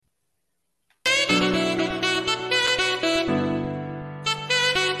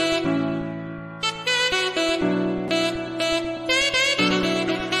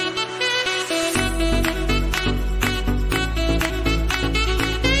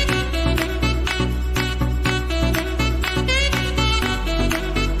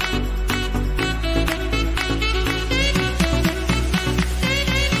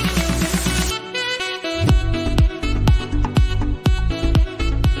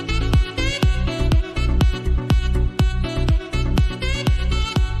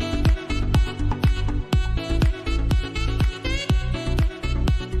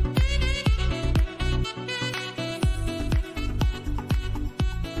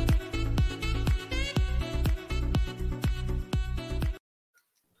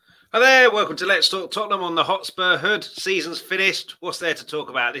Hi there, welcome to Let's Talk Tottenham on the Hotspur Hood. Season's finished. What's there to talk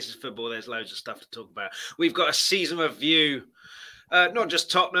about? This is football. There's loads of stuff to talk about. We've got a season review. Not just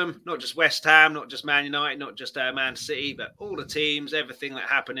Tottenham, not just West Ham, not just Man United, not just Man City, but all the teams, everything that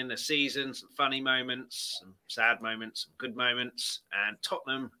happened in the season, some funny moments, some sad moments, some good moments, and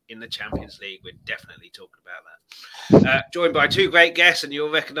Tottenham in the Champions League. We're definitely talking about that. Joined by two great guests, and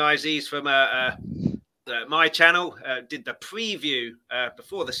you'll recognise these from my channel. Did the preview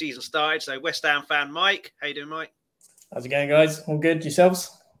before the season started. So West Ham fan Mike. How you doing, Mike? How's it going, guys? All good?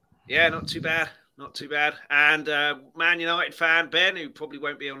 Yourselves? Yeah, not too bad. Not too bad. And Man United fan Ben, who probably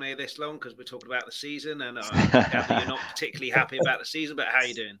won't be on here this long because we're talking about the season, and you're not particularly happy about the season, but how are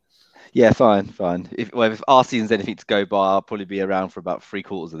you doing? Yeah, fine. If our season's anything to go by, I'll probably be around for about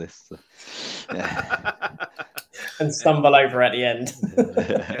 3/4 of this. So, yeah. And stumble over at the end.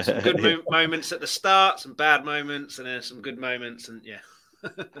 Yeah, some good moments at the start, some bad moments, and then some good moments, and yeah.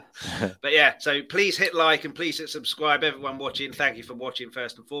 But yeah, so please hit like and please hit subscribe. Everyone watching, thank you for watching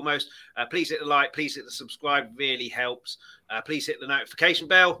first and foremost. Please hit the like, please hit the subscribe, really helps. Please hit the notification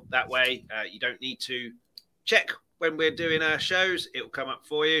bell. That way you don't need to check when we're doing our shows. It'll come up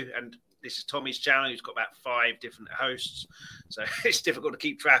for you. And this is Tommy's channel. He's got about 5 different hosts, so it's difficult to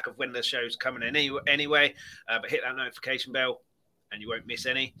keep track of when the show's coming in anyway. But hit that notification bell and you won't miss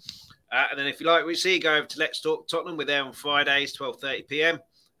any. And then if you like what you see, go over to Let's Talk Tottenham. We're there on Fridays, 12:30 p.m.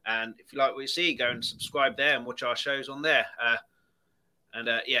 And if you like what you see, go and subscribe there and watch our shows on there.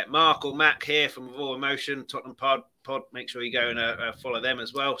 Yeah, Mark or Mac here from Raw Emotion, Tottenham Pod. Make sure you go and follow them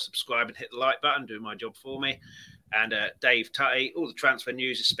as well. Subscribe and hit the like button, doing my job for me. And Dave Tutty, all the transfer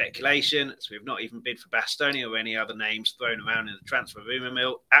news is speculation. So we've not even bid for Bastoni or any other names thrown around in the transfer rumour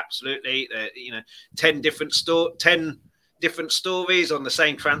mill. Absolutely. 10 different stories on the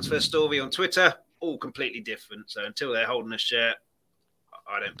same transfer story on Twitter, all completely different. So until they're holding a shirt,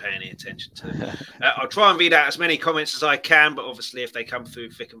 I don't pay any attention to them. I'll try and read out as many comments as I can, but obviously if they come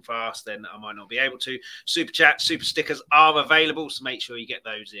through thick and fast, then I might not be able to. Super chat, super stickers are available, so make sure you get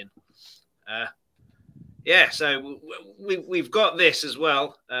those in. So we've got this as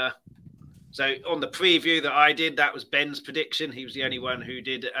well. So on the preview that I did, that was Ben's prediction. He was the only one who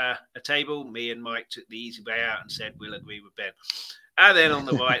did a table. Me and Mike took the easy way out and said, we'll agree with Ben. And then on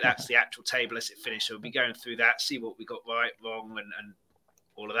the right, that's the actual table as it finished. So we'll be going through that, see what we got right, wrong, and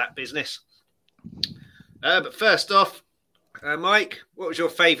all of that business. But first off, Mike, what was your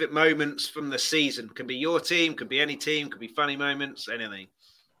favourite moments from the season? Could be your team, could be any team, could be funny moments, anything.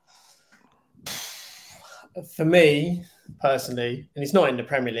 For me, personally, and it's not in the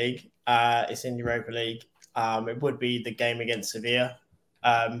Premier League, it's in Europa League. It would be the game against Sevilla.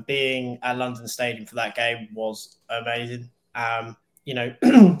 Being at London Stadium for that game was amazing.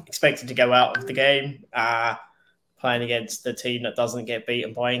 Expected to go out of the game, playing against the team that doesn't get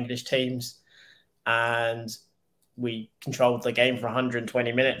beaten by English teams. And we controlled the game for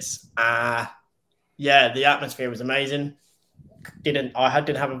 120 minutes. The atmosphere was amazing. I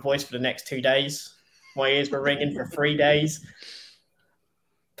didn't have a voice for the next 2 days. My ears were ringing for 3 days.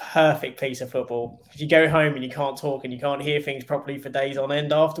 Perfect piece of football. If you go home and you can't talk and you can't hear things properly for days on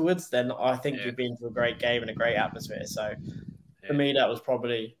end afterwards, then I think you've been to a great game and a great atmosphere. So for me, that was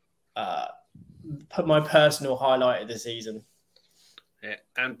probably my personal highlight of the season. Yeah.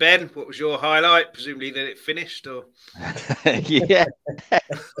 And Ben, what was your highlight? Presumably that it finished, or yeah.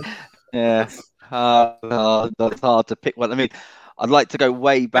 That's hard to pick one. I mean, I'd like to go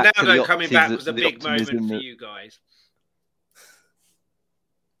way back. But now coming back was a big moment for you guys.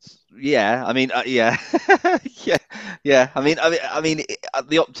 Yeah, I mean, yeah. I mean,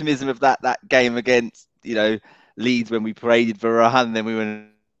 the optimism of that game against Leeds when we paraded Varane, then we went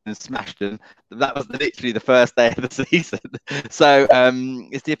and smashed them. That was literally the first day of the season. So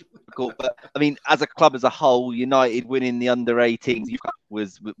it's difficult, but I mean, as a club as a whole, United winning the under-18s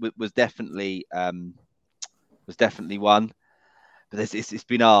was definitely one. But it's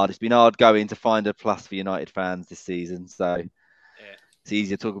been hard. It's been hard going to find a plus for United fans this season. So it's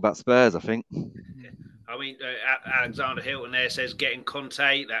easier to talk about Spurs, I think. Yeah. I mean, Alexander Hilton there says getting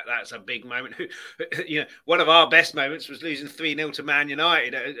Conte. That's a big moment. One of our best moments was losing 3-0 to Man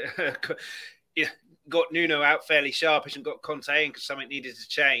United. Got Nuno out fairly sharpish and got Conte in because something needed to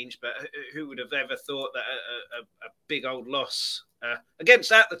change. But who would have ever thought that a big old loss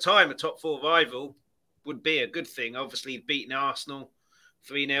against, at the time, a top 4 rival would be a good thing. Obviously, beating Arsenal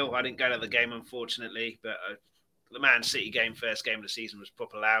 3-0. I didn't go to the game, unfortunately, but the Man City game, first game of the season, was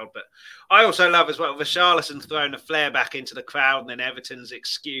proper loud. But I also love as well Richarlison throwing a flare back into the crowd, and then Everton's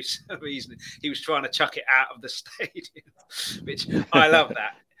excuse he was trying to chuck it out of the stadium, which I love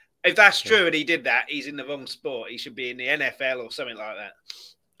that. If that's true and he did that, he's in the wrong sport. He should be in the NFL or something like that.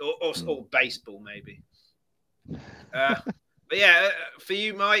 or baseball maybe. But yeah, for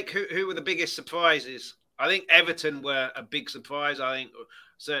you, Mike, who were the biggest surprises? I think Everton were a big surprise. I think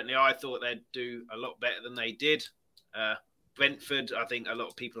certainly I thought they'd do a lot better than they did. Brentford, I think a lot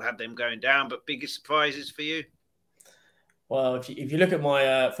of people had them going down, but biggest surprises for you? Well, if you look at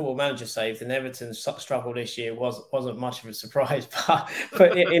my Football Manager save, then Everton's struggle this year wasn't much of a surprise,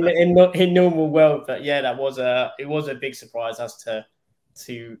 but in normal world, but yeah, it was a big surprise as to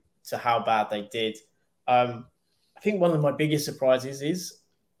how bad they did. I think one of my biggest surprises is,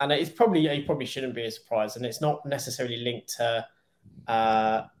 and it probably shouldn't be a surprise, and it's not necessarily linked to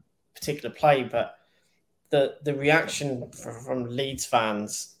particular play, but the reaction from Leeds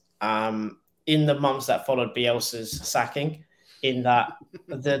fans in the months that followed Bielsa's sacking, in that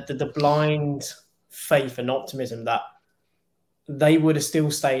the blind faith and optimism that they would have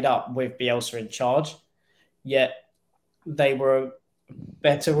still stayed up with Bielsa in charge, yet they were a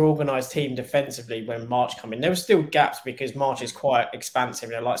better organised team defensively when March came in. There were still gaps because March is quite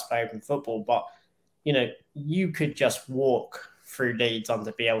expansive and likes to play open football, but you could just walk through Leeds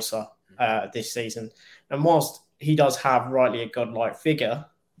under Bielsa this season. And whilst he does have rightly a godlike figure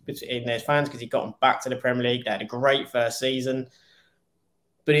in their fans because he got them back to the Premier League, they had a great first season,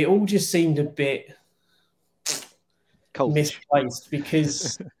 but it all just seemed a bit misplaced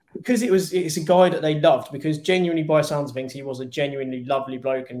because it's a guy that they loved, because genuinely, by sounds of things, he was a genuinely lovely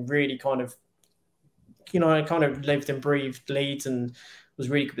bloke and really kind of lived and breathed Leeds and was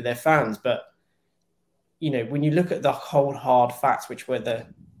really good with their fans. But when you look at the cold hard facts, which were the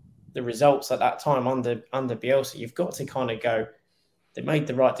results at that time under Bielsa, you've got to kind of go, they made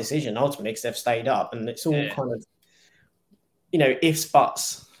the right decision ultimately because they've stayed up, and it's all kind of ifs,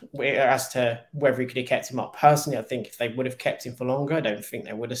 buts as to whether he could have kept him up. Personally, I think if they would have kept him for longer, I don't think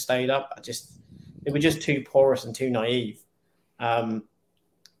they would have stayed up. They were just too porous and too naive. But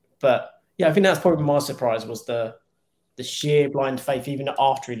yeah, I think that's probably my surprise, was the sheer blind faith even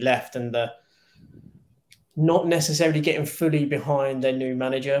after he left, and the not necessarily getting fully behind their new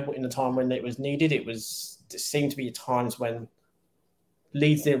manager in the time when it was needed. It seemed to be times when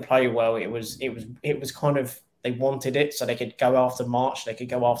Leeds didn't play well. It was kind of, they wanted it so they could go after March, they could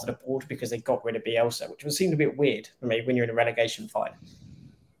go after the board because they got rid of Bielsa, which seemed a bit weird for me when you're in a relegation fight.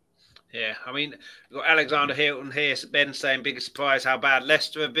 Yeah, I mean, we've got Alexander Hilton here, Ben saying biggest surprise how bad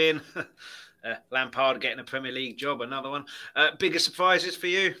Leicester have been. Lampard getting a Premier League job, another one. Biggest surprises for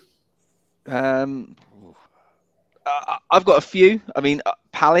you? I've got a few. I mean,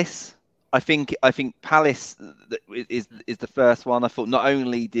 Palace. I think Palace is the first one. I thought not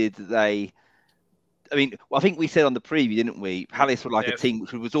only did they, I think we said on the preview, didn't we? Palace were like a team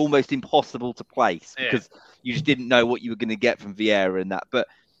which was almost impossible to place because you just didn't know what you were going to get from Vieira and that. But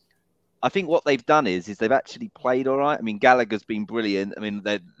I think what they've done is they've actually played all right. I mean, Gallagher's been brilliant. I mean,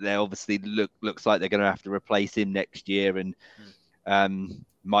 they obviously looks like they're going to have to replace him next year. And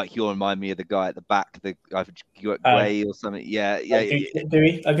Mike, you'll remind me of the guy at the back, the guy for Gray or something. Yeah.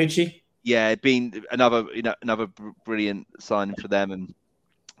 Aguchi. Yeah, been another brilliant signing for them, and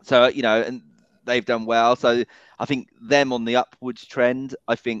so and they've done well. So I think them on the upwards trend.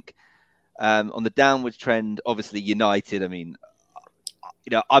 I think on the downwards trend, obviously United. I mean,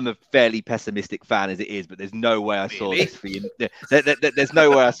 I'm a fairly pessimistic fan as it is, but there's no way I saw this for you. There's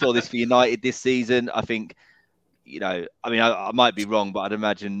no way I saw this for United this season. I think, I might be wrong, but I'd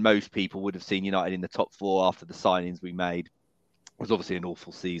imagine most people would have seen United in the top 4 after the signings we made. It was obviously an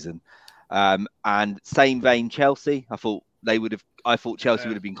awful season. And same vein, Chelsea. I thought Chelsea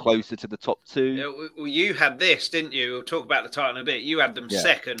would have been closer to the top 2. Yeah, well, you had this, didn't you? We'll talk about the title in a bit. You had them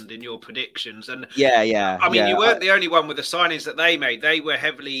second in your predictions, and you weren't the only one with the signings that they made. They were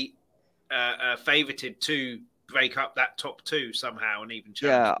heavily favoured to break up that top 2 somehow, and even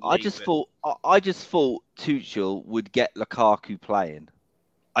challenge the league. I just thought Tuchel would get Lukaku playing.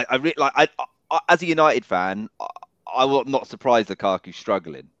 I as a United fan, I was not surprised Lukaku's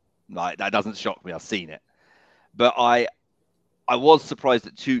struggling. Like, that doesn't shock me. I've seen it. But I was surprised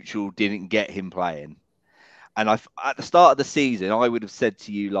that Tuchel didn't get him playing. And at the start of the season, I would have said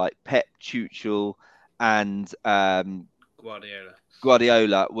to you, like, Pep, Tuchel, and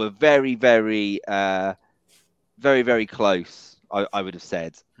Guardiola were very, very, very, very close, I would have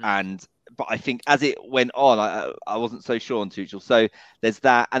said. But I think as it went on, I wasn't so sure on Tuchel. So there's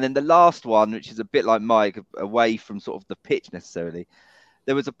that. And then the last one, which is a bit like Mike, away from sort of the pitch necessarily,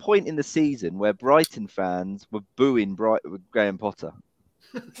 there was a point in the season where Brighton fans were booing Graham Potter.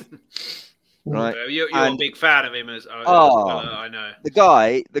 Right? You're a big fan of him, as I know.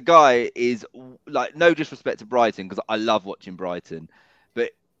 The guy is, like, no disrespect to Brighton, because I love watching Brighton,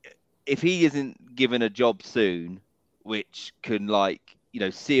 but if he isn't given a job soon, which can, like,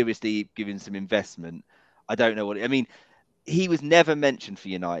 seriously giving some investment. I don't know I mean, he was never mentioned for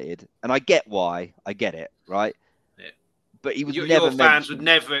United, and I get why. I get it, right? Yeah. But he was your never fans mentioned. would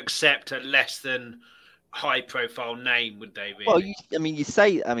never accept a less than high-profile name, would they? Really? Well, you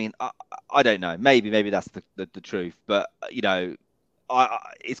say. I mean, I don't know. Maybe that's the truth. But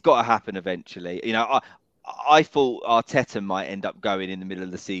it's got to happen eventually. I thought Arteta might end up going in the middle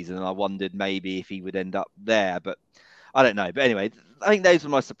of the season, and I wondered maybe if he would end up there. But I don't know. But anyway, I think those were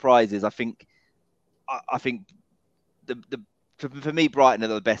my surprises. I think for me, Brighton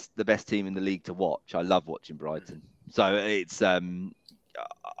are the best team in the league to watch. I love watching Brighton. So it's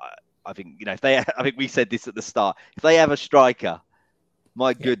I think I think we said this at the start. If they have a striker,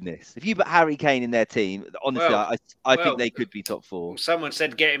 my goodness, if you put Harry Kane in their team, honestly, I think they could be top four. Someone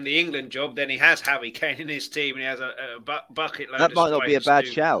said get him the England job, then he has Harry Kane in his team, and he has a bucket load. That might not be a bad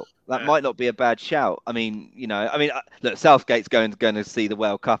shout. That might not be a bad shout. I mean, look, Southgate's going to see the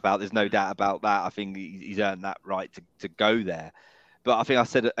World Cup out. There's no doubt about that. I think he's earned that right to go there. But I think I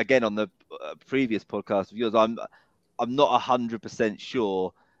said it again on the previous podcast of yours. I'm not 100%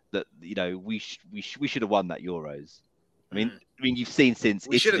 sure that we should have won that Euros. I mean, you've seen since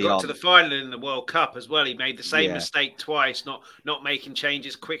we should have got to the final in the World Cup as well. He made the same mistake twice, not making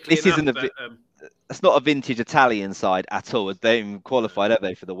changes quickly. This isn't it's not a vintage Italian side at all. They even qualified, have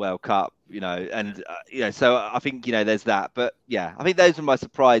they, for the World Cup? So I think there's that. But yeah, I think those are my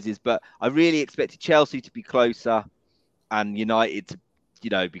surprises. But I really expected Chelsea to be closer and United to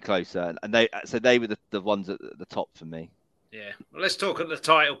be closer, and they were the ones at the top for me. Yeah, well, let's talk at the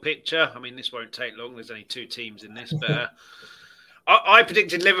title picture. I mean, this won't take long. There's only 2 teams in this, but I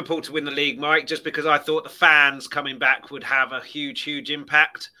predicted Liverpool to win the league, Mike, just because I thought the fans coming back would have a huge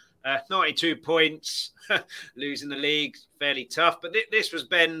impact. 92 points, losing the league, fairly tough. But this was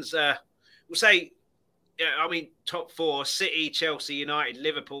Ben's, we'll say, top 4, City, Chelsea, United,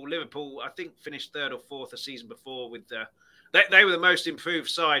 Liverpool. Liverpool, I think, finished 3rd or 4th the season before with they were the most improved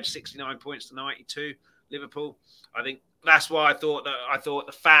side, 69 points to 92. Liverpool, I think. That's why I thought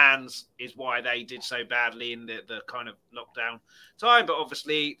the fans is why they did so badly in the kind of lockdown time. But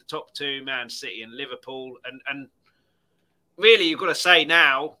obviously the top 2, Man City and Liverpool, and really you've got to say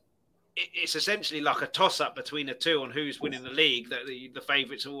now it's essentially like a toss-up between the two on who's winning the league. That the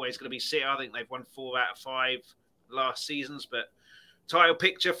favourites are always going to be City. I think they've won 4 out of 5 last seasons. But title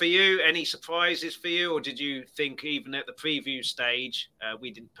picture for you, any surprises for you, or did you think even at the preview stage we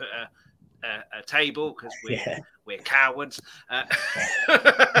didn't put a table because we're cowards.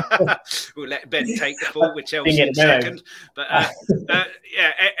 We'll let Ben take the fall with Chelsea in second. But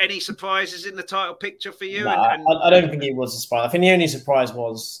any surprises in the title picture for you? No, I don't think it was a surprise. I think the only surprise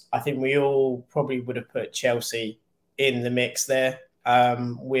was I think we all probably would have put Chelsea in the mix there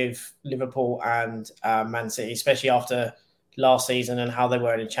with Liverpool and Man City, especially after last season and how they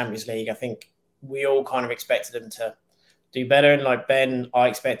were in the Champions League. I think we all kind of expected them to do better. And like Ben, I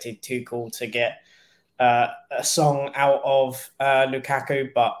expected Tuchel to get a song out of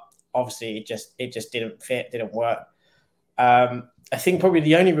Lukaku, but obviously it just didn't fit, didn't work. I think probably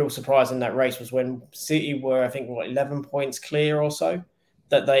the only real surprise in that race was when City were, I think, 11 points clear or so,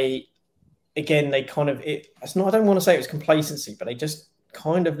 that I don't want to say it was complacency, but they just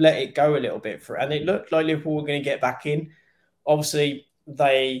kind of let it go a little bit and it looked like Liverpool were going to get back in. Obviously,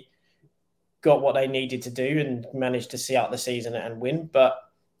 they got what they needed to do and managed to see out the season and win. But,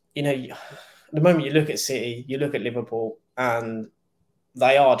 the moment you look at City, you look at Liverpool, and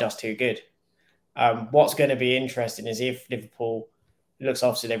they are just too good. What's going to be interesting is if Liverpool looks,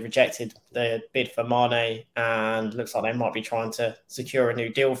 obviously they've rejected the bid for Mane and looks like they might be trying to secure a new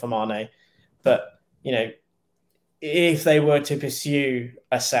deal for Mane. But, if they were to pursue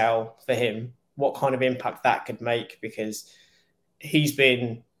a sale for him, what kind of impact that could make, because he's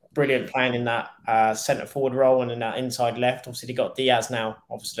been brilliant playing in that centre forward role and in that inside left. Obviously, they got Diaz now,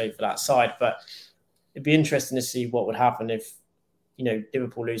 obviously, for that side. But it'd be interesting to see what would happen if,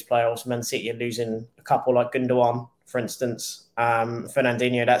 Liverpool lose players. Man City are losing a couple like Gundogan, for instance.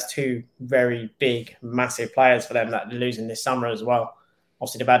 Fernandinho, that's 2 very big, massive players for them that they're losing this summer as well.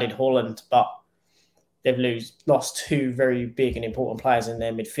 Obviously, they've added Haaland, but they've lost 2 very big and important players in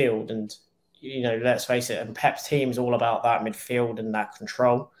their midfield. And, let's face it, and Pep's team is all about that midfield and that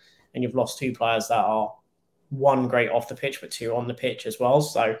control. And you've lost 2 players that are 1 great off the pitch, but 2 on the pitch as well.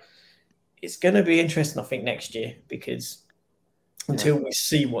 So it's going to be interesting, I think, next year, because until we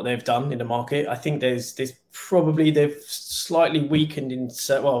see what they've done in the market, I think there's probably they've slightly weakened in.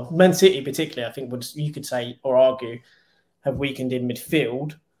 Well, Man City particularly, I think you could say or argue have weakened in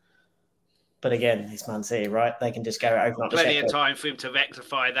midfield. But again, it's Man City, right? They can just go open up the plenty of time for him to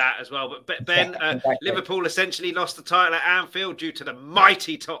rectify that as well. But Ben, exactly. Liverpool essentially lost the title at Anfield due to the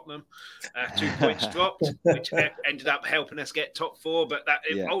mighty Tottenham. 2 points dropped, which ended up helping us get top 4. But that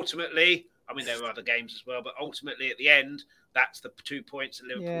ultimately, I mean, there were other games as well, but ultimately at the end, that's the 2 points that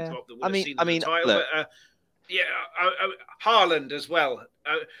Liverpool dropped that would have seen the title. Look, but Haaland as well.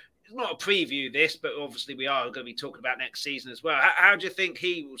 It's not a preview this, but obviously we are going to be talking about next season as well. How do you think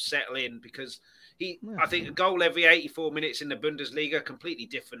he will settle in? Because I think a goal every 84 minutes in the Bundesliga, completely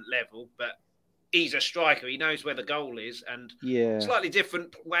different level, but he's a striker. He knows where the goal is, and slightly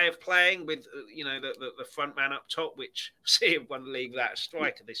different way of playing with the front man up top, which see him won the league without a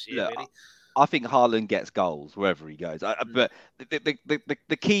striker this year. Really. I think Haaland gets goals wherever he goes. But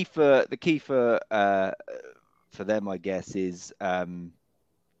the key for them, I guess, is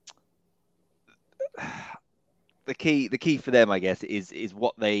the key for them, I guess, is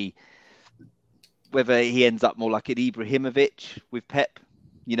what whether he ends up more like an Ibrahimovic with Pep,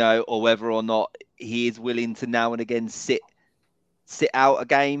 or whether or not he is willing to now and again sit out a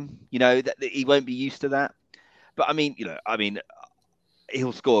game, that he won't be used to that. But I mean,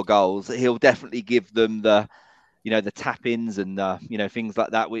 he'll score goals. He'll definitely give them the tap-ins and things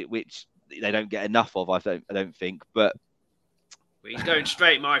like that, which they don't get enough of. I don't think, but. He's going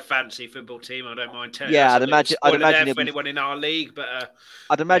straight my fantasy football team. I don't mind telling. Yeah, I'd imagine for anyone in our league, but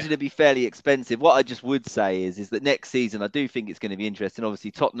I'd imagine it'd be fairly expensive. What I just would say is that next season I do think it's going to be interesting.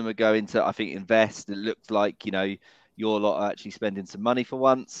 Obviously, Tottenham are going to, I think, invest. It looks like your lot are actually spending some money for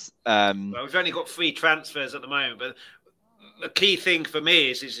once. Well, we've only got 3 transfers at the moment, but the key thing for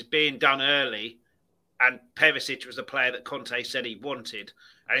me is it's being done early. And Perisic was a player that Conte said he wanted,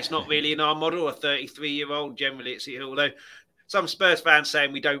 and it's not really in our model. A 33-year-old, generally, although. Some Spurs fans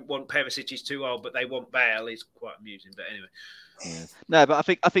saying we don't want Perisic, he's too old, but they want Bale is quite amusing. But anyway, no, but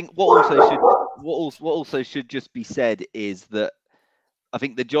I think what also should just be said is that I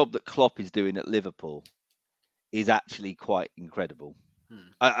think the job that Klopp is doing at Liverpool is actually quite incredible.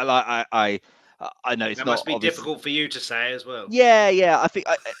 I know it's that not must be difficult for you to say as well. Yeah. I think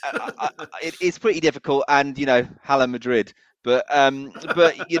it's pretty difficult, and Hala Madrid, but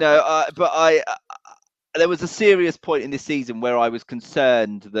there was a serious point in this season where I was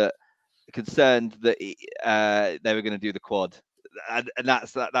concerned that they were going to do the quad, and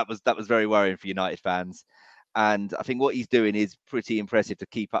that was very worrying for United fans. And I think what he's doing is pretty impressive to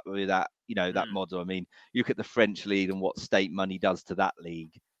keep up with that, that model. I mean, you look at the French league and what state money does to that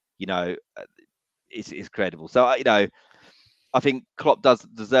league. It's credible. So I think Klopp does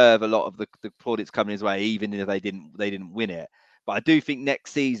deserve a lot of the plaudits coming his way, even if they didn't win it. But I do think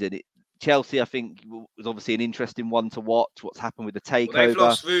next season. Chelsea, I think, was obviously an interesting one to watch. What's happened with the takeover? Well, they've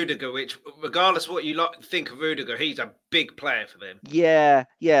lost Rudiger, which, regardless of what you think of Rudiger, he's a big player for them. Yeah.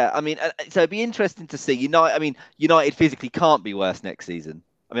 I mean, so it'd be interesting to see. United physically can't be worse next season.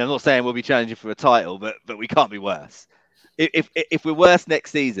 I mean, I'm not saying we'll be challenging for a title, but we can't be worse. If we're worse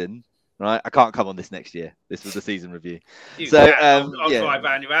next season, right? I can't come on this next year. This was the season review. I'll drive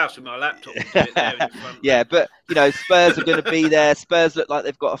around your house with my laptop. Yeah, but Spurs are going to be there. Spurs look like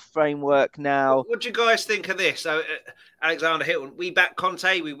they've got a framework now. What do you guys think of this? So, Alexander Hilton, we back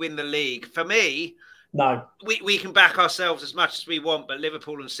Conte, we win the league. For me, no, we can back ourselves as much as we want, but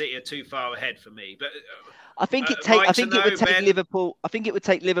Liverpool and City are too far ahead for me. But I think it would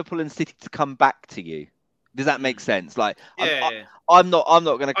take Liverpool and City to come back to you. Does that make sense? Like, I'm not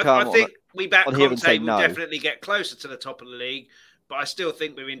going to come. I think we back on here and say Conte will no. definitely get closer to the top of the league, but I still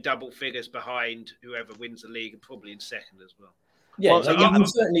think we're in double figures behind whoever wins the league, and probably in second as well. Yeah, you can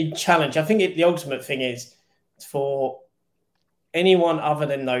certainly challenge. I think the ultimate thing is for anyone other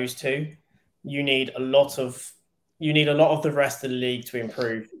than those two, you need a lot of the rest of the league to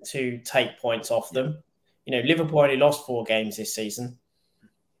improve to take points off them. Liverpool only lost 4 games this season.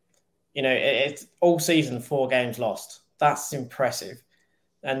 It's all season 4 games lost. That's impressive.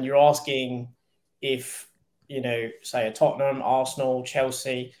 And you're asking if, say a Tottenham, Arsenal,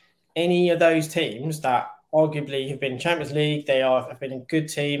 Chelsea, any of those teams that arguably have been Champions League, have been good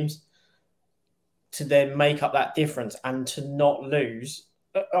teams, to then make up that difference and to not lose.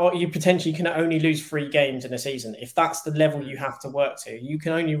 Or you potentially can only lose 3 games in a season. If that's the level you have to work to, you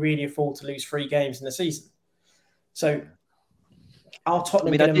can only really afford to lose 3 games in a season. So, are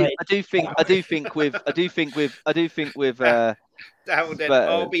Tottenham going to make? I do think with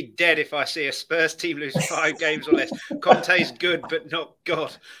I'll be dead if I see a Spurs team lose 5 games or less. Conte's good, but not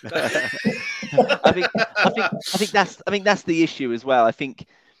God. I think that's the issue as well. I think,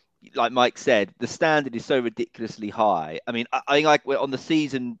 like Mike said, the standard is so ridiculously high. I mean, I think like on the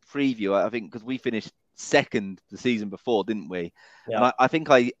season preview, I think because we finished second the season before, didn't we? Yeah. And I think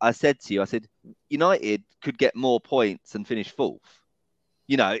I said to you, I said, United could get more points and finish fourth.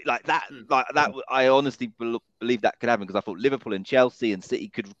 Like that. I honestly believe that could happen, because I thought Liverpool and Chelsea and City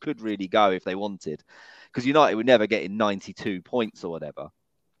could really go if they wanted, because United would never get in 92 points or whatever.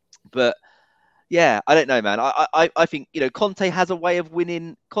 But yeah, I don't know, man. I think Conte has a way of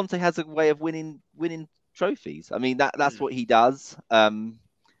winning. Conte has a way of winning trophies. I mean, that's what he does.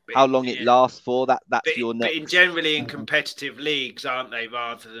 How long it lasts for, that's your next. But generally in competitive leagues, aren't they,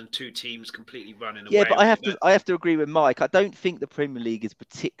 rather than two teams completely running away? Yeah, but I have to agree with Mike. I don't think the Premier League is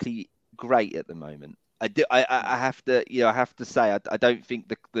particularly great at the moment. I have to say I don't think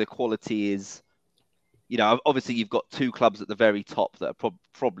the quality is. Obviously you've got two clubs at the very top that are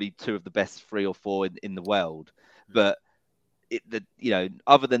probably two of the best 3 or 4 in the world, but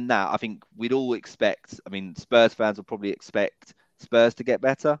other than that, I think we'd all expect. I mean, Spurs fans will probably expect Spurs to get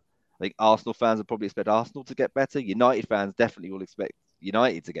better. I think Arsenal fans will probably expect Arsenal to get better. United fans definitely will expect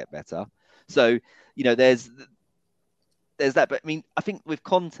United to get better. So, there's that. But I mean, I think with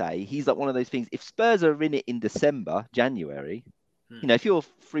Conte, he's like one of those things. If Spurs are in it in December, January, if you're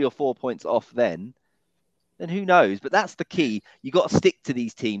 3 or 4 points off then who knows? But that's the key. You got to stick to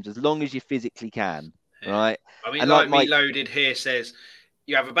these teams as long as you physically can, right? I mean, like Reloaded here says,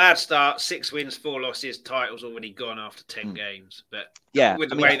 you have a bad start, 6 wins, 4 losses, title's already gone after 10 games. But yeah, with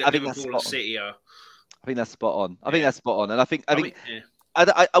the way that Liverpool and City are, I think that's spot on. I think that's spot on, and I think I would.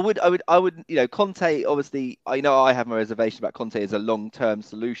 Conte. Obviously, I know I have my reservation about Conte as a long-term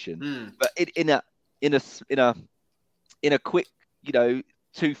solution, but in a quick,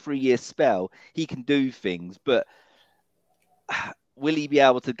 2-3 year spell, he can do things. But will he be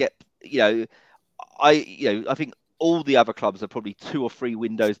able to get? I think all the other clubs are probably 2 or 3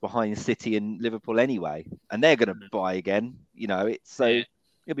 windows behind City and Liverpool anyway, and they're going to buy again. It'll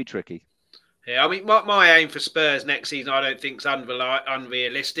be tricky. Yeah, I mean, my aim for Spurs next season, I don't think is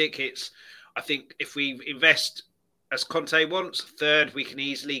unrealistic. I think if we invest as Conte wants, 3rd we can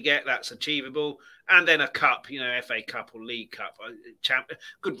easily get. That's achievable, and then a cup, FA Cup or League Cup,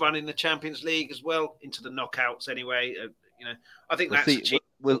 good run in the Champions League as well, into the knockouts anyway. I think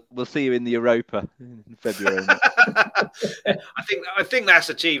we'll see you in the Europa in February. I think that's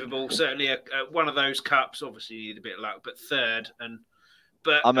achievable. Certainly, one of those cups. Obviously, you need a bit of luck, but 3rd.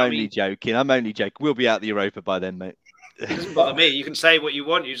 I'm only joking. We'll be out the Europa by then, mate. It doesn't bother me. You can say what you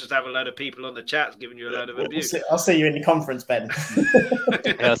want. You just have a load of people on the chat giving you a load of abuse. I'll see you in the conference, Ben.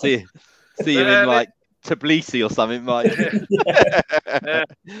 Yeah, I'll see you in like Tbilisi or something, Mike.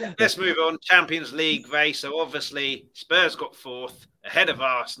 Let's move on. Champions League race. So obviously Spurs got 4th ahead of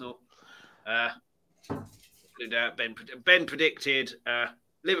Arsenal. Ben predicted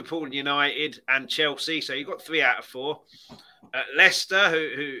Liverpool and United and Chelsea. So you got 3 out of 4. Leicester,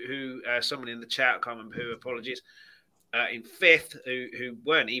 who someone in the chat, I can't remember who, apologies, in 5th, who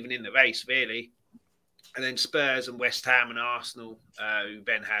weren't even in the race really. And then Spurs and West Ham and Arsenal, who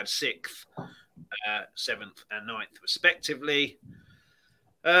Ben had 6th, 7th and 9th respectively.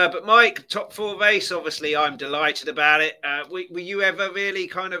 But Mike, top 4 race, obviously I'm delighted about it. Were you ever really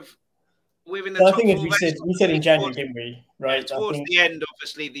kind of within the top 4 race? I think we said in January, didn't we? Right. Towards the end,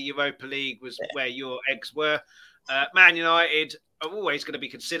 obviously the Europa League was where your eggs were. Man United are always going to be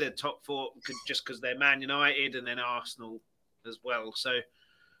considered top 4 just because they're Man United, and then Arsenal as well. So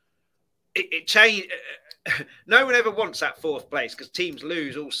it changed. No one ever wants that 4th place because teams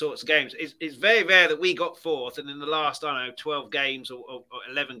lose all sorts of games. It's very rare that we got 4th, and in the last, 12 games or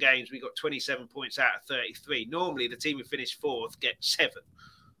 11 games, we got 27 points out of 33. Normally, the team who finished 4th gets 7.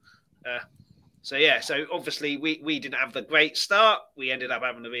 So obviously we didn't have the great start. We ended up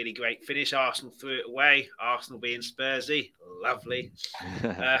having a really great finish. Arsenal threw it away. Arsenal being Spursy, lovely.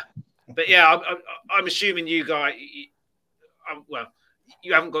 But yeah, I'm assuming you guys.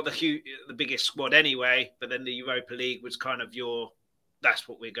 You haven't got the biggest squad anyway. But then the Europa League was kind of that's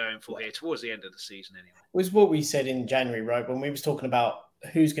what we're going for here towards the end of the season anyway. It was what we said in January, right? When we was talking about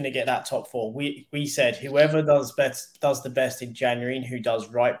who's going to get that top 4, we said whoever does the best in January and who does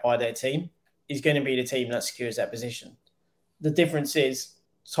right by their team is going to be the team that secures that position. The difference is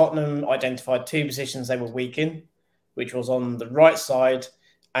Tottenham identified 2 positions they were weak in, which was on the right side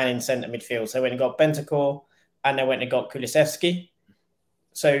and in centre midfield. So they went and got Bentancur and they went and got Kulusevski.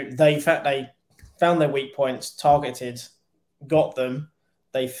 So they found their weak points, targeted, got them.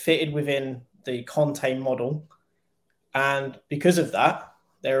 They fitted within the Conte model. And because of that,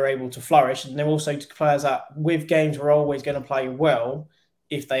 they were able to flourish. And they're also players that with games were always going to play well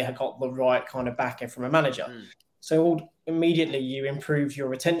if they had got the right kind of backing from a manager. So immediately you improved your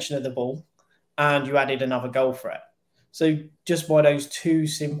retention of the ball and you added another goal threat. So just by those 2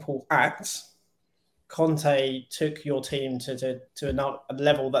 simple acts, Conte took your team to a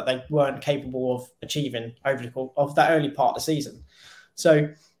level that they weren't capable of achieving over the course of that early part of the season. So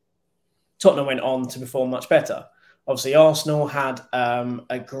Tottenham went on to perform much better. Obviously, Arsenal had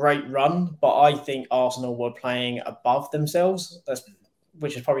a great run, but I think Arsenal were playing above themselves.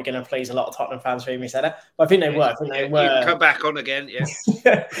 Which is probably going to please a lot of Tottenham fans for hearing me say that. But I think they were. I think they were. You can come back on again, yeah.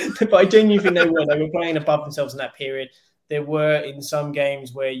 But I genuinely think they were. They were playing above themselves in that period. There were in some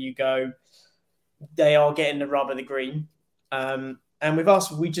games where you go, they are getting the rub of the green. And with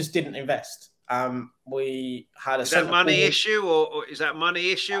us, we just didn't invest. We had a. Is that money issue, or is that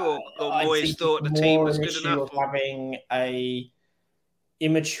money issue, or Moyes thought the team was good enough? Having a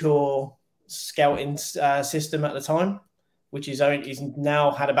immature scouting system at the time, which he's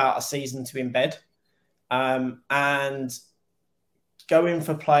now had about a season to embed, and going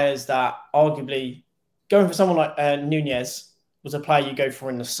for players that arguably going for someone like Nunez was a player you go for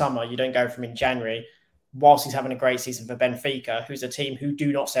in the summer. You don't go for him in January, whilst he's having a great season for Benfica, who's a team who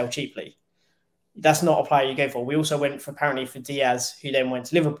do not sell cheaply. That's not a player you go for. We also went for Diaz, who then went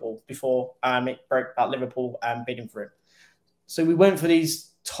to Liverpool before it broke about Liverpool bidding for him. So we went for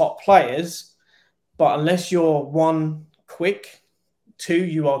these top players, but unless you're one, quick, two,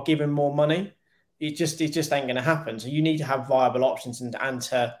 you are given more money, it just ain't going to happen. So you need to have viable options and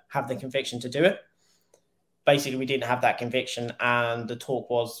to have the conviction to do it. Basically, we didn't have that conviction, and the talk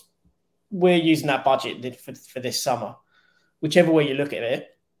was, we're using that budget for this summer. Whichever way you look at it,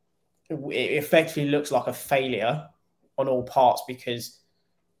 it effectively looks like a failure on all parts, because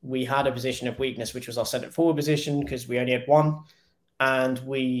we had a position of weakness, which was our centre forward position, because we only had one, and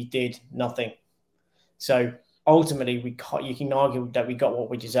we did nothing. So ultimately, you can argue that we got what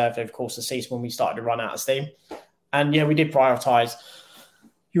we deserved over the course of the season when we started to run out of steam. And yeah, we did prioritise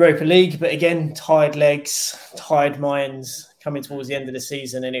Europa League, but again, tired legs, tired minds coming towards the end of the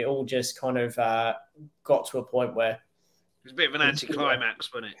season, and it all just kind of got to a point where... It was a bit of an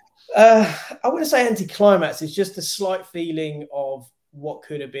anticlimax, wasn't it? I wouldn't say anticlimax. It's just a slight feeling of what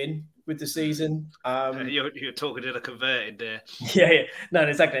could have been with the season. You're talking to the converted there. Yeah. No,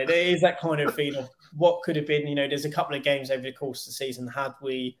 exactly. There is that kind of feeling of what could have been. You know, there's a couple of games over the course of the season. Had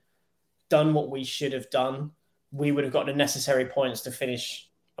we done what we should have done, we would have got the necessary points to finish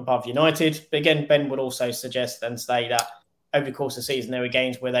above United. But again, Ben would also suggest and say that over the course of the season, there were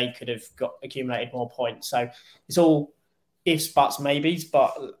games where they could have accumulated more points. So it's all ifs, buts, maybes.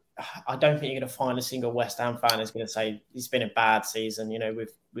 But I don't think you're going to find a single West Ham fan is going to say it's been a bad season. You know,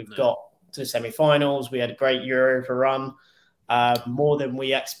 we've got to the semi-finals. We had a great Europa run, more than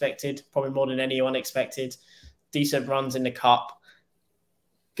we expected, probably more than anyone expected. Decent runs in the cup.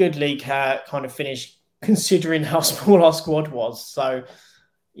 Good league kind of finish, considering how small our squad was. So,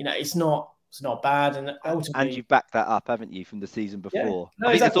 you know, it's not bad. And ultimately, and you backed that up, haven't you, from the season before? Yeah. No,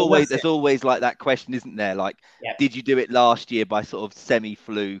 I think exactly. there's always like that question, isn't there? Like, did you do it last year by sort of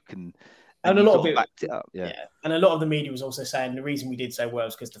semi-fluke and a lot of it backed it up? Yeah. And a lot of the media was also saying the reason we did so well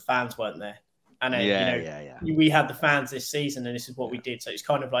was because the fans weren't there. And we had the fans this season, and this is what we did. So it's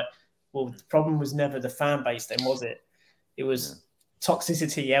kind of like, well, the problem was never the fan base, then, was it? It was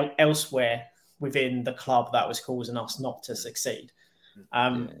toxicity elsewhere within the club that was causing us not to succeed.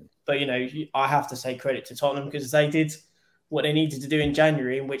 But, you know, I have to say credit to Tottenham, because they did what they needed to do in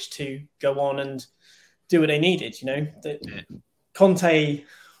January in which to go on and do what they needed. You know, Conte,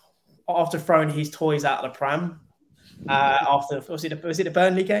 after throwing his toys out of the pram, after was it the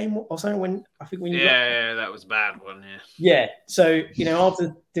Burnley game or something? That was a bad one. Yeah. So, you know,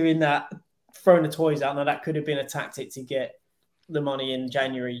 after doing that, throwing the toys out, now that could have been a tactic to get the money in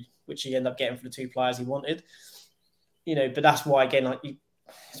January, which he ended up getting for the two players he wanted. You know, but that's why, again, like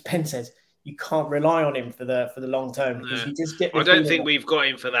as Ben says, you can't rely on him for the long term, because you just get. I don't think we've got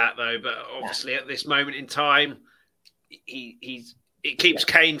him for that though. But obviously, at this moment in time, it keeps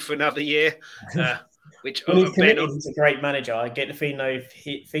Kane for another year. Which he's a great manager. I get the feeling though,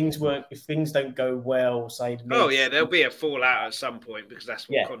 if things don't go well, say. There'll be a fallout at some point, because that's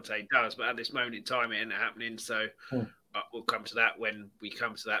what Conte does. But at this moment in time, it ain't happening. So. We'll come to that when we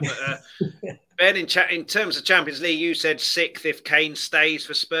come to that. But Ben, in terms of Champions League, you said 6th if Kane stays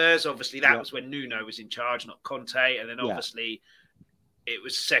for Spurs. Obviously, that was when Nuno was in charge, not Conte. And then obviously it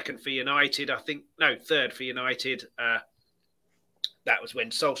was 2nd for United. 3rd for United. That was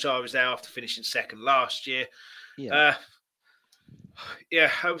when Solskjaer was there after finishing 2nd last year. What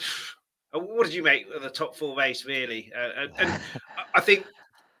did you make of the top 4 race, really? And I think...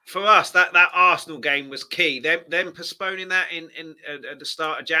 For us, that Arsenal game was key. Them postponing that in at the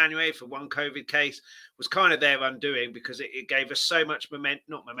start of January for one COVID case was kind of their undoing, because it gave us so much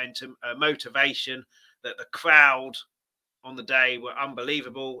motivation, that the crowd on the day were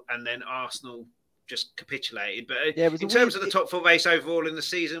unbelievable, and then Arsenal just capitulated. But Yeah, it was in terms of the top 4 race overall in the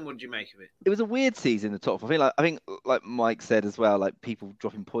season, what did you make of it? It was a weird season, the top 4. I think like Mike said as well, like people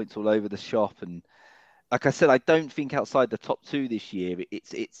dropping points all over the shop, and like I said, I don't think outside the top 2 this year,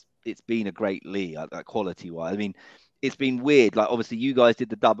 it's been a great league, like quality wise. I mean, it's been weird. Like obviously, you guys did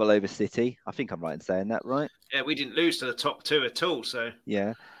the double over City. I think I'm right in saying that, right? Yeah, we didn't lose to the top 2 at all. So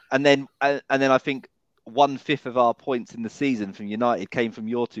yeah, and then I think 1/5 of our points in the season from United came from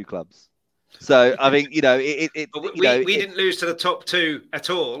your 2 clubs. So I think we didn't lose to the top 2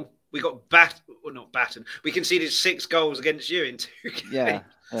 at all. We got not battered. We conceded 6 goals against you in 2 games. Yeah.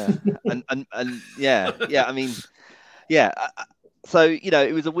 and yeah. I mean, yeah. So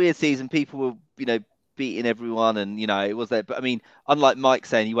it was a weird season. People were beating everyone, and it was there. But I mean, unlike Mike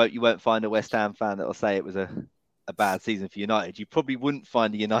saying you won't find a West Ham fan that will say it was a bad season for United. You probably wouldn't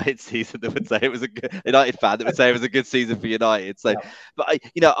find a United season that would say it was a good United fan that would say it was a good season for United. So, but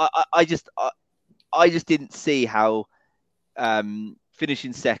I just didn't see how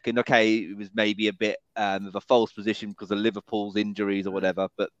finishing second. Okay, it was maybe a bit of a false position because of Liverpool's injuries or whatever.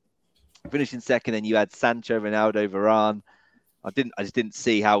 But finishing second, then you had Sancho, Ronaldo, Varane. I just didn't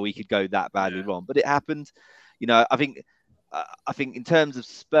see how we could go that badly wrong. But it happened. I think in terms of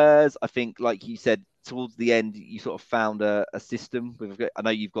Spurs, I think like you said, towards the end, you sort of found a system. I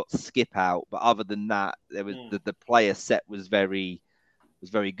know you've got Skip out, but other than that, there was the player set was very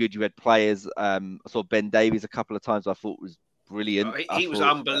good. You had players. I saw Ben Davies a couple of times. I thought was brilliant. He was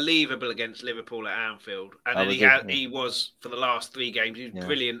unbelievable against Liverpool at Anfield, and then he was for the last 3 games. He was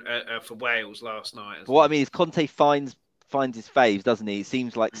brilliant for Wales last night. What I mean is Conte finds his faves, doesn't he? It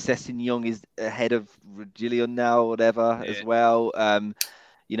seems like Sessegnon is ahead of Reguilón now, or whatever, as well.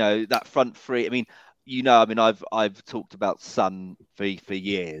 That front 3. I mean, I've talked about Son for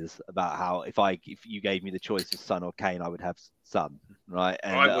years about how if you gave me the choice of Son or Kane, I would have Son, right?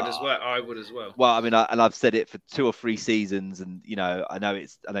 And, I would as well. Well, I mean, and I've said it for 2 or 3 seasons, and I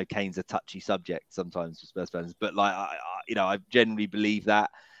know Kane's a touchy subject sometimes for Spurs fans, but like I generally believe that.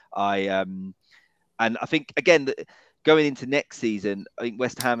 And I think again that going into next season, I think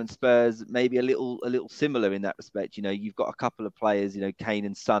West Ham and Spurs maybe a little similar in that respect. You've got a couple of players, Kane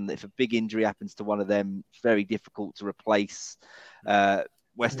and Son. If a big injury happens to one of them, it's very difficult to replace.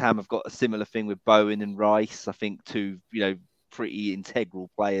 West Ham have got a similar thing with Bowen and Rice. I think 2, pretty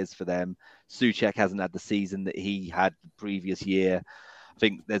integral players for them. Souček hasn't had the season that he had the previous year. I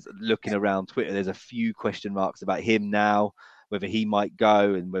think looking around Twitter, there's a few question marks about him now, whether he might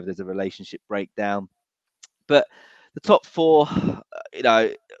go and whether there's a relationship breakdown. But the top 4,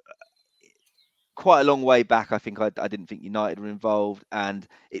 quite a long way back. I think I didn't think United were involved, and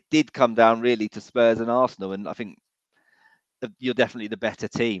it did come down really to Spurs and Arsenal. And I think you're definitely the better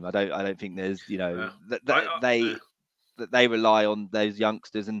team. I don't think there's they rely on those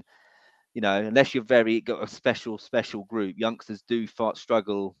youngsters, and unless you're got a special group, youngsters do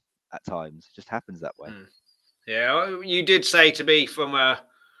struggle at times. It just happens that way. Yeah, you did say to me from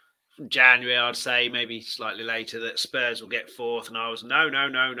January, I'd say maybe slightly later, that Spurs will get 4th, and I was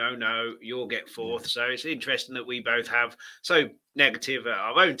no, you'll get 4th. So it's interesting that we both have so negative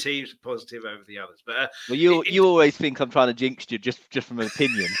our own teams, positive over the others. But well, you always think I'm trying to jinx you just from an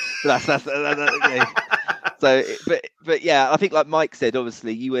opinion. But that's yeah. So, but yeah, I think like Mike said,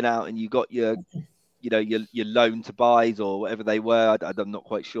 obviously you went out and you got your loan to buys or whatever they were. I'm not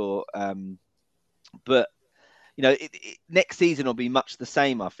quite sure, but. Next season will be much the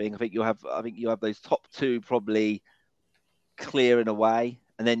same. I think you'll have those top 2 probably clearing away,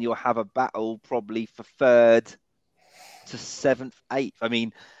 and then you'll have a battle probably for 3rd to 7th, 8th. I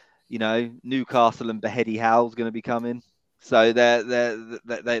mean, Newcastle and Beheady Howell's going to be coming, so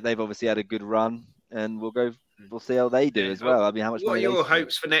they've obviously had a good run, and we'll see how they do as well. I mean, how much? What are your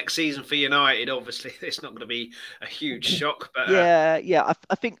hopes for next season for United? Obviously, it's not going to be a huge shock, but I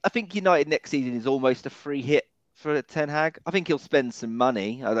think United next season is almost a free hit for Ten Hag. I think he'll spend some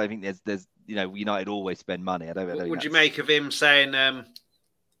money. I don't think there's United always spend money. What would you make of him saying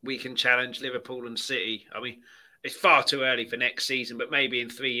we can challenge Liverpool and City? I mean, it's far too early for next season, but maybe in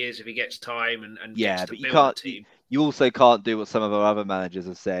 3 years if he gets time and gets to build a team. You also can't do what some of our other managers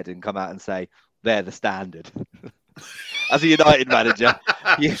have said and come out and say they're the standard. As a United manager,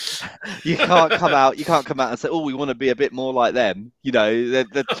 you can't come out and say, "Oh, we want to be a bit more like them." They're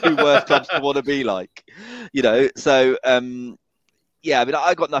the 2 worst clubs to want to be like. So I mean,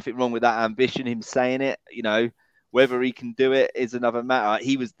 I got nothing wrong with that ambition. Him saying it, whether he can do it is another matter.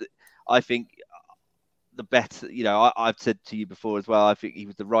 He was, I think, the better. I've said to you before as well. I think he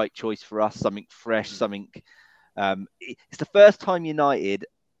was the right choice for us. Something fresh, something. It's the first time United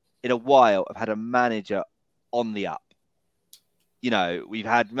in a while have had a manager on the up. We've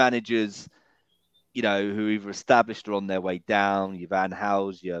had managers you know, who either established or on their way down. Your Van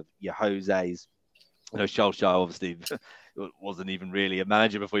Gaals, your Jose's. You know, Solskjaer obviously wasn't even really a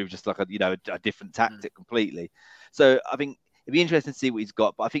manager before. He was just like a different tactic completely. So I think it'd be interesting to see what he's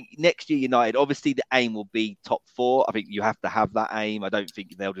got. But I think next year United, obviously the aim will be top 4. I think you have to have that aim. I don't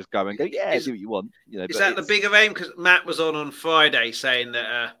think they'll just go and go, do what you want. You know, is that the bigger aim? Because Matt was on Friday saying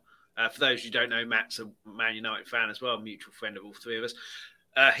that, for those who don't know, Matt's a Man United fan as well, mutual friend of all three of us.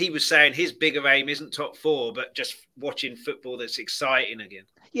 He was saying his bigger aim isn't top 4, but just watching football that's exciting again.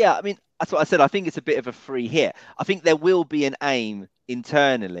 Yeah, I mean, that's what I said. I think it's a bit of a free hit. I think there will be an aim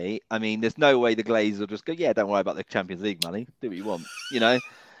internally. I mean, there's no way the Glazers will just go, don't worry about the Champions League money. Do what you want, you know?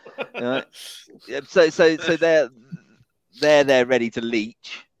 So they're ready to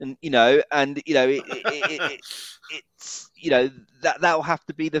leech, and it's that will have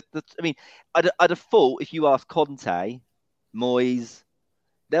to be the. I mean, I'd have thought if you ask Conte, Moyes,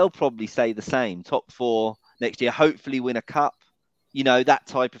 they'll probably say the same. Top 4 next year, hopefully win a cup. You know, that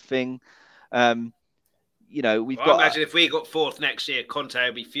type of thing. We've got. I imagine if we got 4th next year, Conte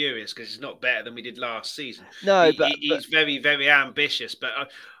would be furious because it's not better than we did last season. No, he's very, very ambitious. But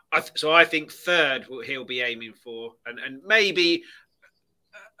I think 3rd he'll be aiming for, and maybe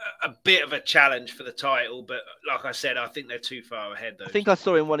a bit of a challenge for the title. But like I said, I think they're too far ahead. I think I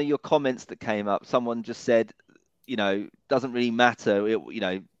saw in one of your comments that came up, someone just said, doesn't really matter.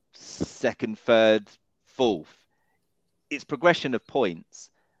 2nd, 3rd, 4th. It's progression of points.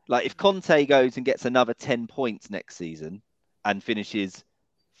 Like if Conte goes and gets another 10 points next season and finishes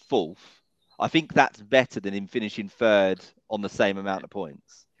 4th, I think that's better than him finishing 3rd on the same amount of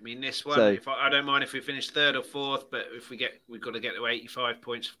points. I mean, this one, I don't mind if we finish 3rd or 4th, but if we've got to get to 85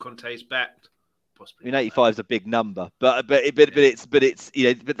 points if Conte's back. Possibly. I mean, 85 is a big number, but it's but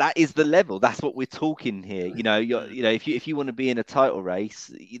that is the level. That's what we're talking here. If you want to be in a title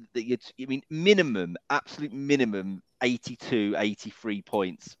race, absolute minimum 82, 83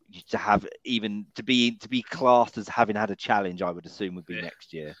 points to have, even to be classed as having had a challenge, I would assume would be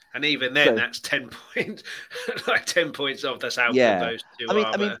next year. And even then, that's 10 points, like 10 points off. That's out from those two.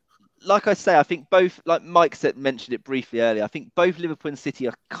 I mean, like I say, I think both, like Mike mentioned it briefly earlier, I think both Liverpool and City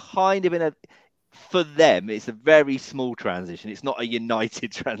are kind of in a. For them, it's a very small transition. It's not a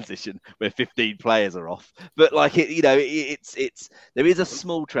United transition where 15 players are off, but like it's there is a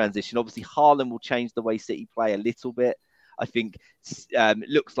small transition. Obviously, Haaland will change the way City play a little bit. I think it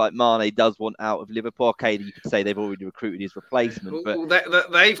looks like Mane does want out of Liverpool. Okay, you could say they've already recruited his replacement,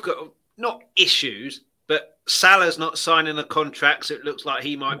 but they've got not issues. But Salah's not signing a contract, so it looks like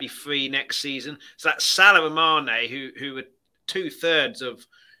he might be free next season. So that's Salah and Mane, who are 2/3 of.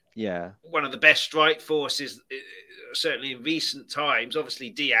 Yeah, one of the best strike forces, certainly in recent times. Obviously,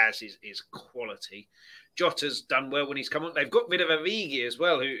 Diaz is quality. Jota's done well when he's come on. They've got rid of Origi as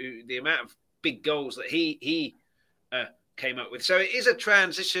well, who the amount of big goals that he came up with. So it is a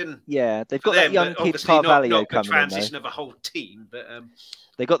transition. Yeah, they've got that young kid Carvalho coming in. Not a transition of a whole team, but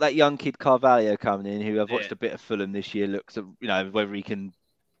they got that young kid Carvalho coming in, who I've watched a bit of Fulham this year. Looks, whether he can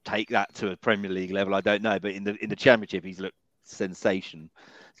take that to a Premier League level, I don't know. But in the Championship, he's looked sensational.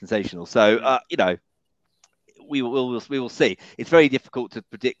 So we will see. It's very difficult to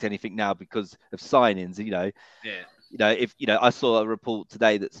predict anything now because of signings. I saw a report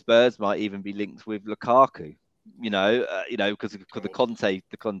today that Spurs might even be linked with Lukaku. Because of the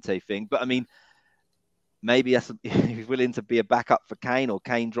Conte thing. But I mean, maybe he's willing to be a backup for Kane, or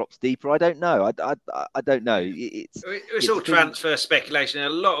Kane drops deeper. I don't know. I don't know. It's all transfer speculation. A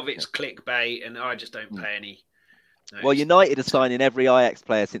lot of it's clickbait, and I just don't pay any. Well, United are signing every Ajax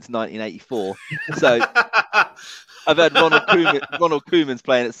player since 1984. So I've heard Ronald Koeman's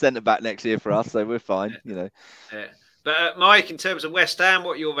playing at centre-back next year for us, so we're fine, Yeah. But Mike, in terms of West Ham,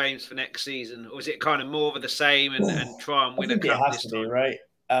 what are your aims for next season? Or is it kind of more of the same and try and win a cup this time? It has to be, right?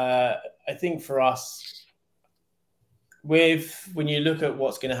 I think for us, when you look at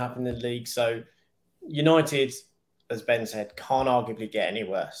what's going to happen in the league, so United, as Ben said, can't arguably get any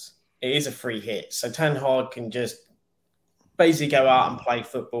worse. It is a free hit. So Ten Hag can just basically go out and play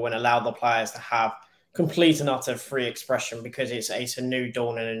football and allow the players to have complete and utter free expression because it's a new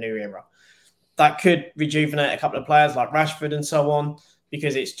dawn and a new era. That could rejuvenate a couple of players like Rashford and so on,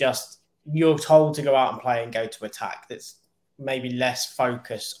 because it's just you're told to go out and play and go to attack. That's maybe less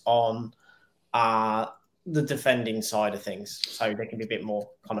focus on the defending side of things. So they can be a bit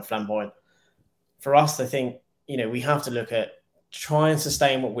more kind of flamboyant. For us, I think, we have to look at try and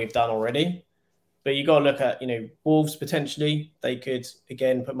sustain what we've done already. But you got to look at, Wolves potentially. They could,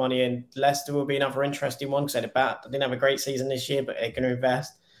 again, put money in. Leicester will be another interesting one because they didn't have a great season this year, but they're going to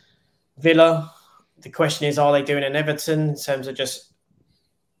invest. Villa, the question is, are they doing an Everton in terms of just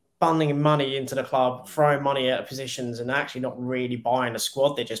bunning money into the club, throwing money at positions, and actually not really buying a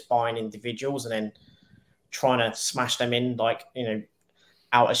squad. They're just buying individuals and then trying to smash them in like,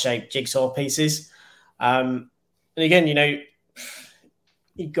 out of shape jigsaw pieces. And again,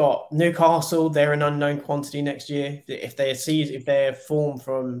 you've got Newcastle. They're an unknown quantity next year. If their form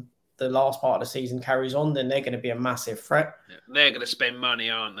from the last part of the season carries on, then they're going to be a massive threat. Yeah, they're going to spend money,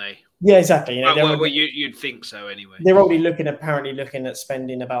 aren't they? Yeah, exactly. You'd think so anyway. They're already apparently looking at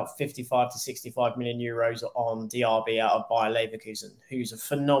spending about 55 to 65 million euros on DRB out of Bayer Leverkusen, who's a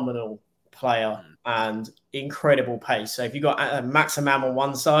phenomenal player and incredible pace. So if you've got Maximam on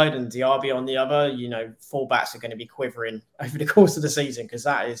one side and Diaby on the other, fullbacks are going to be quivering over the course of the season, because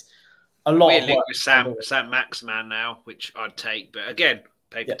that is a lot. We're linked with Sam Maximan now, which I'd take, but again,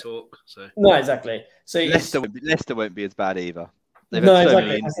 paper talk. So no, exactly. So Leicester won't be as bad either. They've had so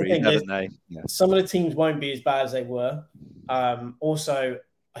many injuries, haven't they? Yeah. Some of the teams won't be as bad as they were. Also,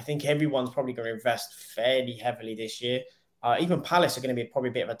 I think everyone's probably going to invest fairly heavily this year. Even Palace are going to be probably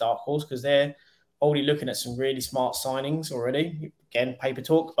a bit of a dark horse, because they're already looking at some really smart signings already. Again, paper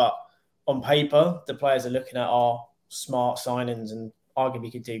talk, but on paper, the players are looking at are smart signings and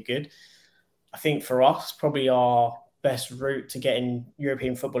arguably could do good. I think for us, probably our best route to getting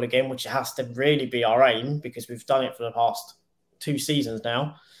European football again, which has to really be our aim, because we've done it for the past 2 seasons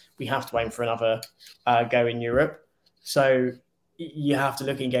now. We have to aim for another go in Europe. So you have to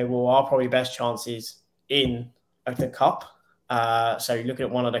look and go, well, our probably best chances in the cup. So looking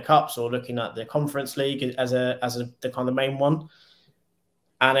at one of the cups or looking at the Conference League as the kind of main one.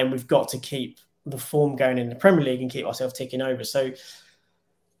 And then we've got to keep the form going in the Premier League and keep ourselves ticking over. So,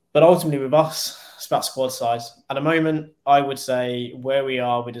 but ultimately with us, it's about squad size. At the moment, I would say where we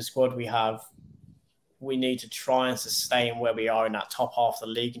are with the squad we have, we need to try and sustain where we are in that top half of the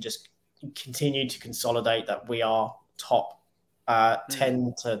league and just continue to consolidate that we are top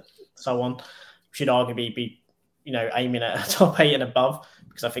 10 to so on. We should arguably be, aiming at a top 8 and above,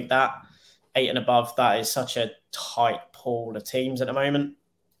 because I think that 8 and above, that is such a tight pool of teams at the moment.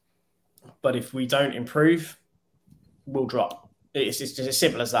 But if we don't improve, we'll drop. It's just as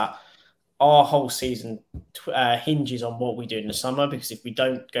simple as that. Our whole season hinges on what we do in the summer, because if we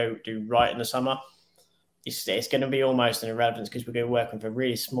don't do right in the summer, it's going to be almost an irrelevance, because we're going to work with a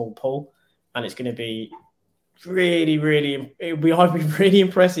really small pool, and it's going to be really, really, I'd be really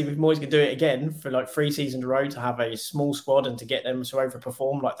impressive if Moyes can do it again for like 3 seasons in a row, to have a small squad and to get them to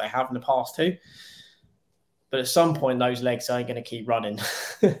overperform like they have in the past too. But at some point, those legs are going to keep running,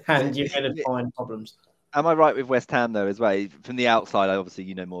 and you're going to find problems. Am I right with West Ham though as well? From the outside, obviously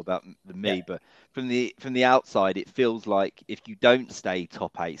you know more about than me, but from the outside, it feels like if you don't stay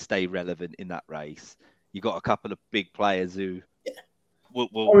top 8, stay relevant in that race, you've got a couple of big players who will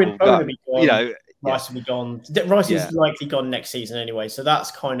go. Rice will be gone. Rice is likely gone next season anyway, so that's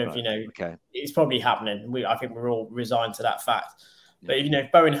kind of it's probably happening. I think we're all resigned to that fact. But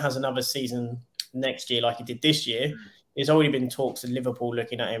if Bowen has another season next year like he did this year, there's already been talks of Liverpool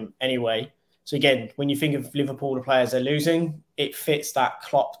looking at him anyway. So again, when you think of Liverpool, the players they're losing, it fits that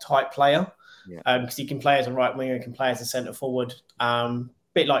Klopp type player, because he can play as a right winger, he can play as a centre forward,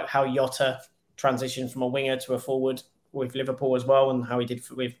 bit like how Jota transitioned from a winger to a forward with Liverpool as well, and how he did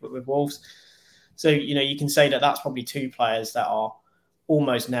with Wolves. So you can say that that's probably 2 players that are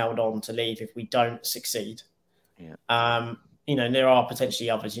almost nailed on to leave if we don't succeed. There are potentially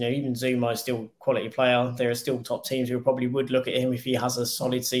others. Even Zuma is still a quality player. There are still top teams who probably would look at him if he has a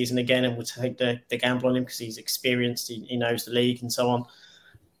solid season again and would take the gamble on him because he's experienced, he knows the league and so on.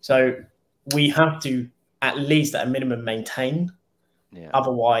 So we have to at least at a minimum maintain.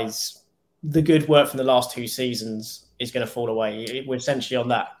 Otherwise, the good work from the last 2 seasons is going to fall away. We're essentially on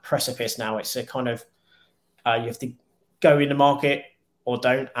that precipice now. It's a kind of you have to go in the market or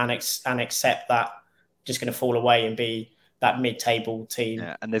don't and accept that just going to fall away and be that mid-table team.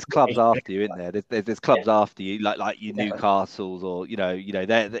 Yeah, and there's clubs after you, isn't there? There's clubs after you, like your Newcastles, or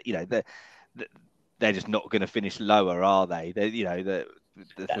they're just not going to finish lower, are they? We've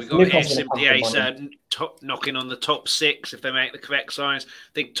got SMDA knocking on the top 6 if they make the correct signs.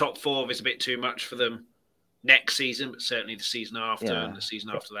 I think top 4 is a bit too much for them next season, but certainly the season after and the season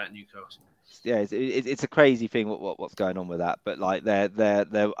after that, Newcastle. Yeah, it's a crazy thing what's going on with that. But like they're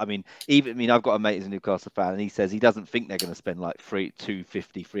I've got a mate who's a Newcastle fan, and he says he doesn't think they're going to spend like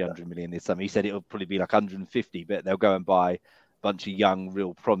 300 million this summer. He said it'll probably be like 150, but they'll go and buy a bunch of young,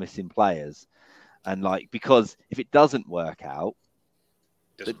 real promising players. And because if it doesn't work out,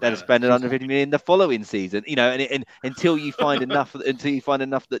 they'll spend 150 million the following season. And until you find enough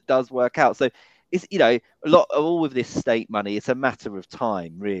that does work out. So it's a lot of all of this state money. It's a matter of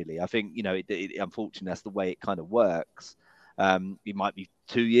time, really. I think unfortunately that's the way it kind of works. It might be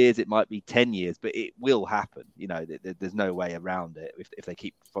 2 years, it might be 10 years, but it will happen. You know, there's no way around it if they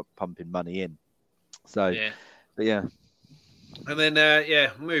keep pumping money in. So, yeah. But yeah. And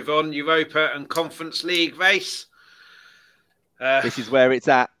then, move on. Europa and Conference League race. This is where it's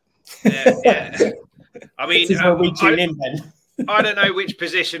at. Yeah. I mean, this is where we tune in, then. I don't know which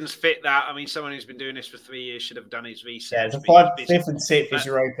positions fit that. I mean, someone who's been doing this for 3 years should have done his research. Yeah, the 5th and 6th is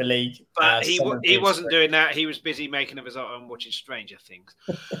Europa League. But he wasn't doing that. He was busy making a result and watching Stranger Things.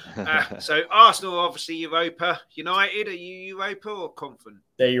 So Arsenal, obviously Europa. United, are you Europa or Conference?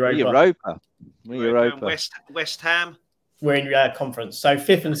 They're Europa. We're Europa. West Ham. We're in conference. So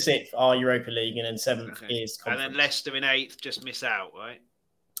 5th and 6th are Europa League, and then 7th is conference. And then Leicester in 8th just miss out, right?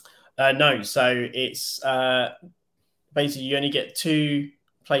 No, so it's basically you only get 2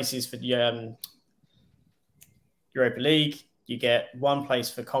 places for the Europa League. You get 1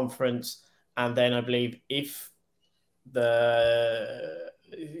 place for conference, and then I believe if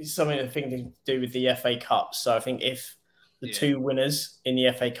something to do with the FA Cup. So I think if the 2 winners in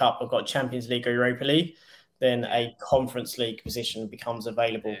the FA Cup have got Champions League or Europa League, then a Conference League position becomes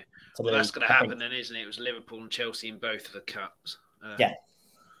available. Yeah. Well, that's going to happen then, isn't it? It was Liverpool and Chelsea in both of the cups.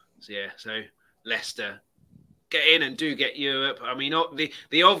 So Leicester get in and do get Europe. I mean,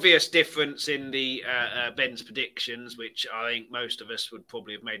 the obvious difference in the Ben's predictions, which I think most of us would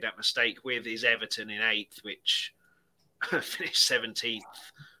probably have made that mistake with, is Everton in 8th, which finished 17th,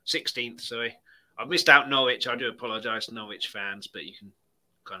 16th. Sorry, I've missed out Norwich. I do apologise to Norwich fans, but you can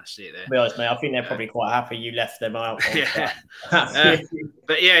kind of see it there. To be honest, mate, I think they're probably quite happy you left them out.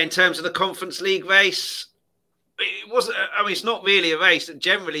 But yeah, in terms of the Conference League race, it wasn't. I mean, it's not really a race.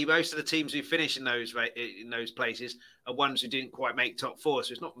 Generally, most of the teams who finish in those places are ones who didn't quite make top 4.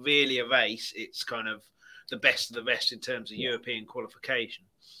 So it's not really a race. It's kind of the best of the best in terms of European qualification.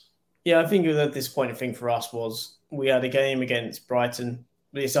 Yeah, I think the disappointing thing for us was we had a game against Brighton.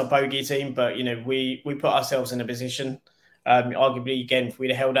 It's our bogey team, but we put ourselves in a position. Arguably, again, if we'd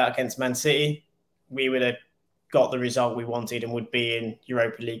have held out against Man City, we would have got the result we wanted and would be in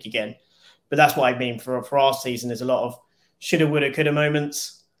Europa League again. But that's what I mean for our season. There's a lot of shoulda, woulda, coulda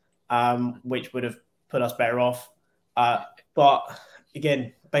moments, which would have put us better off. But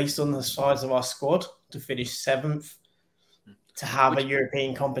again, based on the size of our squad, to finish 7th, to have a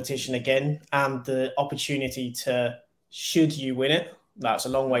European competition again, and the opportunity to, should you win it, that's a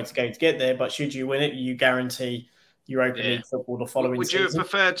long way to go to get there, but should you win it, you guarantee Europa League football the following season. Would you have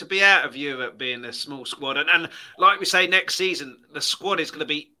preferred to be out of Europe being a small squad? And like we say, next season, the squad is going to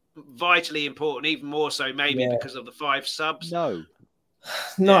be vitally important, even more so maybe because of the 5 subs. No.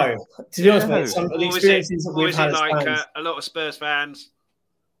 To be honest, mate, some of the experiences that we've had like a lot of Spurs fans,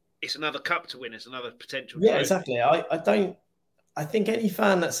 it's another cup to win. It's another potential. Yeah, exactly. I think any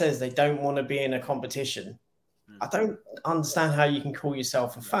fan that says they don't want to be in a competition, I don't understand how you can call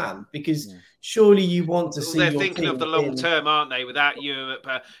yourself a fan, because surely you want to see. They're thinking of the long term, aren't they? Without Europe,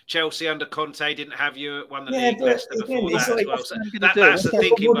 Chelsea under Conte didn't have Europe, won the league. Leicester before that as well. So that's the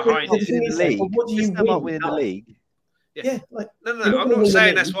thinking behind it. What do you win in the league? Yeah. No. I'm not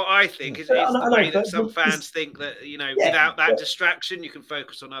saying that's what I think. It's the way that some fans think that, without that distraction, you can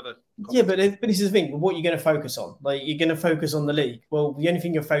focus on other. Yeah, but this is the thing. What you're going to focus on? Like, you're going to focus on the league. Well, the only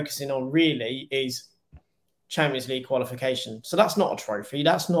thing you're focusing on really is Champions League qualification. So that's not a trophy.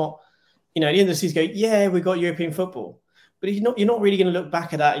 That's not, at the end of the season, we got European football. But you're not really going to look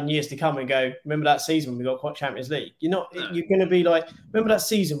back at that in years to come and go, remember that season we got Champions League? You're going to be like, remember that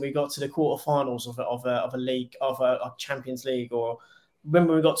season we got to the quarterfinals of a league, of a Champions League, or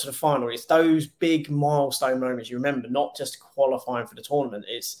remember we got to the final? It's those big milestone moments you remember, not just qualifying for the tournament.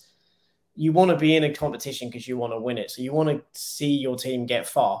 It's, you want to be in a competition because you want to win it. So you want to see your team get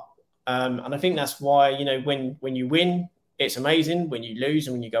far. And I think that's why, when you win, it's amazing. When you lose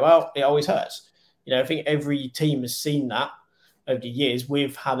and when you go out, it always hurts. I think every team has seen that over the years.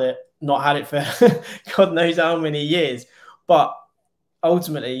 We've not had it for God knows how many years. But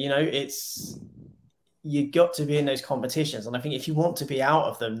ultimately, it's, you got to be in those competitions. And I think if you want to be out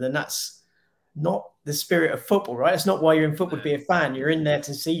of them, then that's not the spirit of football, right? It's not why you're in football to be a fan. You're in there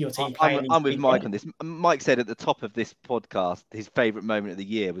to see your team play. I'm with Mike on this. Mike said at the top of this podcast, his favourite moment of the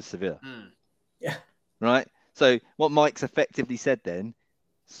year was Sevilla. Yeah. Right? So what Mike's effectively said then,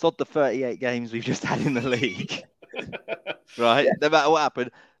 sod the 38 games we've just had in the league. Right? No matter what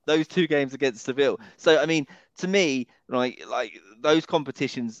happened, those 2 games against Seville. So, I mean, to me, right, like those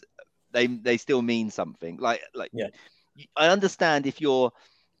competitions, they still mean something. I understand if you're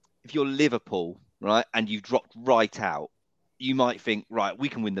Liverpool, right, and you've dropped right out, you might think, right, we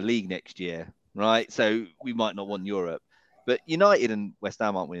can win the league next year, right? So we might not want Europe. But United and West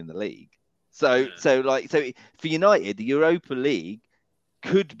Ham aren't winning the league. So for United, the Europa League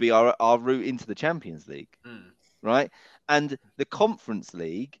could be our route into the Champions League, right? And the Conference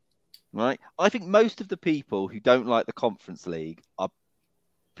League, right? I think most of the people who don't like the Conference League are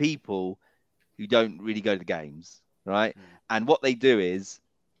people who don't really go to the games, right? And what they do is,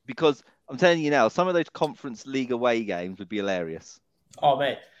 because I'm telling you now, some of those Conference League away games would be hilarious. Oh,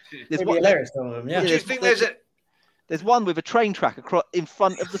 mate. It'd be hilarious, some of them, yeah. Do you think there's one with a train track across in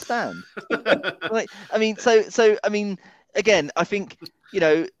front of the stand? Right? I mean, again, I think,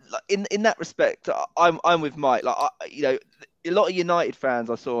 in that respect, I'm with Mike. Like, a lot of United fans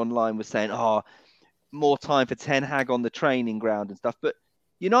I saw online were saying, "Oh, more time for Ten Hag on the training ground and stuff." But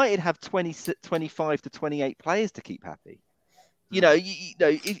United have 25 to 28 players to keep happy.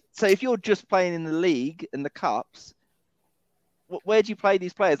 So if you're just playing in the league and the cups, where do you play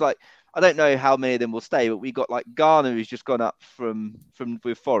these players? Like, I don't know how many of them will stay, but we got like Garner, who's just gone up from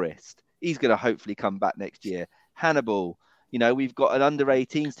with Forest. He's going to hopefully come back next year. Hannibal, we've got an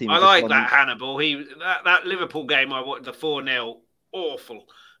under-18s team. I like that Hannibal. That Liverpool game I watched, the 4-0, awful.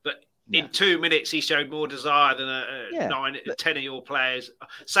 But in 2 minutes, he showed more desire than 10 of your players.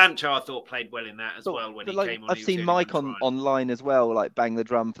 Sancho, I thought, played well in that as well when he came on. I've seen Mike online as well, like bang the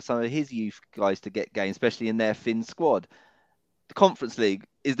drum for some of his youth guys to get games, especially in their Finn squad. The Conference League,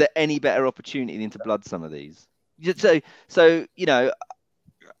 is there any better opportunity than to blood some of these? So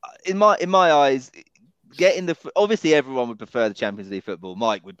in my eyes, obviously everyone would prefer the Champions League football.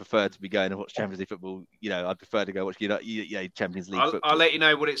 Mike would prefer to be going to watch Champions League football. I'd prefer to go watch Champions League football. I'll let you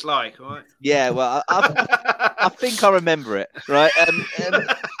know what it's like, all right? Yeah, well, I think I remember it, right?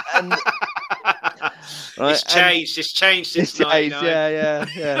 And right? It's changed. It's changed since 99. Yeah.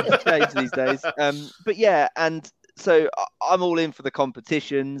 It's changed these days. But yeah, and so I'm all in for the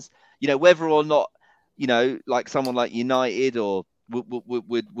competitions. Whether or not, like someone like United or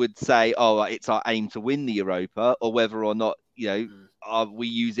would say, oh, it's our aim to win the Europa, or whether or not, we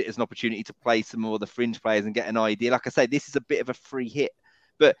use it as an opportunity to play some more of the fringe players and get an idea. Like I say, this is a bit of a free hit.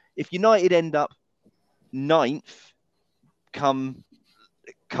 But if United end up 9th come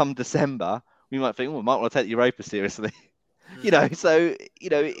December, we might think, we might want to take the Europa seriously.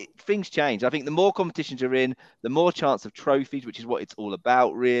 Things change. I think the more competitions you're in, the more chance of trophies, which is what it's all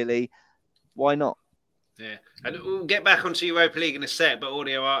about, really. Why not? Yeah, and we'll get back onto Europa League in a sec, but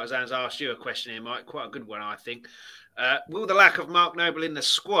Audio Artisans asked you a question here, Mike. Quite a good one, I think. Will the lack of Mark Noble in the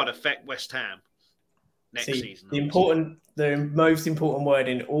squad affect West Ham next season? The most important word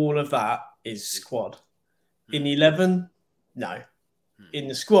in all of that is squad. In 11, no. In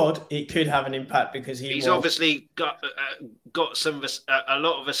the squad, it could have an impact because he's obviously got a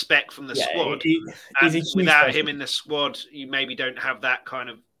lot of respect from the squad. Without him in the squad, you maybe don't have that kind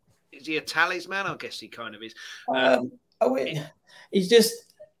of. Is he a talisman? I guess he kind of is.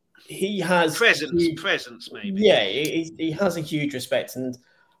 He has presence maybe. Yeah, he has a huge respect, and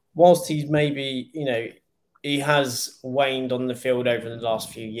whilst he's maybe he has waned on the field over the last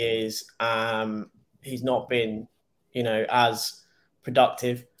few years, he's not been as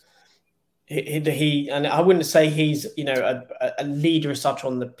productive. And I wouldn't say he's a leader as such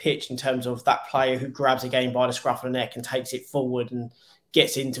on the pitch in terms of that player who grabs a game by the scruff of the neck and takes it forward and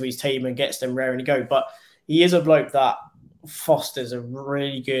gets into his team and gets them raring to go. But he is a bloke that fosters a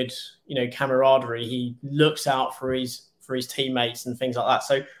really good camaraderie. He looks out for his teammates and things like that.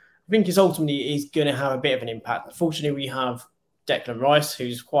 So I think it's ultimately is going to have a bit of an impact. Fortunately, we have Declan Rice,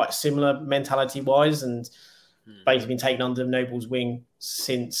 who's quite similar mentality wise and basically been taken under Noble's wing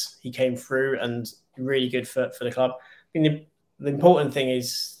since he came through, and really good for the club. I mean, the important thing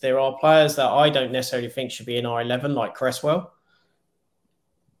is there are players that I don't necessarily think should be in our 11, like Cresswell,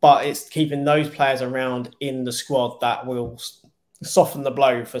 but it's keeping those players around in the squad that will soften the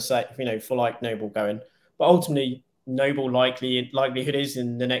blow for like Noble going. But ultimately, Noble likelihood is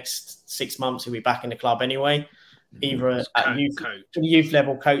in the next 6 months he'll be back in the club anyway. Either at youth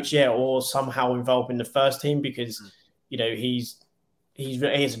level coach, or somehow involved in the first team because he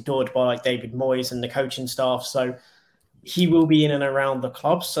is adored by like David Moyes and the coaching staff, so he will be in and around the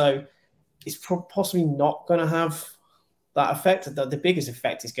club. So it's possibly not going to have that effect. The biggest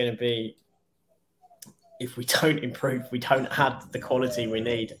effect is going to be if we don't improve, we don't have the quality we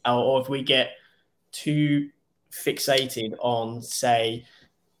need, or if we get too fixated on, say,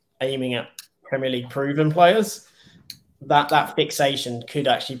 aiming at Premier League proven players. That fixation could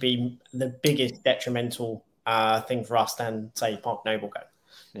actually be the biggest detrimental thing for us than, say, Mark Noble go.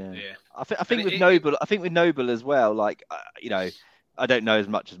 Yeah. I think with Noble as well. Like I don't know as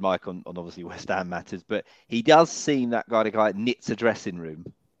much as Mike on obviously West Ham matters, but he does seem that guy that knits a dressing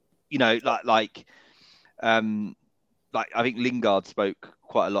room. Like I think Lingard spoke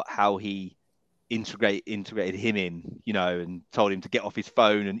quite a lot how he integrated him in, and told him to get off his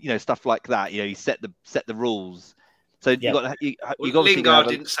phone and stuff like that. He set the rules. So you got Lingard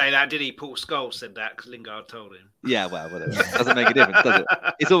didn't say that, did he? Paul Scholes said that because Lingard told him. Yeah, well, whatever. It doesn't make a difference, does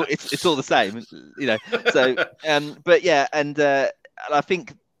it? It's all the same, So, but yeah, and I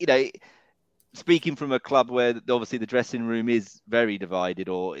think speaking from a club where obviously the dressing room is very divided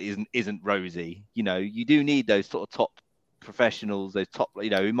or isn't rosy, you do need those sort of top professionals, those top,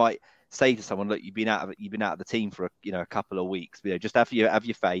 who might say to someone, look, you've been out of the team for a couple of weeks, just have your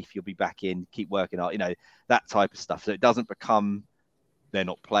faith, you'll be back in, keep working out, that type of stuff, so it doesn't become they're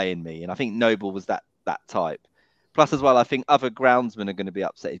not playing me. And I think Noble was that type. Plus, as well, I think other groundsmen are going to be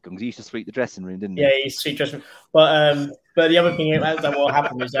upset because he used to sweep the dressing room, didn't he? Yeah, he used to sweep the dressing room. But the other thing that will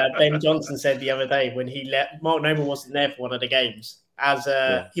happen was Ben Johnson said the other day when he let Mark Noble wasn't there for one of the games. As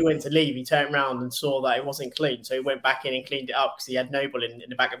he went to leave, he turned around and saw that it wasn't clean, so he went back in and cleaned it up because he had Noble in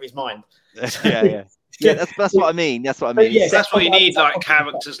the back of his mind. Yeah, that's what I mean. That's what I mean. Yes, that's what you need, like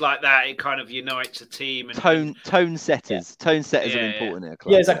characters like that. It kind of unites a team. And tone setters. Yeah. Tone setters are important in a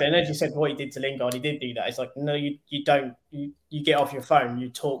club. Yeah, exactly. And as you said, what he did to Lingard, he did do that. It's like, no, you don't. You get off your phone. You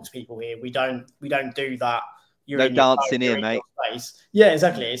talk to people here. We don't do that. You're no dancing here, mate. Yeah,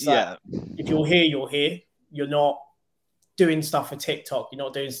 exactly. It's like if you're here, you're here. You're not doing stuff for TikTok. You're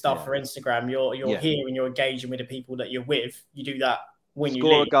not doing stuff for Instagram. You're here and you're engaging with the people that you're with. You do that. When you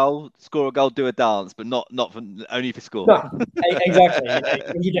score a goal, do a dance, but not only for score. No, exactly.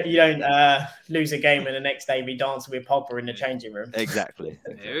 You don't lose a game and the next day be dancing with Pogba in the changing room. Exactly.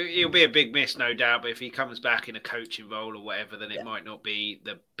 He'll be a big miss, no doubt. But if he comes back in a coaching role or whatever, then it might not be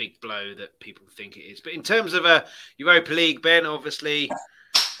the big blow that people think it is. But in terms of Europa League, Ben, obviously,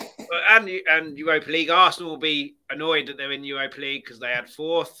 and Europa League, Arsenal will be annoyed that they're in Europa League because they had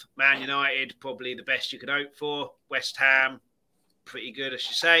fourth. Man United, probably the best you could hope for. West Ham, pretty good, as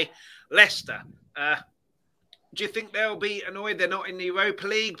you say. Leicester, do you think they'll be annoyed they're not in the Europa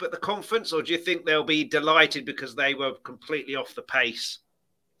League but the conference, or do you think they'll be delighted because they were completely off the pace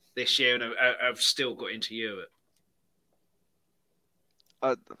this year and have still got into Europe?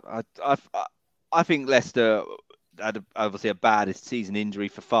 I think Leicester had obviously a bad season injury.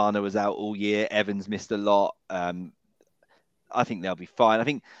 Fofana was out all year. Evans missed a lot. I think they'll be fine. I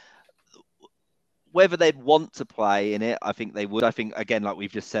think whether they'd want to play in it, I think they would. I think, again, like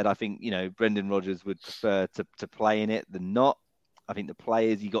we've just said, I think, Brendan Rodgers would prefer to play in it than not. I think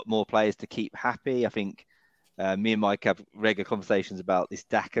you got more players to keep happy. I think me and Mike have regular conversations about this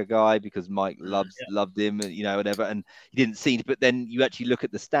Daka guy because Mike loved him, whatever. And he didn't see it, but then you actually look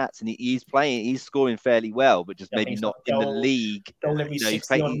at the stats and he's scoring fairly well, but just maybe not in the league. Every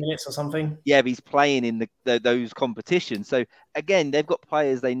 60 minutes or something. Yeah, but he's playing in those competitions. So again, they've got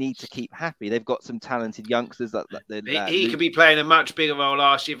players they need to keep happy. They've got some talented youngsters he could be playing a much bigger role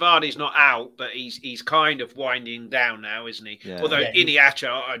last year. Vardy's not out, but he's kind of winding down now, isn't he? Yeah. Although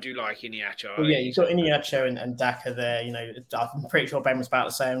Iniacho, I do like Iniacho. Well, you've got Iniacho and Daka there. I'm pretty sure Ben was about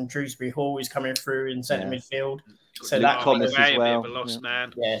to say Shrewsbury Hall is coming through in centre midfield. So that Thomas as well. A bit of a lost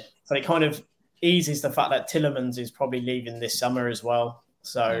man. Yeah. So it kind of eases the fact that Tielemans is probably leaving this summer as well.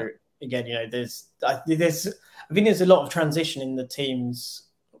 So again, I think there's a lot of transition in the teams,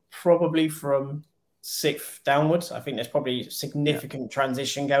 probably from 6th downwards. I think there's probably significant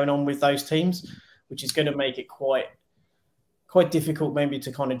transition going on with those teams, which is going to make it quite difficult maybe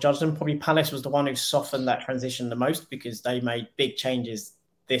to kind of judge them. Probably Palace was the one who softened that transition the most because they made big changes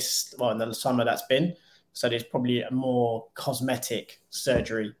in the summer that's been. So there's probably a more cosmetic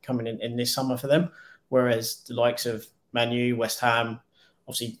surgery coming in this summer for them. Whereas the likes of Man U, West Ham,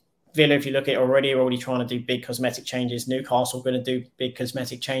 obviously Villa, if you look at it already, are already trying to do big cosmetic changes. Newcastle are going to do big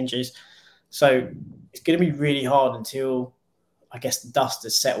cosmetic changes. So it's going to be really hard until, I guess, the dust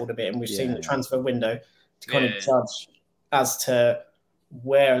has settled a bit and we've seen the transfer window to kind of judge as to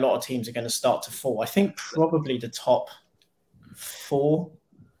where a lot of teams are going to start to fall. I think probably the top 4,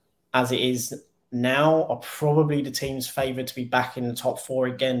 as it is now, are probably the teams favoured to be back in the top 4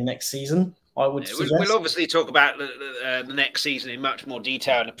 again next season. I would suggest. We'll obviously talk about the next season in much more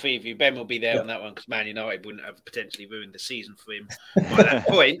detail in the preview. Ben will be there on that one because Man United wouldn't have potentially ruined the season for him by that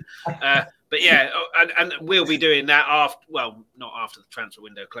point. But yeah, and we'll be doing that not after the transfer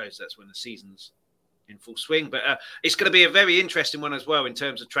window closes. That's when the season's in full swing. But it's going to be a very interesting one as well in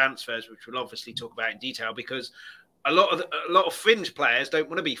terms of transfers, which we'll obviously talk about in detail because a lot of fringe players don't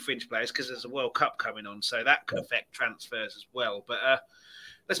want to be fringe players because there's a World Cup coming on, so that could affect transfers as well. But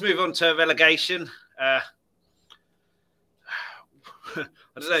let's move on to relegation. I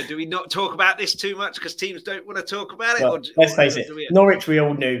don't know. Do we not talk about this too much because teams don't want to talk about it? Well, let's face it. Norwich, we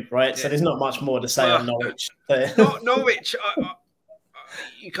all knew, right? Yeah. So there's not much more to say on Norwich. Norwich.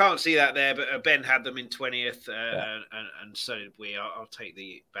 you can't see that there, but Ben had them in 20th, and so did we. I'll take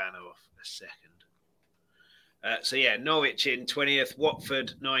the banner off a second. So yeah, Norwich in 20th,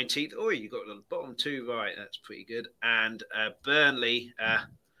 Watford 19th. Oh, you got the bottom two right. That's pretty good. And Burnley.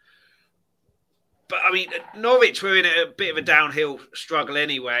 But I mean, Norwich were in a bit of a downhill struggle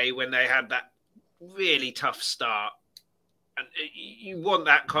anyway when they had that really tough start. And you want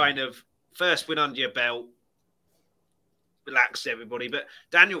that kind of first win under your belt, relax everybody. But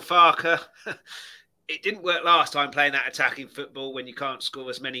Daniel Farke, it didn't work last time playing that attacking football when you can't score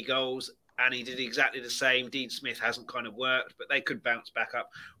as many goals. And he did exactly the same. Dean Smith hasn't kind of worked, but they could bounce back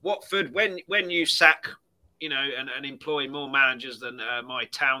up. Watford, when you sack, and employ more managers than my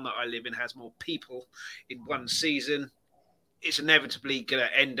town that I live in has more people in one season, it's inevitably going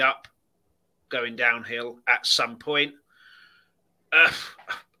to end up going downhill at some point.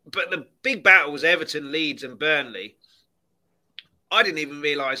 But the big battle was Everton, Leeds and Burnley. I didn't even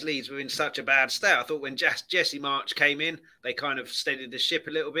realise Leeds were in such a bad state. I thought when Jesse March came in, they kind of steadied the ship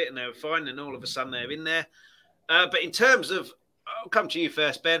a little bit and they were fine, and all of a sudden they're in there. But in terms of, I'll come to you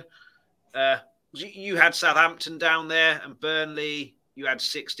first, Ben. You had Southampton down there and Burnley, you had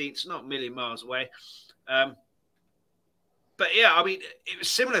 16th, not a million miles away. But yeah, I mean, it was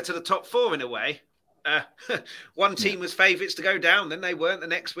similar to the top four in a way. One team was favourites to go down, then they weren't the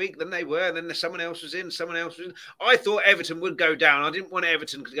next week, then they were, and then someone else was in. I thought Everton would go down. I didn't want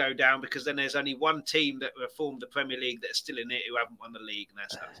Everton to go down because then there's only one team that formed the Premier League that's still in it who haven't won the league, and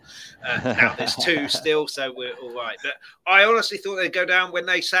that's us. Now there's two still, so we're all right. But I honestly thought they'd go down when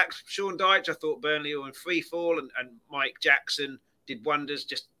they sacked Sean Dyche. I thought Burnley were in free fall, and Mike Jackson did wonders.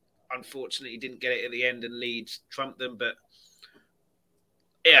 Just unfortunately didn't get it at the end, and Leeds trumped them. But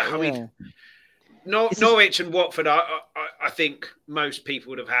yeah, I mean. Norwich and Watford, I think most people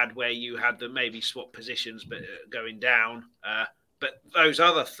would have had where you had them maybe swap positions, but going down. But those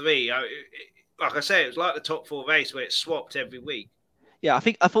other three, like I say, it was like the top four race where it swapped every week. Yeah,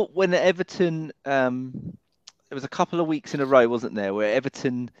 I thought when Everton, there was a couple of weeks in a row, wasn't there, where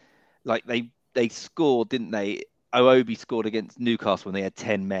Everton, like they scored, didn't they? Iwobi scored against Newcastle when they had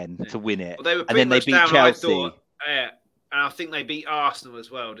 10 men to win it, well, they were and then they beat down, Chelsea. I thought, and I think they beat Arsenal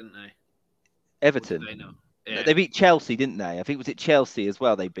as well, didn't they? Everton. They beat Chelsea, didn't they? I think was it Chelsea as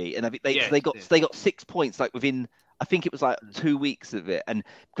well. They beat, and I think they got 6 points like within. I think it was like 2 weeks of it, and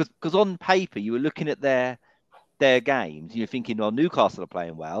because on paper you were looking at their games, you're thinking, well, Newcastle are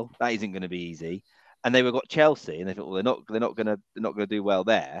playing well. That isn't going to be easy, and they got Chelsea, and they thought, well, they're not going to do well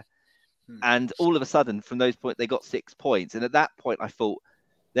there. And all of a sudden, from those points, they got 6 points, and at that point, I thought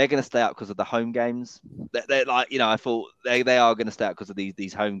they're going to stay up because of the home games. They're like, I thought they are going to stay up because of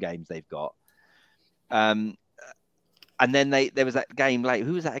these home games they've got. And then there was that game late.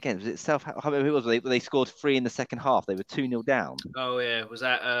 Who was that again? Was it Southampton? Who was it? They scored 3 in the second half. They were 2-0 down. Oh yeah, was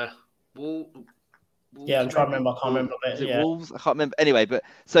that Wolves? Yeah, I'm trying to remember. I can't remember. Was it Wolves? I can't remember. Anyway, but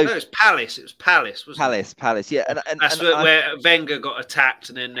so no, it was Palace. It was Palace, wasn't it? Palace. Yeah, and that's where Wenger got attacked,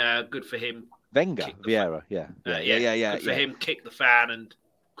 and then good for him. Vieira. Yeah. Good for him. Kicked the fan and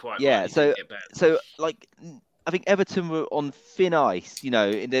quite. Yeah. Right, so like. I think Everton were on thin ice.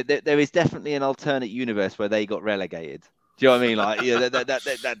 There is definitely an alternate universe where they got relegated. Do you know what I mean? Like,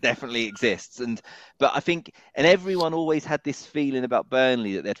 that definitely exists. But I think, and everyone always had this feeling about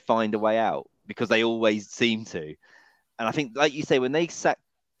Burnley that they'd find a way out because they always seem to. And I think, like you say, when they sacked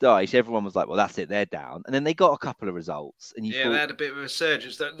Dyche, everyone was like, well, that's it, they're down. And then they got a couple of results. And thought, they had a bit of a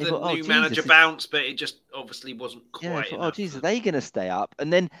resurgence. The new manager bounced, but it just obviously wasn't quite enough. Jesus, are they going to stay up?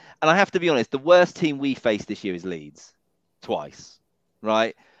 And I have to be honest, the worst team we faced this year is Leeds. Twice.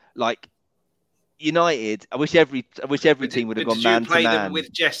 Right? Like, United, I wish every team would have gone man to man. Did you play them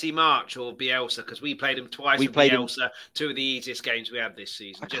with Jesse March or Bielsa? Because we played them twice with Bielsa, 2 of the easiest games we had this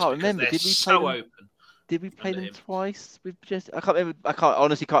season. I can't remember. Did we so play them? Open. Did we play them twice with Jesse? I can't remember. I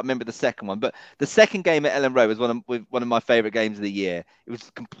honestly can't remember the second one. But the second game at Ellen Road was one of my favourite games of the year. It was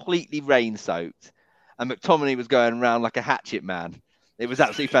completely rain soaked, and McTominay was going around like a hatchet man. It was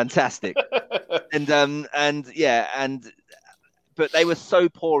absolutely fantastic. But they were so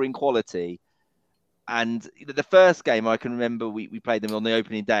poor in quality. And the first game I can remember, we played them on the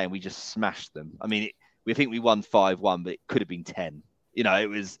opening day and we just smashed them. I mean, we think we won 5-1, but it could have been 10.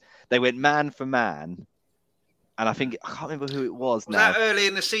 They went man for man. And I think, I can't remember who it was now. Was that early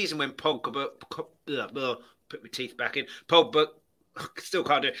in the season when Pogba, put my teeth back in, Pogba, still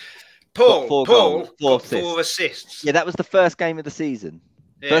can't do it. Paul got 4 assists. Yeah, that was the first game of the season.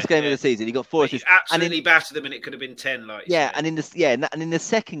 First game of the season, he got 4 assists. He absolutely battered them and it could have been 10. And in the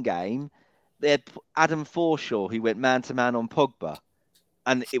second game, they had Adam Forshaw, who went man to man on Pogba.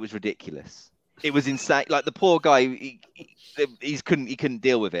 And it was ridiculous. it was insane. Like the poor guy, he couldn't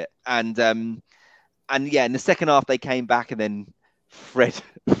deal with it. And yeah, in the second half they came back, and then Fred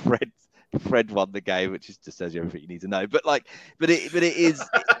won the game, which just tells you everything you need to know. But they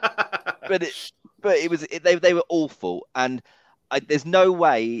were awful, and there's no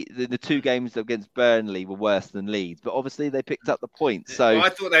way the two games against Burnley were worse than Leeds, but obviously they picked up the points. So I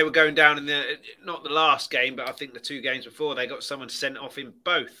thought they were going down in not the last game, but I think the 2 games before they got someone sent off in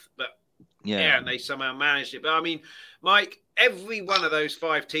both. But yeah, and they somehow managed it. But I mean, Mike, every one of those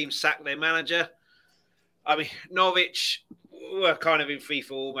 5 teams sacked their manager. I mean, Norwich were kind of in free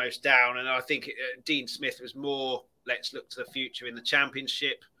fall, almost down, and I think Dean Smith was more, let's look to the future in the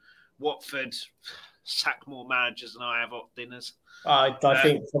Championship. Watford sack more managers than I have off dinners. I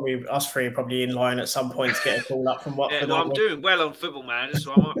think probably us 3 are probably in line at some point to get a call up from Watford. Yeah, well, I'm doing well on Football Manager,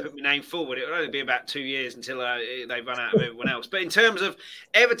 so I might put my name forward. It'll only be about 2 years until they run out of everyone else. But in terms of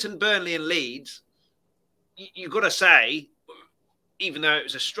Everton, Burnley and Leeds, you've got to say, even though it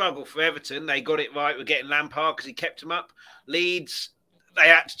was a struggle for Everton, they got it right with getting Lampard because he kept them up. Leeds, they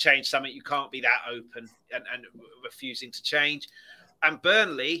had to change something. You can't be that open and refusing to change. And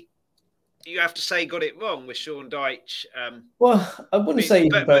Burnley, you have to say, got it wrong with Sean Dyche. Well, I wouldn't say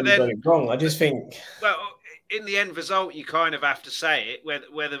Burnley got it wrong. I just think... Well, in the end result, you kind of have to say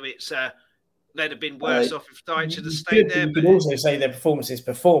it, whether it's... they'd have been worse off if Dyche had stayed there. You could also say their performances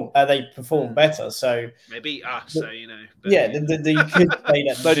perform better. So maybe us, so you know. But, yeah, you could say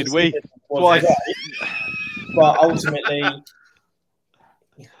that. So did we twice. Right. But ultimately,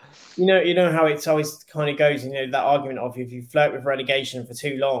 you know how it's always kind of goes. You know that argument of if you flirt with relegation for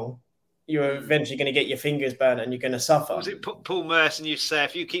too long, you're eventually going to get your fingers burnt and you're going to suffer. Was it Paul Merson used to say,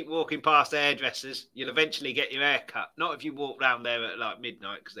 if you keep walking past hairdressers, you'll eventually get your hair cut. Not if you walk round there at like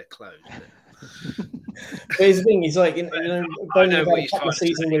midnight because they're closed. But here's the thing, it's like, Burnley had a couple of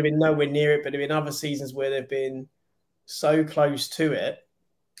seasons where they've been nowhere near it, but there have been other seasons where they've been so close to it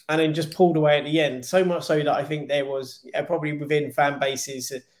and then just pulled away at the end. So much so that I think there was probably within fan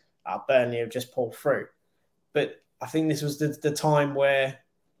bases, Burnley have just pulled through. But I think this was the time where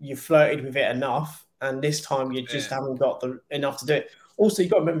you flirted with it enough, and this time you just haven't got enough to do it. Also,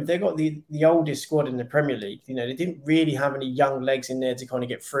 you've got to remember, they've got the oldest squad in the Premier League. You know, they didn't really have any young legs in there to kind of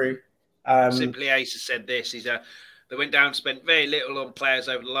get through. Simply Ace has said this. They went down and spent very little on players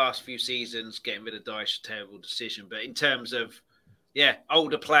over the last few seasons. Getting rid of Dyche, a terrible decision. But in terms of,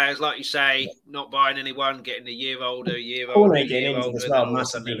 older players, like you say, not buying anyone, getting a year older, getting injured as well,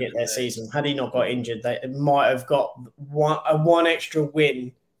 massively hit their season. Had he not got injured, they might have got one extra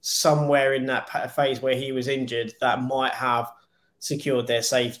win somewhere in that phase where he was injured that might have secured their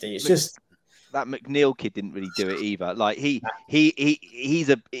safety. It's just that McNeil kid didn't really do it either. Like he's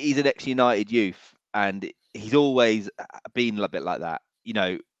an ex-United youth, and he's always been a bit like that. You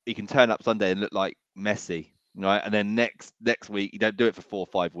know, he can turn up Sunday and look like Messi, right? And then next week you don't do it for 4 or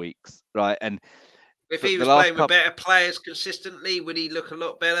 5 weeks, right? And if he was playing with better players consistently, would he look a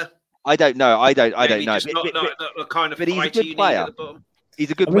lot better? I don't know. I don't know. Not the kind of but he's a good player. At the bottom. He's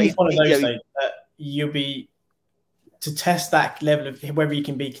a good player. It's one of those things that you'll be to test that level of whether you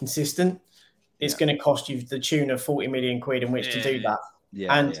can be consistent. It's going to cost you the tune of 40 million quid in which to do that.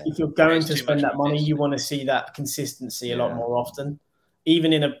 If you're going to spend that money, you want to see that consistency a lot more often.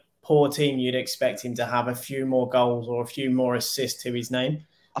 Even in a poor team, you'd expect him to have a few more goals or a few more assists to his name.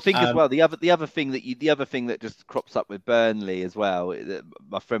 I think as well, the other thing that just crops up with Burnley as well.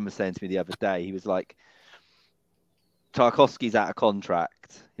 My friend was saying to me the other day, he was like, Tarkowski's out of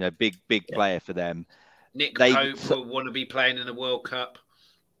contract. You know, big player for them. Nick Pope will want to be playing in the World Cup.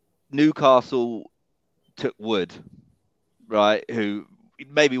 Newcastle took Wood, right, who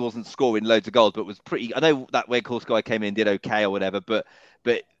maybe wasn't scoring loads of goals, but was pretty. I know that Weghorst guy came in, did okay or whatever, but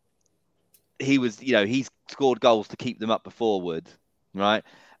he was, he's scored goals to keep them up before Wood, right?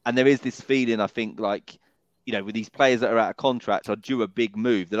 And there is this feeling, I think, like, with these players that are out of contract are due a big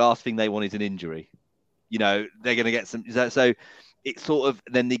move. The last thing they want is an injury. They're going to get some. So it's sort of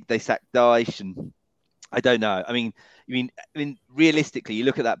then they sack Dyche, and I don't know. I mean, realistically, you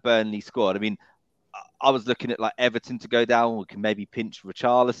look at that Burnley squad. I mean, I was looking at like Everton to go down. We can maybe pinch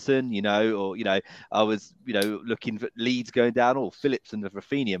Richarlison, or I was looking for Leeds going down, or Phillips and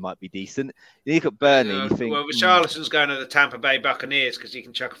Rafinha might be decent. You look at Burnley, and you think, well, Richarlison's going to the Tampa Bay Buccaneers because he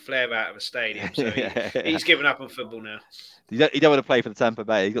can chuck a flare out of a stadium. So he's given up on football now. You don't want to play for the Tampa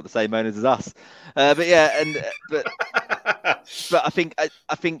Bay. He's got the same owners as us. But I think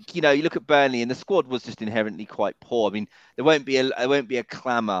you look at Burnley and the squad was just inherently quite poor. I mean, there won't be a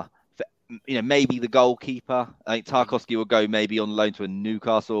clamour for maybe the goalkeeper. I think Tarkowski will go maybe on loan to a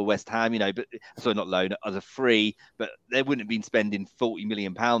Newcastle or West Ham. But sorry, not loan, as a free. But they wouldn't have been spending £40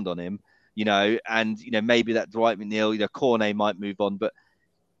 million on him. and maybe that Dwight McNeil, Cornet might move on, but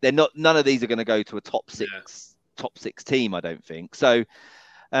they're not. None of these are going to go to a top six team, I don't think. So,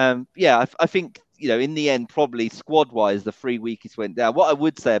 I think in the end, probably squad wise, the 3 weakest went down. What I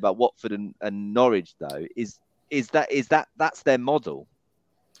would say about Watford and Norwich though is that that's their model.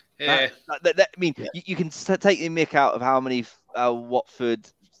 Yeah, you can take the mick out of how many Watford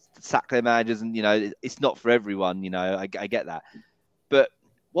sack their managers, and it's not for everyone. I get that, but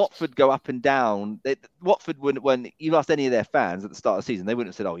Watford go up and down. Watford wouldn't, when you asked any of their fans at the start of the season, they wouldn't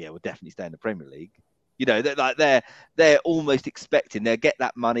have said, "Oh yeah, we'll definitely stay in the Premier League." They're almost expecting they'll get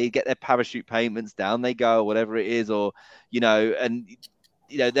that money, get their parachute payments, down they go, or whatever it is, or and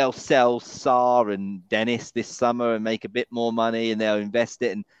they'll sell Sarr and Dennis this summer and make a bit more money, and they'll invest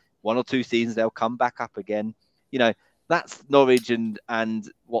it, and 1 or 2 seasons they'll come back up again. That's Norwich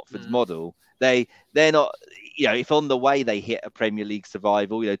and Watford's model. They're not, if on the way they hit a Premier League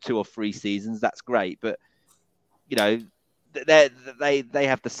survival, 2 or 3 seasons, that's great. But they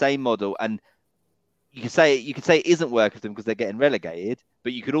have the same model, and you could say it isn't working for them because they're getting relegated,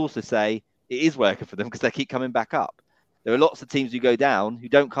 but you could also say it is working for them because they keep coming back up. There are lots of teams who go down who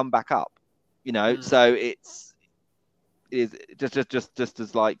don't come back up. So it is just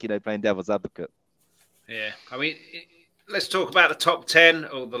as like playing devil's advocate. Yeah, I mean, let's talk about the top 10,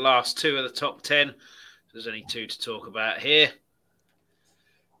 or the last 2 of the top 10. There's only 2 to talk about here.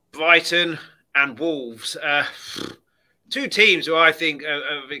 Brighton and Wolves. 2 teams who I think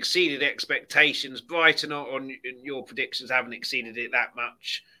have exceeded expectations. Brighton, on your predictions, haven't exceeded it that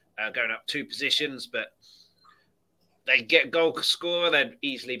much, going up 2 positions, but they get goal scorer. They'd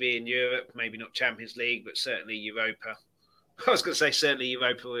easily be in Europe, maybe not Champions League, but certainly Europa. I was going to say certainly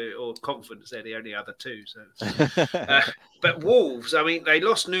Europa or Conference. They're the only other 2. So, but Wolves, I mean, they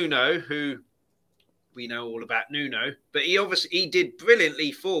lost Nuno, who we know all about Nuno, but he did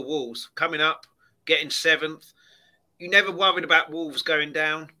brilliantly for Wolves, coming up, getting 7th. You never worried about Wolves going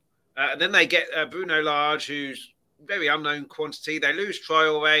down. And then they get Bruno Lage, who's very unknown quantity. They lose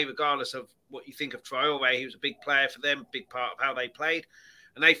Traoré, regardless of what you think of Traoré. He was a big player for them, big part of how they played.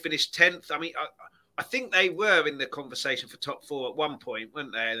 And they finished 10th. I mean, I think they were in the conversation for top 4 at one point,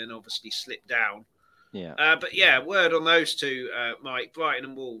 weren't they? And then obviously slipped down. Yeah. But yeah, word on those 2, Mike, Brighton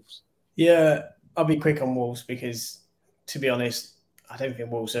and Wolves. Yeah, I'll be quick on Wolves because, to be honest, I don't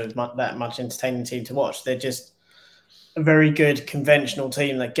think Wolves are that much entertaining team to watch. They're just a very good conventional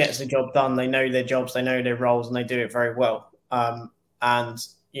team that gets the job done. They know their jobs, they know their roles, and they do it very well. And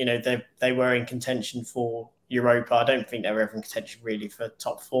they were in contention for Europa. I don't think they were ever in contention really for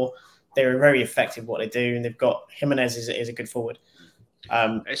top 4. They were very effective what they do, and they've got Jimenez is a good forward.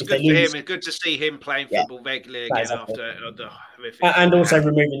 It's good for him. It's good to see him playing football regularly again after the horrific. And also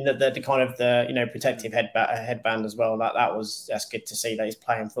removing the kind of the protective headband as well. That's good to see that he's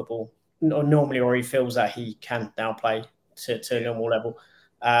playing football normally, or he feels that he can now play to a normal level.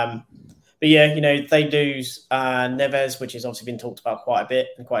 But yeah, they lose Neves, which has obviously been talked about quite a bit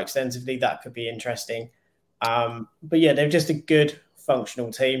and quite extensively. That could be interesting. But yeah, they're just a good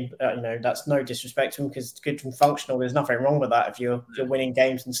functional team. That's no disrespect to them, because good and functional, there's nothing wrong with that if you're winning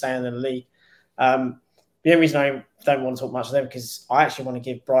games and staying in the league. The only reason I don't want to talk much of them, because I actually want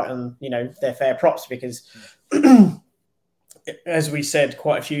to give Brighton, their fair props, because as we said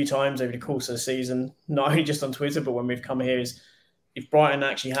quite a few times over the course of the season, not only just on Twitter, but when we've come here, is if Brighton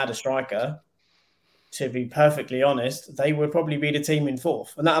actually had a striker, to be perfectly honest, they would probably be the team in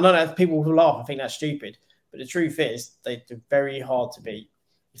 4th. And I know that people will laugh. I think that's stupid. But the truth is, they're very hard to beat.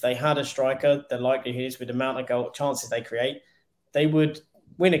 If they had a striker, the likelihood is, with the amount of goal chances they create, they would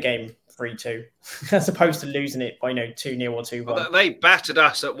win a game 3-2, as opposed to losing it by 2-0 or 2-1. Well, they battered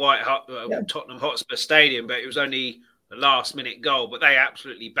us at Tottenham Hotspur Stadium, but it was only the last-minute goal. But they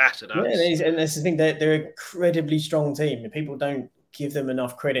absolutely battered us. Yeah, and that's the thing. They're an incredibly strong team. People don't give them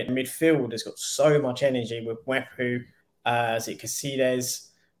enough credit. Midfield has got so much energy with Wepu, Casillas.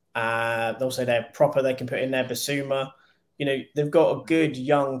 Also, they're proper. They can put in their Basuma. They've got a good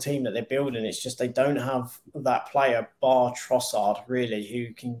young team that they're building. It's just they don't have that player, bar Trossard, really,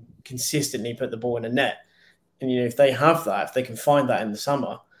 who can consistently put the ball in the net. And if they have that, if they can find that in the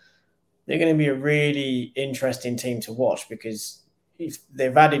summer, they're going to be a really interesting team to watch, because if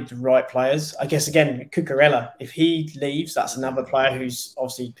they've added the right players, I guess again, Cucurella, if he leaves, that's another player who's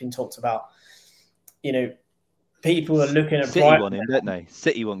obviously been talked about. People are looking at City Brighton. Want him, don't they?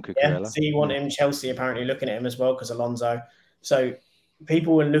 City want Cucurella. Yeah, City want him. Chelsea apparently looking at him as well because Alonso. So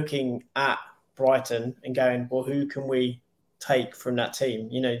people are looking at Brighton and going, well, who can we take from that team?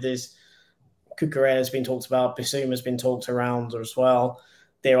 There's Cucurella has been talked about. Bissouma has been talked around as well.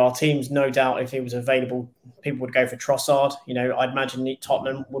 there are teams, no doubt, if he was available, people would go for Trossard. I'd imagine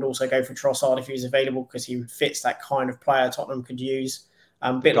Tottenham would also go for Trossard if he was available because he fits that kind of player Tottenham could use.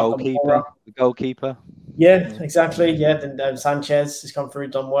 A bit like the goalkeeper. Yeah, exactly. Yeah, then Sanchez has come through,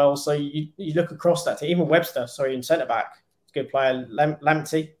 done well. So you look across that team. Even Webster, in centre back, good player.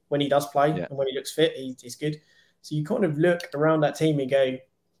 Lamptey, when he does play and when he looks fit, he's good. So you kind of look around that team and go,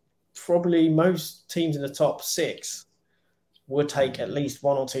 probably most teams in the top 6 would take at least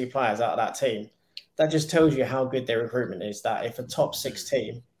 1 or 2 players out of that team. That just tells you how good their recruitment is. That if a top 6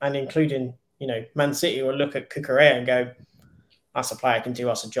 team, and including Man City, will look at Cucurella and go, that's a player who can do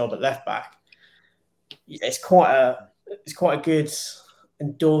us a job at left back. It's quite a good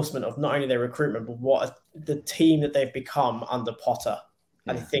endorsement of not only their recruitment but the team that they've become under Potter.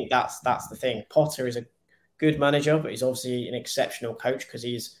 And I think that's the thing. Potter is a good manager, but he's obviously an exceptional coach because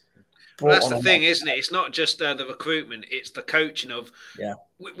he's. Well, that's the thing, isn't it? It's not just the recruitment; it's the coaching of. Yeah.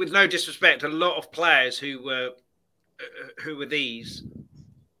 With no disrespect, a lot of players who were these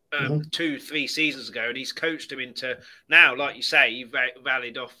 2-3 seasons ago, and he's coached them into now, like you say, you've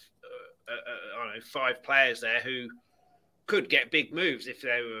rallied off. 5 players there who could get big moves if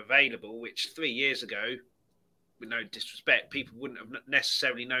they were available. Which 3 years ago, with no disrespect, people wouldn't have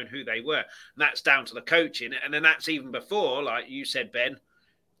necessarily known who they were. And that's down to the coaching, and then that's even before, like you said, Ben.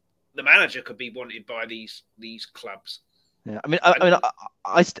 The manager could be wanted by these clubs. Yeah,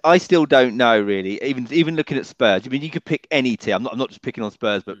 I still don't know really. Even looking at Spurs, you could pick any team. I'm not just picking on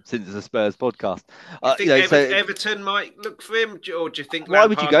Spurs, but since it's a Spurs podcast, Everton might look for him, or do you think? Why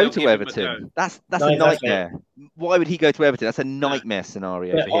would you go to Everton? That's a nightmare. Why would he go to Everton? That's a nightmare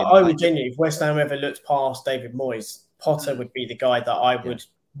scenario for him. I would genuinely, if West Ham ever looked past David Moyes, Potter would be the guy that I would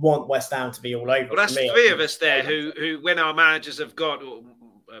want West Ham to be all over. Well, that's 3 of us there who, when our managers have gone.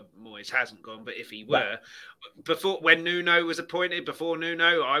 Moyes hasn't gone, but if he were, when Nuno was appointed, before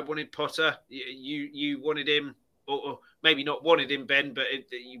Nuno, I wanted Potter. You wanted him, or maybe not wanted him, Ben, but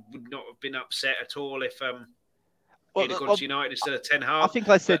you would not have been upset at all if he'd have gone to United instead of Ten Hag. I think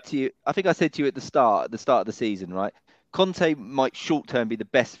I said to you at the start of the season, right? Conte might short term be the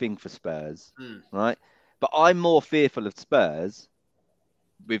best thing for Spurs, right? But I'm more fearful of Spurs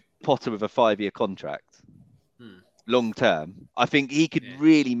with Potter with a 5-year contract. Long term, I think he could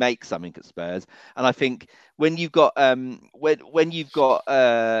really make something at Spurs, and I think when you've got I don't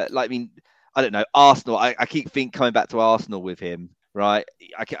know, Arsenal. I keep coming back to Arsenal with him, right?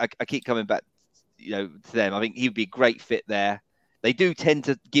 I keep coming back, to them. I think he'd be a great fit there. They do tend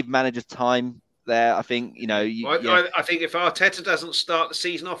to give managers time there. I think I think if Arteta doesn't start the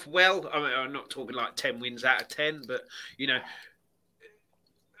season off well, I'm not talking like 10 wins out of 10, but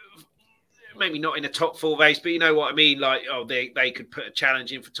maybe not in a top 4 race, but you know what I mean? Like, they could put a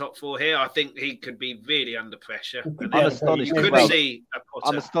challenge in for top 4 here. I think he could be really under pressure. I'm astonished.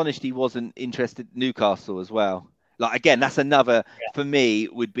 I'm astonished he wasn't interested in Newcastle as well. Like, again, that's another, for me,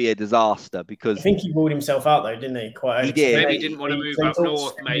 would be a disaster because... I think he ruled himself out, though, didn't he? Quite early. He did. Maybe he didn't want to move up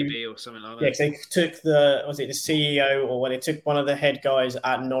north, maybe, or something like that. Yeah, because they took the CEO, or when they took one of the head guys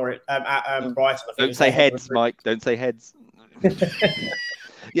at Norwich, at Brighton. Don't say heads, Mike. Don't say heads.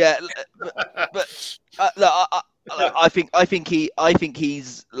 Yeah, but I think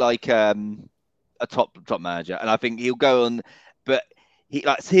he's like a top manager, and I think he'll go on. But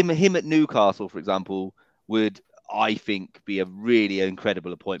him at Newcastle, for example, would, I think, be a really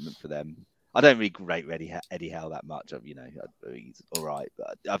incredible appointment for them. I don't really rate Eddie Howe that much. He's all right,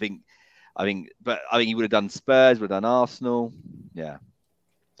 but I think he would have done Spurs, would have done Arsenal. Yeah,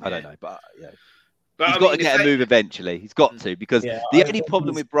 I don't know, but yeah. But he's got to get a move eventually. He's got to, because the only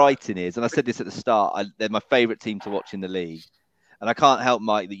problem with Brighton is, and I said this at the start, they're my favourite team to watch in the league. And I can't help,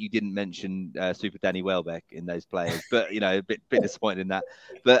 Mike, that you didn't mention Super Danny Welbeck in those players. But, a bit disappointed in that.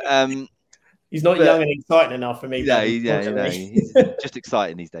 But he's not young and exciting enough for me. He's just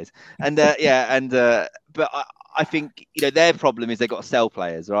exciting these days. And but I think their problem is they've got to sell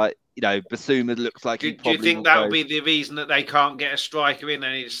players, right? Basuma looks like. Do you think that will be the reason that they can't get a striker in?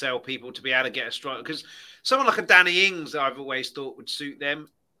 They need to sell people to be able to get a striker, because someone like a Danny Ings, I've always thought would suit them.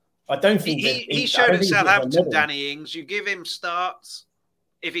 I don't think he showed at Southampton. Danny Ings, you give him starts.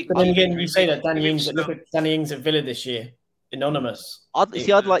 If he, but then again, you say that Danny Ings. Look at Danny Ings at Villa this year, anonymous.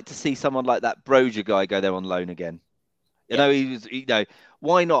 I'd like to see someone like that Broja guy go there on loan again. He was.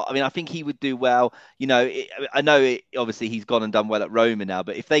 Why not? I mean, I think he would do well. Obviously he's gone and done well at Roma now,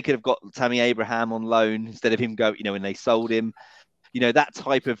 but if they could have got Tammy Abraham on loan instead of him when they sold him, that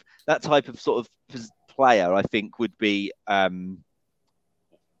type of sort of player, I think would be.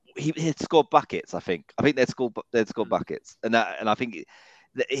 He'd score buckets. I think they'd score buckets, and I think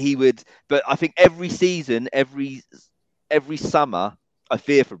that he would. But I think every season, every summer, I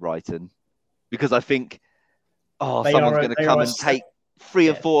fear for Brighton because I think, someone's going to come and take 3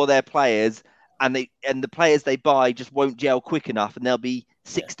 or 4 of their players, and the players they buy just won't gel quick enough, and they'll be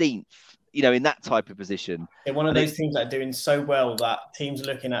 16th, in that type of position. They're one of those teams that are doing so well that teams are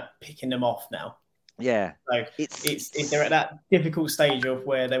looking at picking them off now. Yeah. So they're at that difficult stage of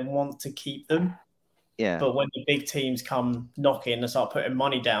where they want to keep them. Yeah. But when the big teams come knocking and start putting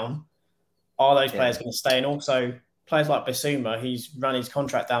money down, are those players going to stay? And also players like Bissouma, he's run his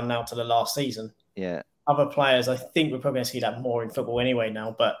contract down now to the last season. Yeah. Other players, I think we're probably going to see that more in football anyway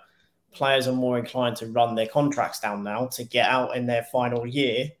now, but players are more inclined to run their contracts down now to get out in their final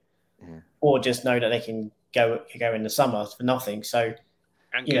year, or just know that they can go in the summer for nothing. So,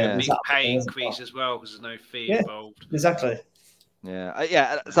 and get a big pay increase as well because there's no fee involved. Exactly.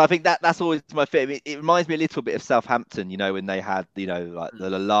 Yeah. So I think that's always my favorite. It reminds me a little bit of Southampton, when they had, like the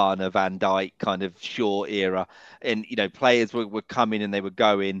Lallana, Van Dijk kind of Shaw era, and players were coming and they were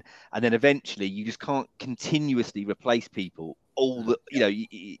going, and then eventually you just can't continuously replace people.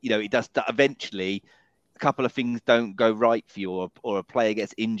 It does. Eventually, a couple of things don't go right for you, or a player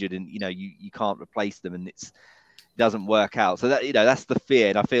gets injured, and you can't replace them, and it doesn't work out. So that that's the fear,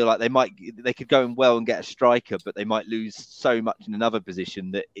 and I feel like they could go in well and get a striker, but they might lose so much in another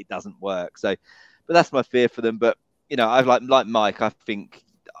position that it doesn't work. So, but that's my fear for them. But I've like Mike. I think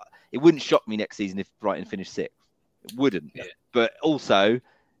it wouldn't shock me next season if Brighton finished 6th. It wouldn't. Yeah. But also,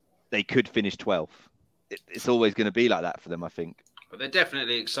 they could finish 12th. It's always going to be like that for them, I think. But they're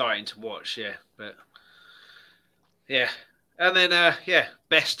definitely exciting to watch, yeah. But and then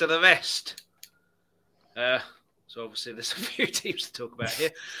best of the rest. So obviously there's a few teams to talk about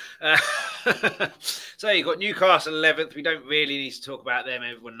here. So you've got Newcastle 11th. We don't really need to talk about them.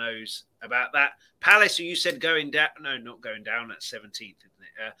 Everyone knows about that. Palace, who you said going down. No, not going down. That's 17th, isn't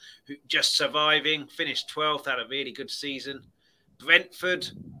it? Who just surviving. Finished 12th. Had a really good season. Brentford.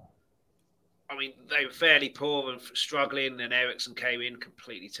 I mean, they were fairly poor and struggling. Then Ericsson came in,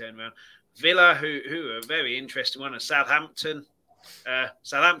 completely turned around. Villa, who are a very interesting one. And Southampton.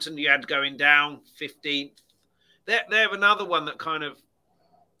 Southampton, you had going down 15th. They're another one that kind of,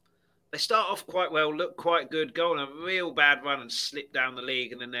 they start off quite well, look quite good, go on a real bad run and slip down the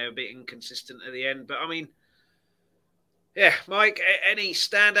league, and then they're a bit inconsistent at the end. But I mean, Mike, any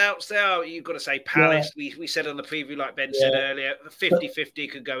standouts there? You've got to say Palace. Yeah. We said on the preview, like Ben said earlier, 50-50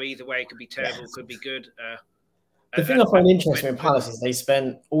 could go either way. It could be terrible, could be good. The thing I find interesting in Palace is they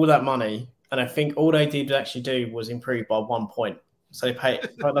spent all that money, and I think all they did actually do was improve by 1 point. So they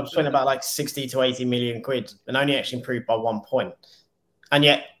spent about like 60 to 80 million quid and only actually improved by 1 point. And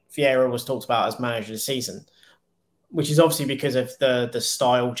yet Vieira was talked about as manager of the season, which is obviously because of the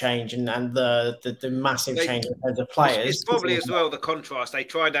style change and the massive change in terms of players. It's probably as well the contrast. They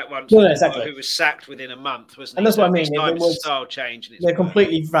tried that once who was sacked within a month, wasn't he? And that's what I mean. It was style change. And they're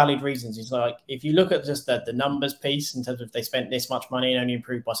completely valid reasons. It's like, if you look at just the numbers piece in terms of they spent this much money and only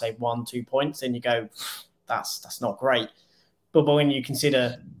improved by, say, 1-2 points, then you go, that's not great. But when you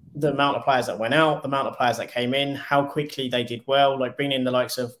consider the amount of players that went out, the amount of players that came in, how quickly they did well, like bringing in the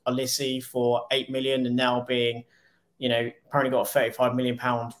likes of Olise for 8 million and now being, apparently got a £35 million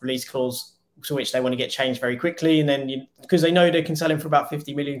release clause to which they want to get changed very quickly. And then because they know they can sell him for about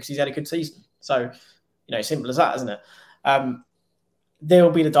 50 million because he's had a good season. So, simple as that, isn't it? They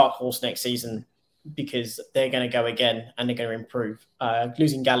will be the dark horse next season because they're going to go again and they're going to improve.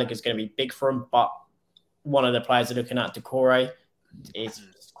 Losing Gallagher is going to be big for them, but one of the players they're looking at, Decore, is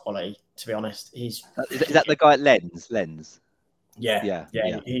quality, to be honest. Is that the guy at Lens? Yeah.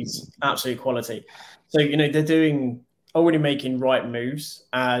 He's absolute quality. So, they're already making right moves.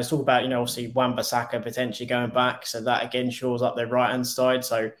 Let's talk about, obviously Wan-Bissaka potentially going back. So that again shores up their right-hand side.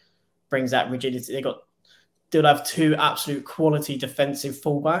 So brings that rigidity. They'll have 2 absolute quality defensive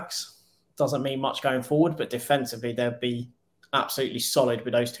fullbacks. Doesn't mean much going forward, but defensively they'll be absolutely solid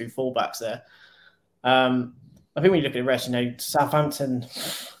with those 2 fullbacks there. I think when you look at the rest, Southampton,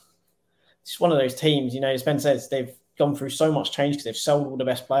 it's one of those teams, as Ben says, they've gone through so much change because they've sold all the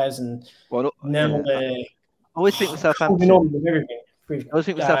best players and now they're... I always think with Southampton,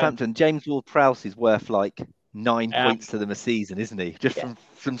 James Ward-Prowse is worth like 9 points to them a season, isn't he? Just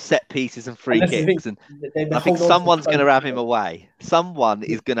from set pieces and free kicks. And I think someone's going to have him away. Someone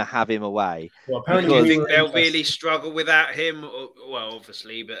is going to have him away. Well, apparently, you think they'll really struggle without him? Well,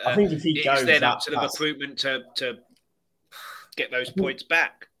 obviously, but I think if he goes, then up to the recruitment to get those points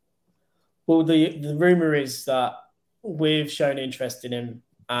back. Well, the rumor is that we've shown interest in him,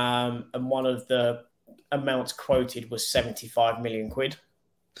 and one of the amounts quoted was 75 million quid.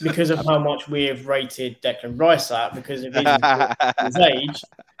 Because of how much we have rated Declan Rice at, because of his age,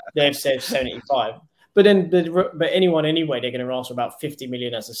 they've said 75. But anyone anyway, they're going to ask for about 50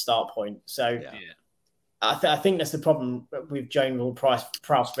 million as a start point. So I think that's the problem with James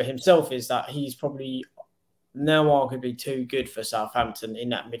Ward-Prowse for himself, is that he's probably now arguably too good for Southampton in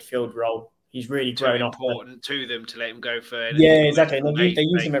that midfield role. He's really grown up. Important to them to let him go for it. Yeah, exactly. And they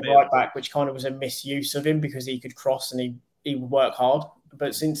use him at right back, which kind of was a misuse of him because he could cross and he would work hard.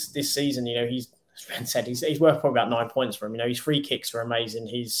 But since this season, he's worth probably about 9 points for him. His free kicks are amazing.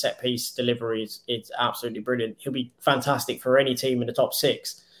 His set piece delivery is absolutely brilliant. He'll be fantastic for any team in the top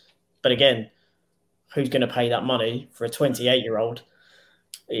 6. But again, who's going to pay that money for a 28-year-old?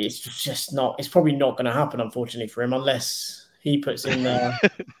 It's just not. It's probably not going to happen, unfortunately, for him, unless he puts in.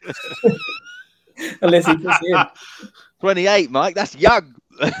 Unless he puts it in. 28, Mike. That's young.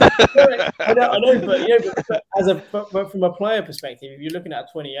 I know, but from a player perspective, if you're looking at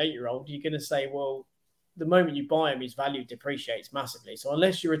a 28-year-old, you're going to say, well, the moment you buy him, his value depreciates massively. So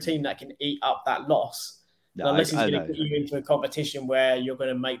unless you're a team that can eat up that loss, unless he's going to put you into a competition where you're going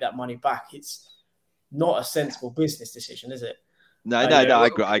to make that money back, it's not a sensible business decision, is it? No, I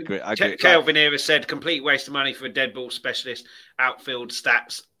agree. Kelvin here has said complete waste of money for a dead ball specialist. Outfield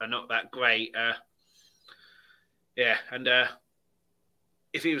stats are not that great. And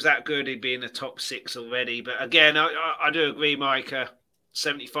if he was that good, he'd be in the top 6 already. But again, I do agree, Mike.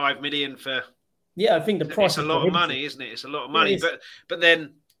 75 million for I think the price. It's a lot of money, isn't it? It's a lot of money. But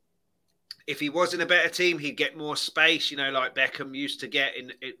then, if he was in a better team, he'd get more space. Like Beckham used to get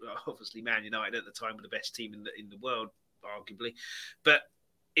in. Obviously, Man United at the time were the best team in the world, arguably. But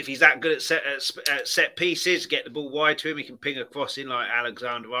if he's that good at set pieces, get the ball wide to him, he can ping a cross in like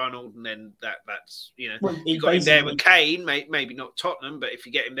Alexander-Arnold, and then that's you got him there with Kane, maybe not Tottenham, but if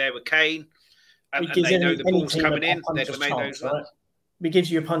you get him there with Kane, and they know the ball's coming in, they're going to make those runs. He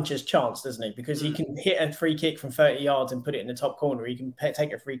gives you a puncher's chance, doesn't he? Because he can hit a free kick from 30 yards and put it in the top corner. He can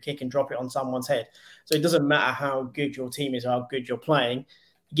take a free kick and drop it on someone's head. So it doesn't matter how good your team is, how good you're playing.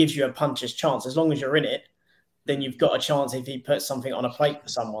 He gives you a puncher's chance. As long as you're in it, then you've got a chance if he puts something on a plate for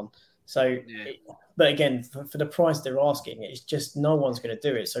someone. So, but again, for the price they're asking, it's just no one's going to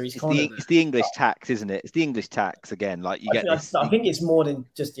do it. So it's the English tax, isn't it? It's the English tax again. Like you I think it's more than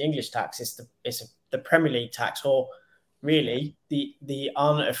just the English tax. It's the Premier League tax, or really the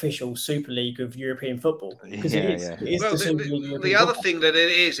unofficial Super League of European football. Because the other thing that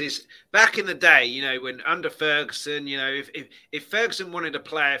it is back in the day, when under Ferguson, if Ferguson wanted a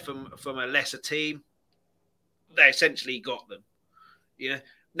player from a lesser team, they essentially got them.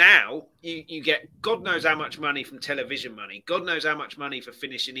 Now you get God knows how much money from television money. God knows how much money for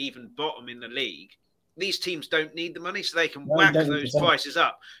finishing even bottom in the league. These teams don't need the money, so they can whack those prices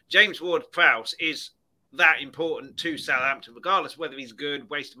up. James Ward-Prowse is that important to Southampton, regardless of whether he's good,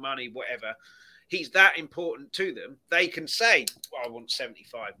 waste of money, whatever. He's that important to them. They can say, I want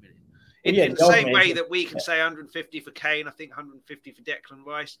 75 million. In the same way that we can say 150 for Kane, I think 150 for Declan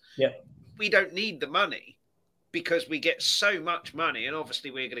Rice. Yeah. We don't need the money because we get so much money. And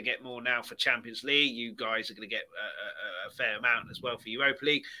obviously we're going to get more now for Champions League. You guys are going to get a fair amount as well for Europa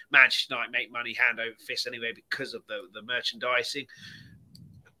League. Manchester United make money hand over fist anyway because of the merchandising.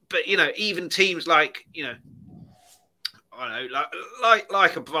 But, even teams like, I don't know,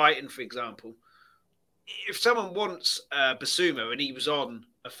 like a Brighton, for example, if someone wants Basuma and he was on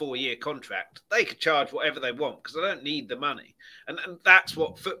a 4-year contract, they could charge whatever they want because they don't need the money. And that's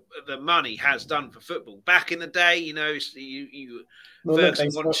what the money has done for football. Back in the day,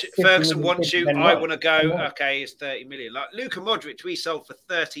 Ferguson wants you, I want to go, okay, it's 30 million. Like Luka Modric, we sold for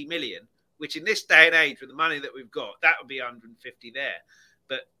 30 million, which in this day and age with the money that we've got, that would be 150 there.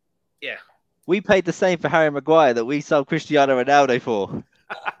 But yeah. We paid the same for Harry Maguire that we sold Cristiano Ronaldo for.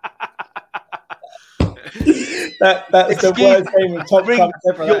 That's the worst game of top club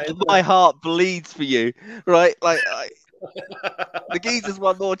ever. My heart bleeds for you, right? Like the geezers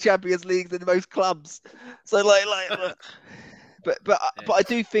won more Champions Leagues than most clubs. So but I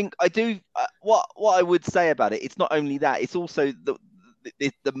do think what I would say about it. It's not only that; it's also the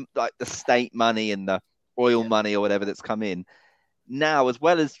state money and the oil money or whatever that's come in now, as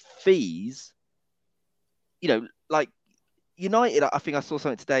well as fees. Like United, I think I saw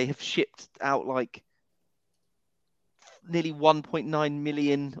something today, have shipped out like nearly 1.9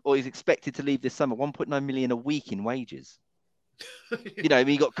 million, or is expected to leave this summer, 1.9 million a week in wages. You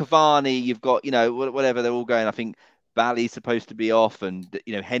got Cavani, you've got, whatever, they're all going. I think Bally's supposed to be off, and,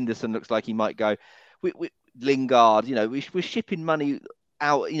 Henderson looks like he might go. Lingard, we're shipping money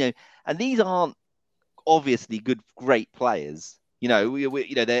out, and these aren't obviously great players. They're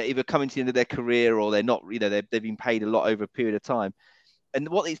either coming to the end of their career or they're not, they've been paid a lot over a period of time. And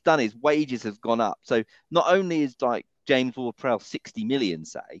what it's done is wages have gone up. So not only is like James Ward-Prowse 60 million,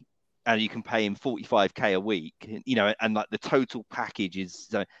 say, and you can pay him 45k a week, and like the total package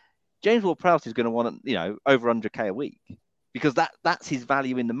is James Ward-Prowse is going to want, over 100k a week because that's his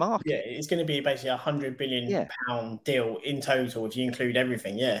value in the market. Yeah, it's going to be basically £100 billion deal in total if you include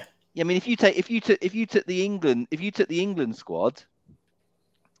everything. Yeah. Yeah, I mean, if you took the England squad,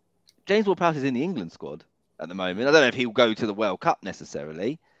 James Ward-Prowse is in the England squad at the moment. I don't know if he'll go to the World Cup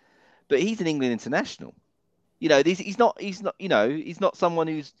necessarily, but he's an England international. He's not someone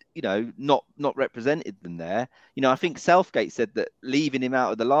who's not represented them there. I think Southgate said that leaving him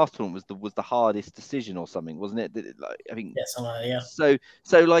out of the last tournament was the hardest decision or something, wasn't it? I think yes, yeah.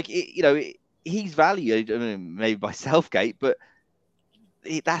 So like he's valued, maybe by Southgate, but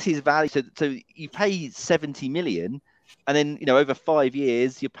that's his value. So you pay 70 million, and then over 5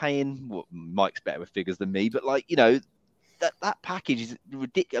 years you're paying. Well, Mike's better with figures than me, but that package is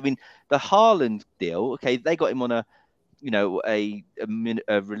ridiculous. I mean, the Haaland deal, okay, they got him on a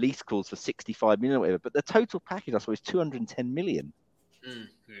release clause for 65 million or whatever, but the total package I saw is 210 million.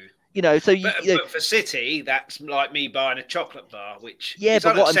 But for City, that's like me buying a chocolate bar, which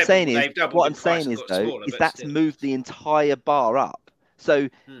but what I'm saying is that's moved the entire bar up. So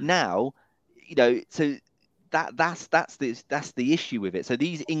now, so that's the issue with it. So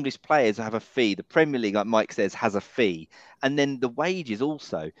these English players have a fee. The Premier League, like Mike says, has a fee, and then the wages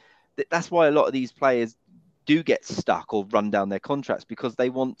also. That's why a lot of these players do get stuck or run down their contracts because they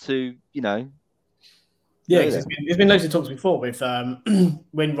want to, Yeah, there's been loads of talks before with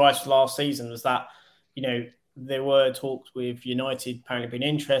when Rice last season was that, there were talks with United apparently being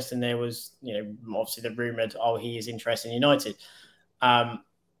interested, and there was, obviously the rumoured, he is interested in United. But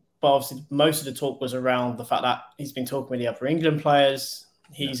obviously, most of the talk was around the fact that he's been talking with the upper England players.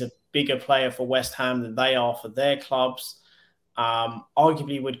 He's a bigger player for West Ham than they are for their clubs.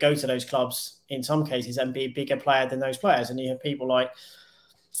 Arguably would go to those clubs in some cases and be a bigger player than those players. And you have people like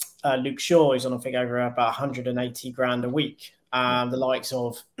Luke Shaw, who's on, I think, over about 180 grand a week. The likes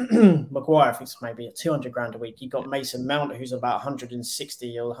of Maguire, I think it's maybe 200 grand a week. You've got Mason Mount, who's about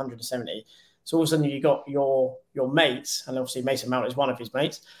 160 or 170. So all of a sudden you got your mates, and obviously Mason Mount is one of his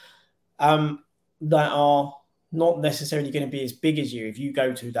mates, that are not necessarily going to be as big as you if you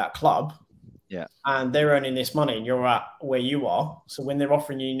go to that club. Yeah. And they're earning this money and you're at where you are. So when they're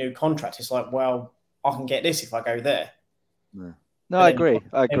offering you a new contract, it's like, well, I can get this if I go there. Yeah. No, I agree.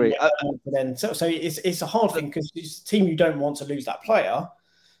 So it's a hard thing because it's a team you don't want to lose that player,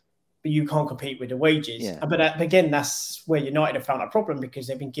 but you can't compete with the wages. Yeah. But again, that's where United have found a problem because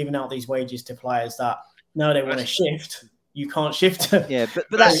they've been giving out these wages to players that now they want to shift. You can't shift. Yeah, but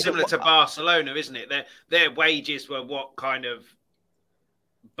that's similar to Barcelona, isn't it? Their wages were what kind of.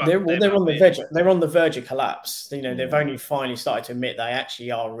 They're on the verge. They're on the verge of collapse. They've only finally started to admit they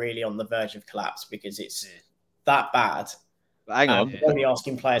actually are really on the verge of collapse because it's that bad. But hang on, they're only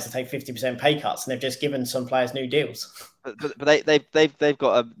asking players to take 50% pay cuts, and they've just given some players new deals. But they've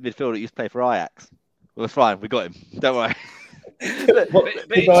got a midfielder that used to play for Ajax. Well, fine, we got him. Don't worry.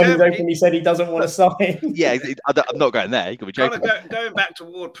 He said he doesn't want to sign. Yeah, I'm not going there. You could be joking. Going back to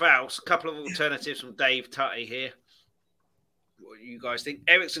Ward-Prowse, a couple of alternatives from Dave Tutty here. What do you guys think?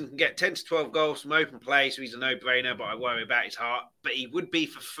 Eriksen can get 10 to 12 goals from open play, so he's a no-brainer, but I worry about his heart. But he would be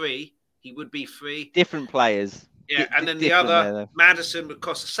for free. Different players. Yeah, and then the other, Maddison, would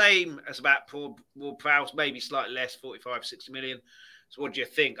cost the same as about Ward-Prowse, maybe slightly less, 45, 60 million. So what do you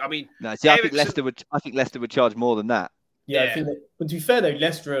think? I mean, no, see, I think Leicester would charge more than that. Yeah. I think but to be fair though,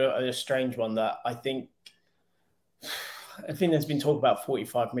 Leicester are a strange one that I think there's been talk about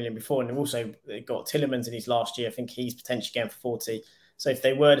 45 million before, and they've also got Tielemans in his last year. I think he's potentially going for 40. So if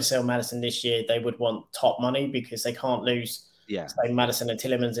they were to sell Maddison this year, they would want top money because they can't lose say Maddison and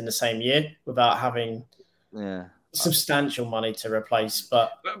Tielemans in the same year without having substantial money to replace.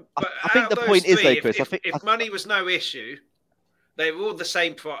 But I think the point is though, Chris, if money was no issue, they were all the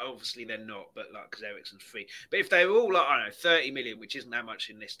same price. Obviously, they're not, but because Eriksen's free. But if they were all 30 million, which isn't that much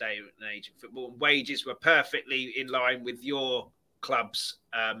in this day and age of football, and wages were perfectly in line with your club's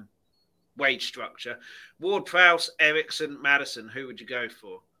wage structure, Ward-Prowse, Eriksen, Maddison, who would you go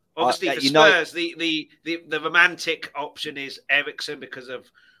for? Obviously, for Spurs, the romantic option is Eriksen because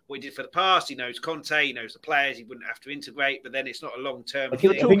of what he did for the past. He knows Conte, he knows the players, he wouldn't have to integrate, but then it's not a long-term thing.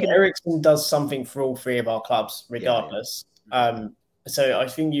 I think Eriksen does something for all three of our clubs, regardless. So I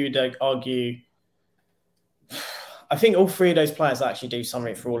think you'd argue, I think all three of those players actually do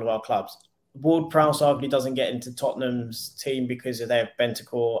something for all of our clubs. Ward-Prowse arguably doesn't get into Tottenham's team because of their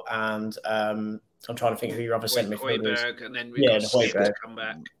Bentancur and I'm trying to think who your other centre midfielders is. And then we've got Skip to come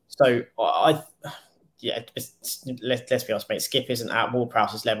back. So let's be honest, mate. Skip isn't at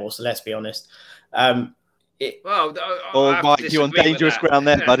Ward-Prowse's level, so let's be honest. Mike, you're on dangerous ground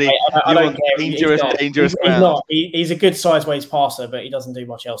there, buddy. I you're on dangerous ground. He's not. He's a good sideways passer, but he doesn't do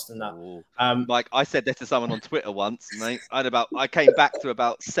much else than that. Mike, I said that to someone on Twitter once, mate. I came back to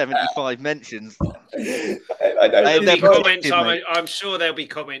about 75 mentions. I'm sure there'll be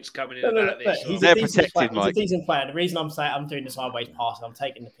comments coming in about this. They're protected, Mike. He's a decent player. The reason I'm saying I'm doing the sideways pass, I'm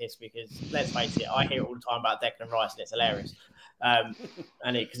taking the piss because let's face it, I hear it all the time about Declan Rice, and it's hilarious.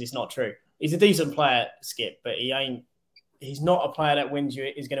 Because it's not true. He's a decent player, Skip, but he's not a player that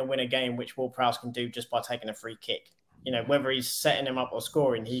is going to win a game, which Ward-Prowse can do just by taking a free kick. You know, whether he's setting him up or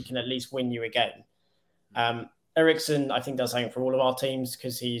scoring, he can at least win you a game. Eriksen, I think, does something for all of our teams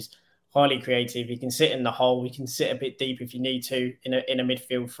because he's highly creative. He can sit in the hole. He can sit a bit deep if you need to in a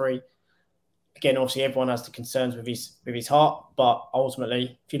midfield three. Again, obviously, everyone has the concerns with his heart, but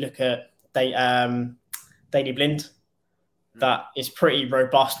ultimately, if you look at Daley Blind, that is pretty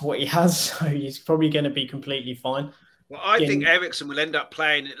robust what he has, so he's probably going to be completely fine. Well, I think Eriksen will end up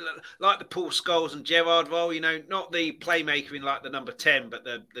playing like the Paul Scholes and Gerrard role, not the playmaker in like the number 10, but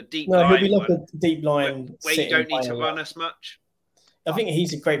the deep line. No, he'll be like a deep line where you don't need to run as much. I think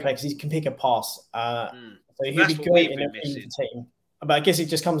he's a great player because he can pick a pass. So he'll be great in the team. But I guess it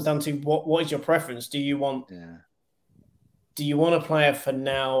just comes down to what is your preference? Do you want a player for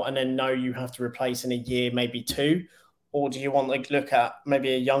now and then know you have to replace in a year, maybe 2? Or do you want to look at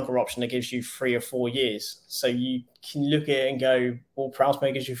maybe a younger option that gives you 3 or 4 years? So you can look at it and go, well, Prowse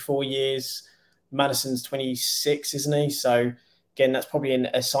gives you 4 years. Maddison's 26, isn't he? So again, that's probably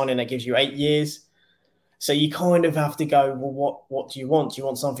a signing that gives you 8 years. So you kind of have to go, well, what do you want? Do you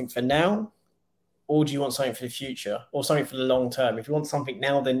want something for now? Or do you want something for the future or something for the long term? If you want something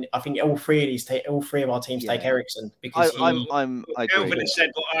now, then I think all three of our teams take Eriksen because I agree. Kelvin said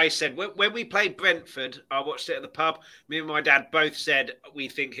what I said when we played Brentford. I watched it at the pub. Me and my dad both said we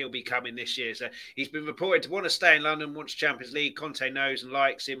think he'll be coming this year. So he's been reported to want to stay in London, wants Champions League. Conte knows and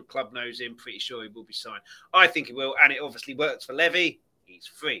likes him. Club knows him. Pretty sure he will be signed. I think he will, and it obviously works for Levy. He's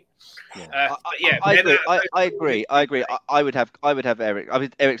free. I agree. I would have Eric. I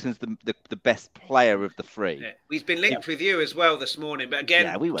mean, Eriksen's the best player of the three. Yeah. He's been linked with you as well this morning, but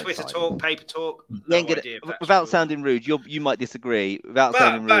again, Twitter talk, paper talk. Without sounding rude, you might disagree. But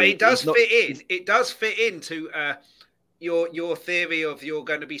it does fit in. It does fit into your theory of you're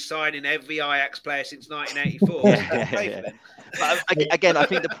going to be signing every Ajax player since 1984. But again, I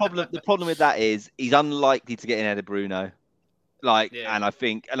think the problem with that is he's unlikely to get in ahead of Bruno. And I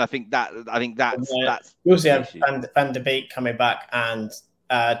think that's you also have Van de Beek coming back, and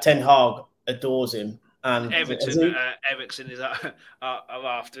Ten Hag adores him, and Eriksen is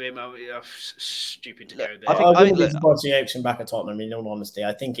after him. Stupid to go there. I wouldn't be surprised to see Eriksen back at Tottenham. In all honesty,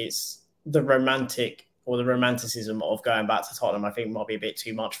 I think it's the romanticism of going back to Tottenham. I think might be a bit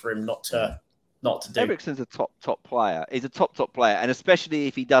too much for him not to do. Eriksen's a top player. He's a top player, and especially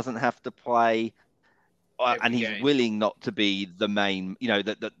if he doesn't have to play. And he's willing not to be the main,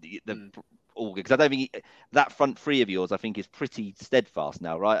 because I don't think that front three of yours, I think, is pretty steadfast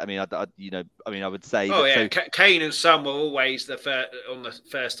now, right? I mean, I would say. Oh yeah, Kane and Son were always the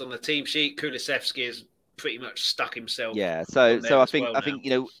first on the team sheet. Kulusevski has pretty much stuck himself. Yeah, so I think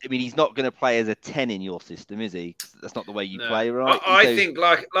he's not going to play as a 10 in your system, is he? That's not the way you play, right? I think,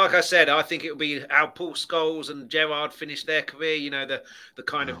 like I said, I think it'll be how Paul Scholes and Gerrard finished their career. The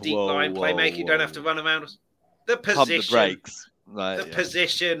kind of deep line playmaker. You don't have to run around. The position, pump the brakes.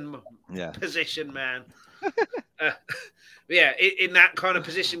 Position, man. In that kind of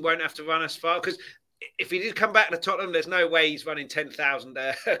position, won't have to run as far because. If he did come back to Tottenham, there's no way he's running 10,000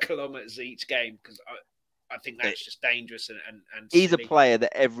 kilometres each game because I think that's just dangerous and he's a player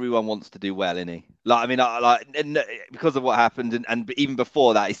that everyone wants to do well, isn't he? Because of what happened and even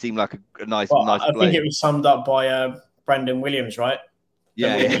before that, he seemed like a nice player. I think it was summed up by Brandon Williams, right?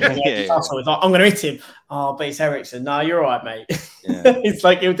 Yeah. So it's like, I'm going to hit him. Oh, but it's Eriksen. No, you're all right, mate. Yeah. It's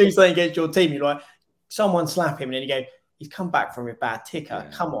like he'll do something against your team. You're like, someone slap him, and then you go, he's come back from a bad ticker.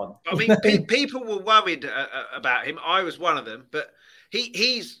 Yeah. Come on. I mean, people were worried about him. I was one of them, but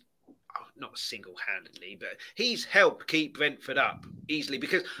he's not single-handedly, but he's helped keep Brentford up easily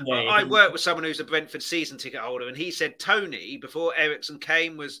because I work with someone who's a Brentford season ticket holder, and he said Tony before Eriksen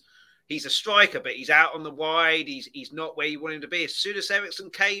came he's a striker, but he's out on the wide. He's not where you want him to be. As soon as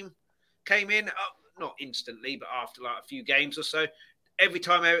Eriksen came in, not instantly, but after like a few games or so. Every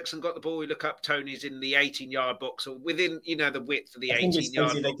time Eriksen got the ball, we look up, Tony's in the 18-yard box or within, the width of the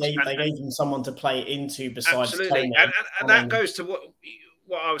 18-yard box. They gave him someone to play into besides absolutely. Tony. And that goes to what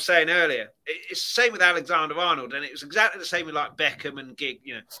what I was saying earlier. It's the same with Alexander-Arnold, and it was exactly the same with like Beckham and Gigg.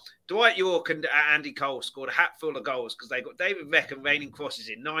 Dwight Yorke and Andy Cole scored a hatful of goals because they got David Beckham raining crosses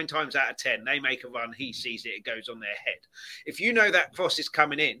in. 9 times out of 10, they make a run, he sees it, it goes on their head. If you know that cross is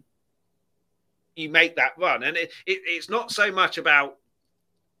coming in, you make that run. And it's not so much about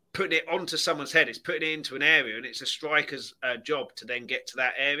putting it onto someone's head, it's putting it into an area, and it's a striker's job to then get to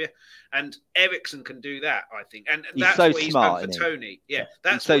that area. And Eriksen can do that, I think. And that's so what he's smart, done for Tony. Yeah,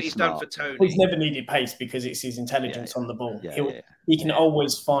 that's so what he's smart. done for Tony. He's never needed pace because it's his intelligence on the ball. He can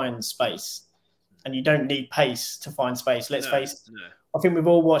always find space, and you don't need pace to find space. Let's face it. I think we've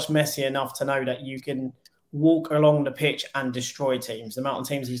all watched Messi enough to know that you can walk along the pitch and destroy teams. The amount of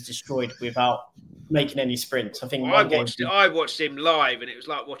teams he's destroyed without making any sprints. I think I watched him live, and it was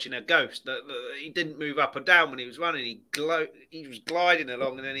like watching a ghost. He didn't move up or down when he was running. He was gliding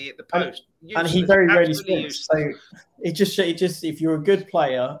along, and then he hit the post. And he very rarely sprints. So it just if you're a good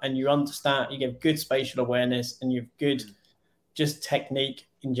player and you understand, you get good spatial awareness, and you have good just technique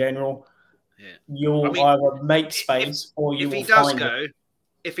in general. Yeah. You'll either make space or you will find it.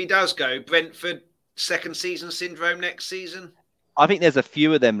 If he does go, Brentford second season syndrome next season. I think there's a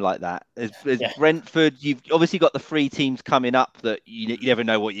few of them like that. There's Brentford. You've obviously got the 3 teams coming up that you never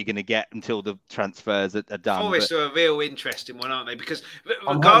know what you're going to get until the transfers are done. Forest are a real interesting one, aren't they? Because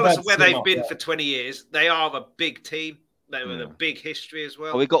regardless of where they've been for 20 years, they are a big team. They were a big history as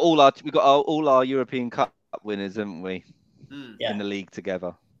well. We've got all our European Cup winners, haven't we? In the league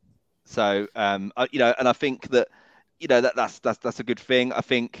together. So and I think that that's a good thing. I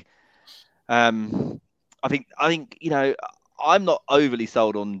think I'm not overly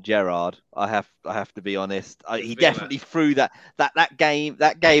sold on Gerrard. I have to be honest. He definitely threw that game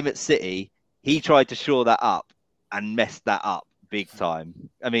at City. He tried to shore that up and messed that up big time.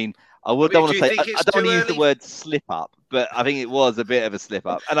 I mean, I don't want to say I don't want to use the word slip up, but I think it was a bit of a slip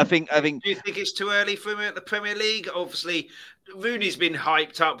up. And I think. Do you think it's too early for him at the Premier League? Obviously, Rooney's been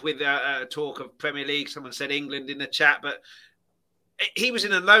hyped up with talk of Premier League. Someone said England in the chat, but he was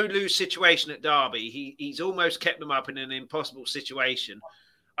in a no-lose situation at Derby. He's almost kept them up in an impossible situation.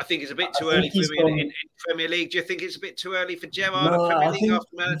 I think it's a bit too early for him in Premier League. Do you think it's a bit too early for Gerrard in Premier League after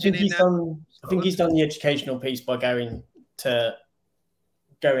managing I think he's done the educational piece by going to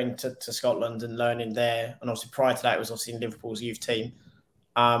Scotland and learning there. And obviously prior to that, it was obviously in Liverpool's youth team.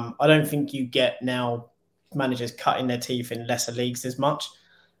 I don't think you get now managers cutting their teeth in lesser leagues as much.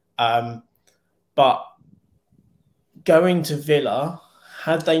 But going to Villa,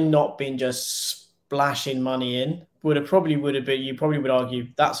 had they not been just splashing money in, you probably would argue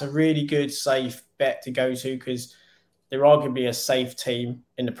that's a really good, safe bet to go to because they're arguably a safe team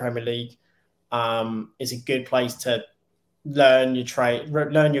in the Premier League. It's a good place to learn your trade,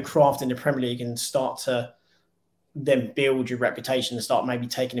 learn your craft in the Premier League and start to then build your reputation and start maybe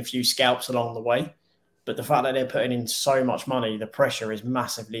taking a few scalps along the way. But the fact that they're putting in so much money, the pressure is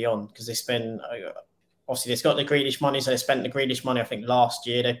massively on because they spend... Obviously, they've got the Grealish money, so they spent the Grealish money, I think, last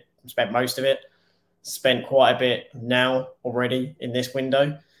year. They spent most of it. Spent quite a bit now already in this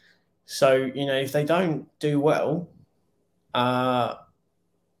window. So, if they don't do well, for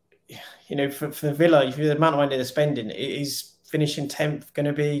Villa, if the amount of money they're spending, is finishing 10th going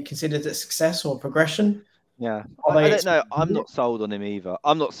to be considered a success or progression? Yeah. I don't know. I'm not sold on him either.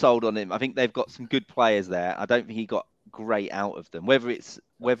 I'm not sold on him. I think they've got some good players there. I don't think he got great out of them. Whether it's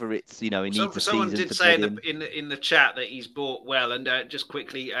he needs a season. Someone did say in the chat that he's bought well. And just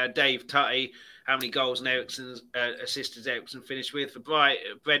quickly, Dave Tutty, how many goals and Eriksen's assists has Eriksen finished with? For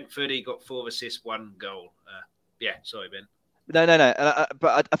Brentford, he got 4 assists, 1 goal. Sorry, Ben. No.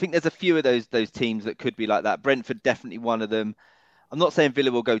 But I think there's a few of those teams that could be like that. Brentford definitely one of them. I'm not saying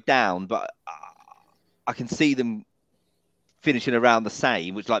Villa will go down, but I can see them finishing around the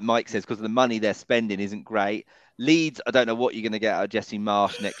same, which, like Mike says, because the money they're spending isn't great. Leeds, I don't know what you're going to get out of Jesse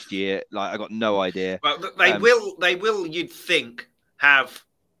Marsh next year. I got no idea. Well, they will. You'd think have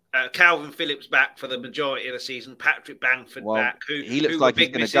Calvin Phillips back for the majority of the season. Patrick Bamford back. He looks like he's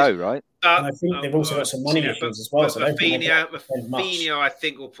going to go, right? And I think they've also got some money issues as well. So Rafinha, I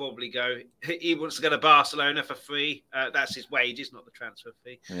think, will probably go. He wants to go to Barcelona for free. That's his wages, not the transfer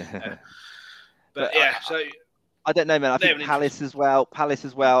fee. So. I don't know, man. I think Palace as well.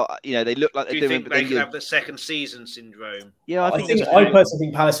 They look like they're doing. Do you think they could have the second season syndrome? Yeah, I personally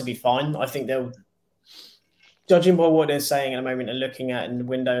think Palace will be fine. I think they'll, judging by what they're saying at the moment and looking at in the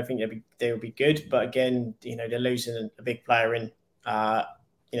window, I think they'll be good. But again, they're losing a big player in,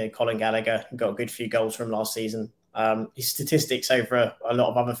 Colin Gallagher, got a good few goals from last season. His statistics over a lot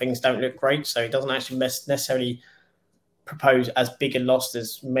of other things don't look great, so he doesn't actually necessarily propose as big a loss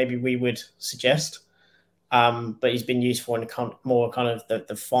as maybe we would suggest. But he's been useful in more kind of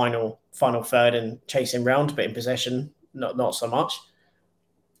the final third and chasing round, but in possession, not so much.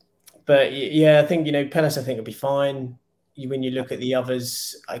 But yeah, I think, Palace, I think will be fine. When you look at the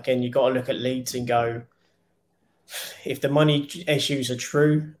others, again, you've got to look at Leeds and go, if the money issues are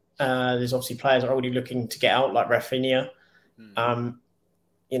true, there's obviously players already looking to get out, like Rafinha.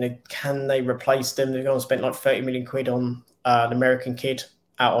 Can they replace them? They've gone and spent like 30 million quid on an American kid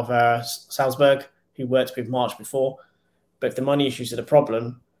out of Salzburg who worked with March before. But if the money issues are the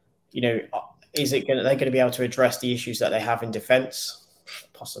problem, is it they're going to be able to address the issues that they have in defence?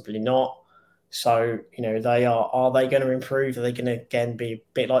 Possibly not. So, are they going to improve? Are they going to, again, be a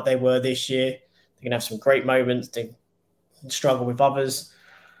bit like they were this year? They're going to have some great moments. They struggle with others.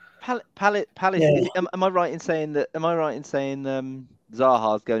 Palace. Yeah. Am I right in saying that? Am I right in saying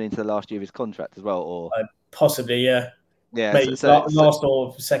Zaha's going into the last year of his contract as well, or possibly, yeah. Yeah, maybe last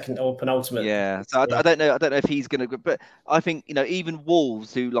or second or penultimate. Yeah, so I don't know. I don't know if he's going to, but I think even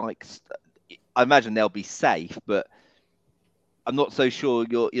Wolves, who I imagine they'll be safe, but I'm not so sure.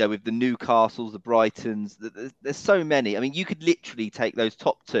 With the Newcastles, the Brightons, there's so many. I mean, you could literally take those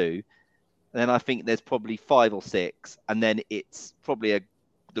top two, and then I think there's probably 5 or 6, and then it's probably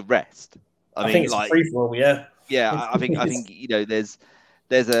the rest. I think it's a free for all. Yeah. Yeah, I think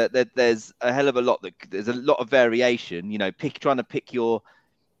there's a hell of a lot there's a lot of variation. Trying to pick your.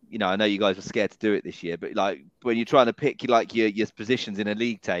 I know you guys were scared to do it this year, but when you're trying to pick your positions in a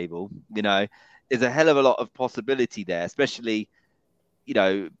league table, there's a hell of a lot of possibility there, especially,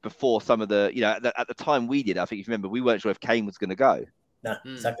 before some of the, at the time we did, I think if you remember, we weren't sure if Kane was going to go. No,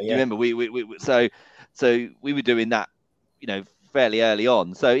 exactly. Yeah. You remember so we were doing that, fairly early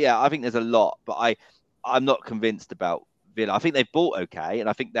on. So yeah, I think there's a lot, but I'm not convinced about Villa. I think they bought okay, and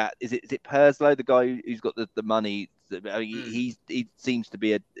I think that is it Perslow, the guy who's got the money. He seems to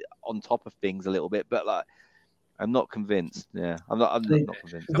be on top of things a little bit, but I'm not convinced. Yeah, I'm not convinced.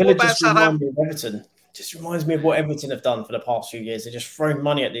 Villa just reminds me of Everton. Just reminds me of what Everton have done for the past few years. They just thrown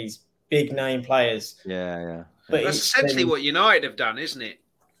money at these big name players. Yeah. But that's essentially what United have done, isn't it?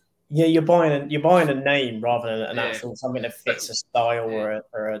 Yeah, you're buying a name rather than an actual something that fits a style or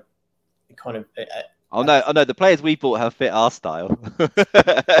a kind of. I know. The players we bought have fit our style.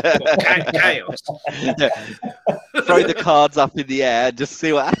 Chaos. Throw the cards up in the air and just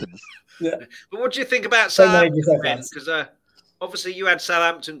see what happens. Yeah. But what do you think about Southampton? Because obviously you had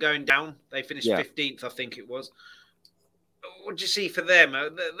Southampton going down. They finished 15th, I think it was. What do you see for them?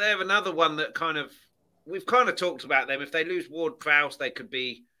 They're another one that we've kind of talked about them. If they lose Ward-Prowse, they could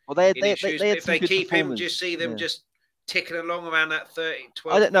be in issues. If they keep him, do you see them just ticking along around that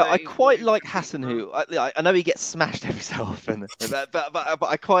 12? I don't know. 30, I quite like Hassan, who I know he gets smashed every so often, but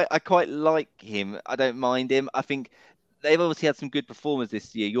I quite like him. I don't mind him. I think they've obviously had some good performers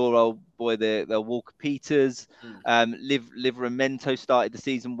this year. Your old boy, the Walker Peters, Livramento started the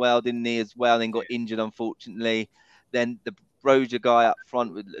season well, didn't he? As well, then got injured unfortunately. Then the Broja guy up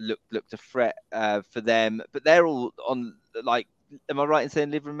front would look to fret for them, but they're all on Am I right in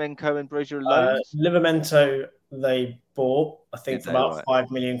saying Livramento and Broja are loans? Livramento they bought, I think, for about 5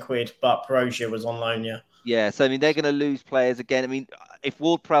 million quid, but Broja was on loan, yeah. Yeah, so I mean they're going to lose players again. I mean, if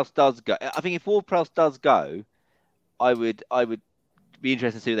Ward-Prowse does go, I would be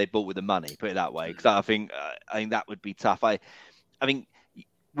interested to see who they bought with the money. Put it that way, because I think that would be tough. I mean,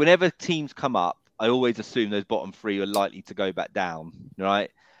 whenever teams come up, I always assume those bottom 3 are likely to go back down, right?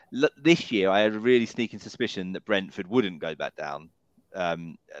 This year, I had a really sneaking suspicion that Brentford wouldn't go back down.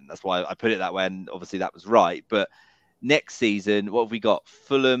 And that's why I put it that way. And obviously that was right. But next season, what have we got?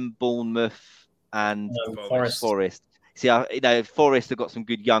 Fulham, Bournemouth, and Forest. See, Forest have got some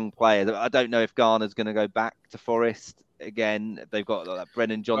good young players. I don't know if Garner's going to go back to Forest again. They've got that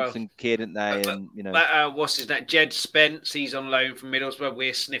Brennan Johnson kid, haven't they? And what's his name? Jed Spence. He's on loan from Middlesbrough.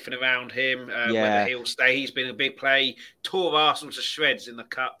 We're sniffing around him. Whether he'll stay. He's been a big play. Tore Arsenal to shreds in the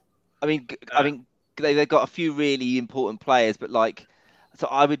cup. I mean, they've got a few really important players, but so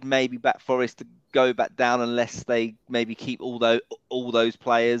I would maybe back Forest to go back down unless they maybe keep all those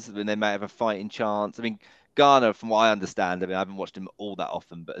players, and they may have a fighting chance. I mean, Garner, from what I understand, I haven't watched him all that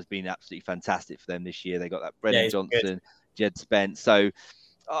often, but has been absolutely fantastic for them this year. They got that Brennan Johnson, Jed Spence. So,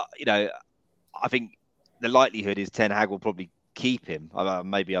 I think the likelihood is Ten Hag will probably keep him.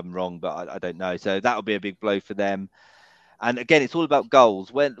 Maybe I'm wrong, but I don't know. So that'll be a big blow for them. And again, it's all about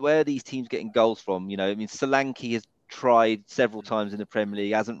goals. Where are these teams getting goals from? I mean, Solanke has tried several times in the Premier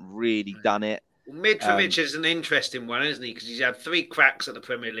League, hasn't really done it. Mitrovic is an interesting one, isn't he? Because he's had 3 cracks at the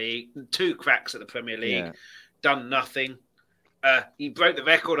Premier League, 2 cracks at the Premier League, done nothing. He broke the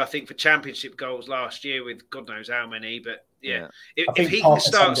record, I think, for Championship goals last year with God knows how many, but yeah. I If think he can Parker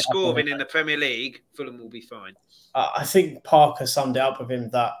start summed it up scoring with in the Premier League, Fulham will be fine. I think Parker summed it up with him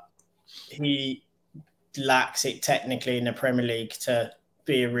that he lacks it technically in the Premier League to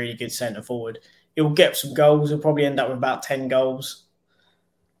be a really good centre forward. He'll get some goals. He'll probably end up with about 10 goals.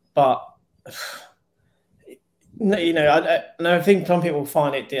 But, you know, I think some people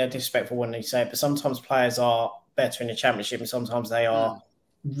find it disrespectful when they say it, but sometimes players are better in the Championship and sometimes they are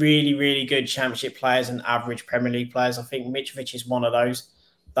really, really good Championship players and average Premier League players. I think Mitrovic is one of those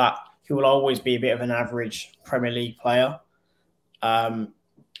that he will always be a bit of an average Premier League player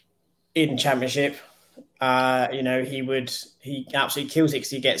in Championship. You know, he absolutely kills it because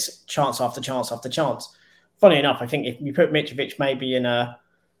he gets chance after chance after chance. Funny enough, I think if you put Mitrovic maybe in a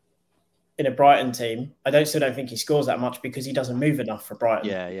Brighton team, I still don't think he scores that much because he doesn't move enough for Brighton.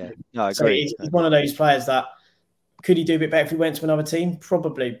 Yeah. No, I agree. So he's one of those players that could he do a bit better if he went to another team?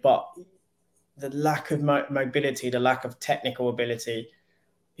 Probably, but the lack of mobility, the lack of technical ability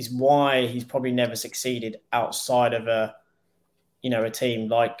is why he's probably never succeeded outside of a team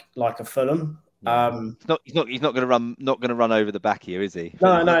like a Fulham. He's not going to run over the back here, is he?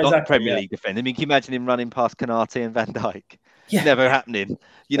 No, not exactly, Premier League defender. I mean, can you imagine him running past Konate and Van Dijk? Yeah. Never happening.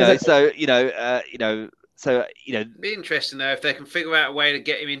 Exactly. So be interesting though if they can figure out a way to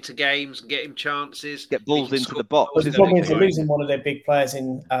get him into games and get him chances, get balls into the box. Well, the problem is they're losing one of their big players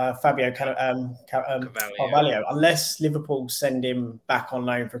in Fabio Carvalho, unless Liverpool send him back on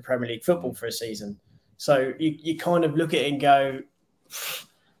loan for Premier League football for a season. So you kind of look at it and go,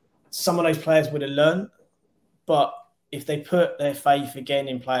 some of those players would have learned, but if they put their faith again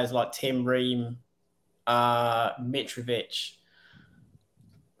in players like Tim Ream, Mitrovic,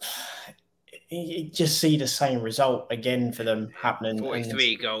 you just see the same result again for them happening.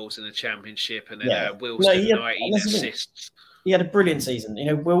 43 goals in the Championship, and then Wilson 19 assists. He had a brilliant season.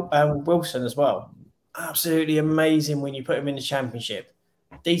 You know, Wilson as well. Absolutely amazing when you put him in the Championship.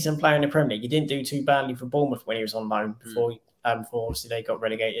 Decent player in the Premier League. He didn't do too badly for Bournemouth when he was on loan before obviously they got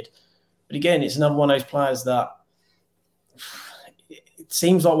relegated. But again, it's another one of those players that it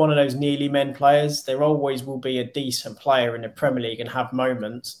seems like one of those nearly men players. There always will be a decent player in the Premier League and have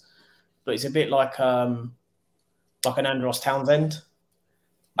moments. But it's a bit like an Andros Townsend.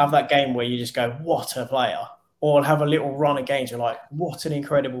 Have that game where you just go, what a player. Or have a little run of games, you're like, what an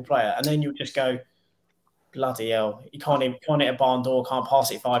incredible player. And then you'll just go, bloody hell. You can't hit a barn door, can't pass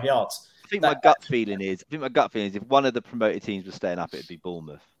it 5 yards. I think my gut feeling is if one of the promoted teams was staying up, it'd be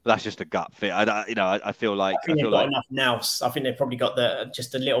Bournemouth. But that's just a gut fit. I feel like they've got enough now. I think they've probably got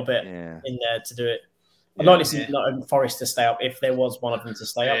just a little bit in there to do it. I'd like to see Forest to stay up if there was one of them to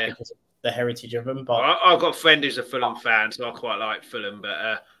stay up because of the heritage of them. But I've got a friend who's a Fulham fan, so I quite like Fulham.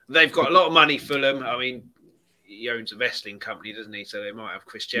 But they've got a lot of money, Fulham. I mean, he owns a wrestling company, doesn't he? So they might have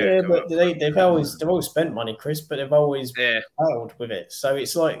Chris Jericho. Yeah, but they've always spent money, Chris, but they've always failed with it. So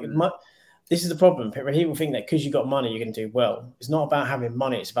it's like this is the problem. People think that because you got money, you're going to do well. It's not about having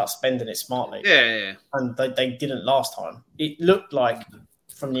money; it's about spending it smartly. Yeah. And they didn't last time. It looked like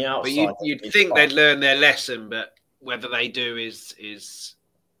from the outside. But you'd think they'd learn their lesson, but whether they do is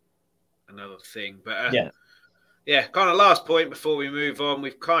another thing. But kind of last point before we move on.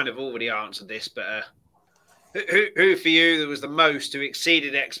 We've kind of already answered this, but who for you there was the most who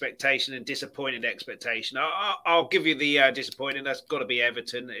exceeded expectation and disappointed expectation? I'll give you the disappointing. That's got to be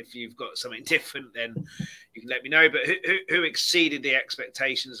Everton. If you've got something different, then you can let me know. But who exceeded the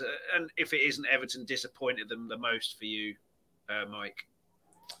expectations, and if it isn't Everton, disappointed them the most for you, Mike?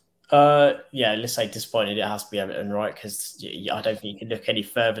 Let's say disappointed. It has to be Everton, right? Because I don't think you can look any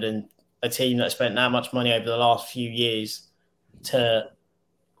further than a team that spent that much money over the last few years to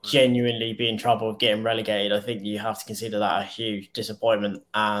genuinely be in trouble of getting relegated. I think you have to consider that a huge disappointment,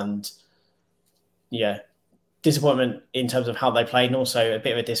 and disappointment in terms of how they played, and also a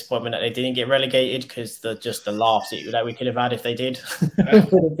bit of a disappointment that they didn't get relegated because the laughs that we could have had if they did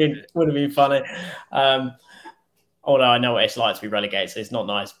would have been funny. Although I know what it's like to be relegated, so it's not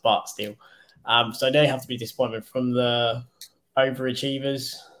nice, but still. So they have to be disappointment from the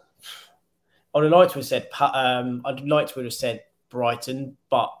overachievers. I'd like to have said Brighton,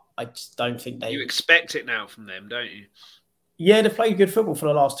 but I just don't think they... You expect it now from them, don't you? Yeah, they've played good football for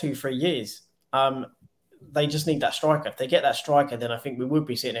the last 2-3 years. They just need that striker. If they get that striker, then I think we would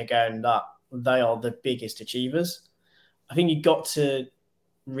be sitting there going that they are the biggest achievers. I think you got to,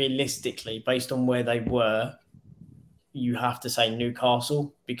 realistically, based on where they were, you have to say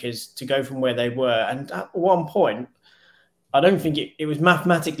Newcastle, because to go from where they were, and at one point, I don't think it was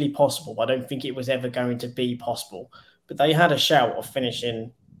mathematically possible. I don't think it was ever going to be possible. But they had a shout of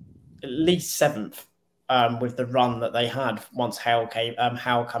finishing at least 7th with the run that they had once Hale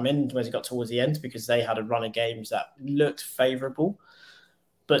come in as it got towards the end, because they had a run of games that looked favourable.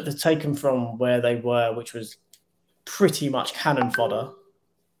 But to take them from where they were, which was pretty much cannon fodder,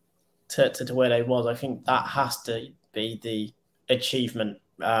 to where they was, I think that has to be the achievement.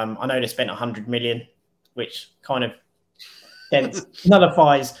 I know they spent 100 million, which kind of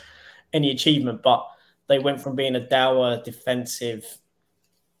nullifies any achievement, but they went from being a dour, defensive,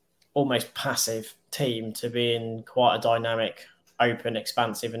 almost passive team to being quite a dynamic, open,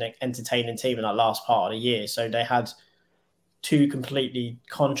 expansive, and entertaining team in that last part of the year. So they had two completely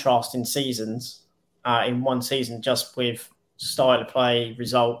contrasting seasons in one season, just with style of play,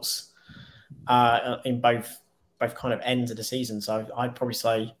 results in both kind of ends of the season. So I'd probably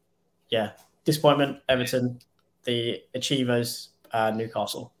say, disappointment, Everton, the achievers,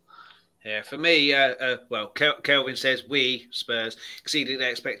 Newcastle. Yeah, for me, Kelvin says we, Spurs, exceeded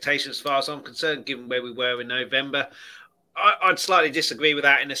expectations as far as I'm concerned, given where we were in November. I'd slightly disagree with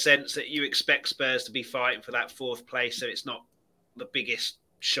that in the sense that you expect Spurs to be fighting for that fourth place, so it's not the biggest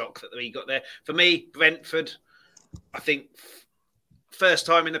shock that we got there. For me, Brentford, I think first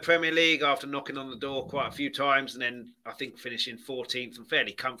time in the Premier League after knocking on the door quite a few times, and then I think finishing 14th and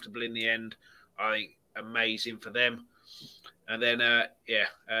fairly comfortable in the end. I think amazing for them. And then,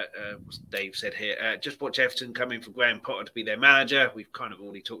 Dave said here, just watch Everton come in for Graham Potter to be their manager. We've kind of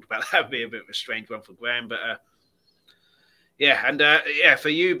already talked about that. Would be a bit of a strange one for Graham. But, for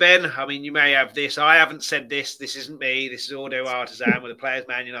you, Ben, I mean, you may have this. I haven't said this. This isn't me. This is Audio Artisan. With the players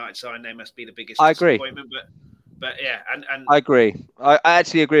Man United signed, they must be the biggest disappointment. But and I agree. I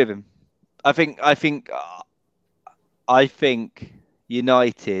actually agree with him. I think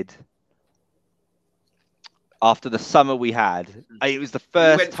United... After the summer we had, it was the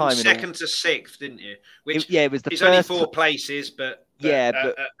first went time. From second to sixth, didn't you? It was the it's first. Only 4 places, but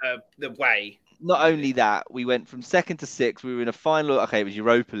the way. Not only that, we went from second to sixth. We were in a final. Okay, it was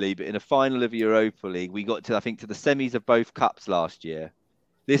Europa League, but in a final of Europa League, we got to the semis of both cups last year.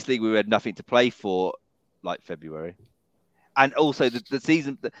 This league, we had nothing to play for, like February, and also the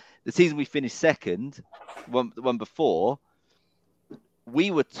season we finished second, the one before, we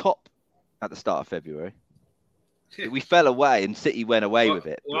were top at the start of February. We fell away and City went away with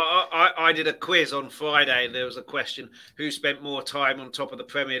it. Well, I did a quiz on Friday. There was a question: who spent more time on top of the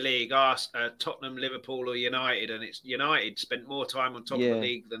Premier League? Asked Tottenham, Liverpool, or United, and it's United spent more time on top of the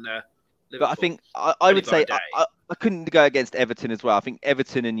league than Liverpool. But I think I would say I couldn't go against Everton as well. I think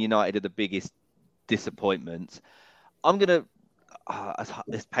Everton and United are the biggest disappointments. I'm gonna.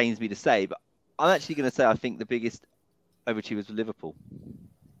 This pains me to say, but I'm actually going to say I think the biggest overachievers were Liverpool.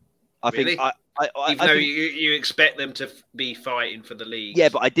 Really? Even though you expect them to be fighting for the league. Yeah,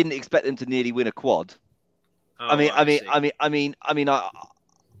 but I didn't expect them to nearly win a quad. I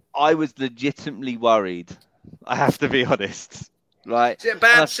was legitimately worried. I have to be honest. Right? Is it a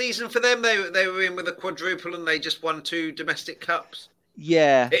bad season for them? They were in with a quadruple and they just won 2 domestic cups.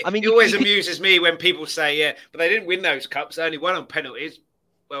 Yeah, it always amuses me when people say, but they didn't win those cups. They only won on penalties.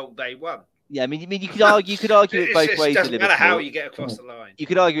 Well, they won. Yeah, I mean, you could argue it both ways. It doesn't matter how you get across the line. You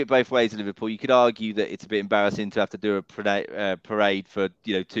could argue it both ways at Liverpool. You could argue that it's a bit embarrassing to have to do a parade for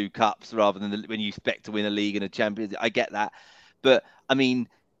 2 cups rather than when you expect to win a league and a Champions. I get that, but I mean,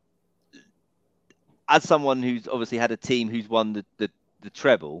 as someone who's obviously had a team who's won the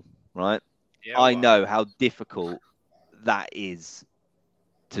treble, right? Yeah, I know how difficult that is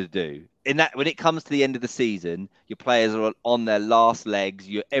to do. In that, when it comes to the end of the season, your players are on their last legs.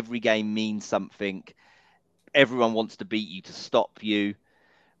 Every game means something. Everyone wants to beat you to stop you,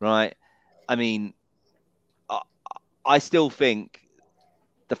 right? I mean, I still think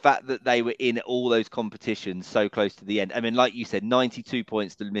the fact that they were in all those competitions so close to the end. I mean, like you said, 92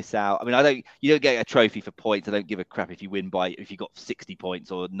 points to miss out. I mean, you don't get a trophy for points. I don't give a crap if you win if you got 60 points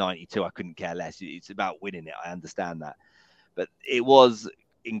or 92. I couldn't care less. It's about winning it. I understand that, but it was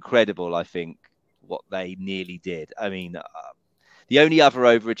incredible, I think, what they nearly did. I mean, the only other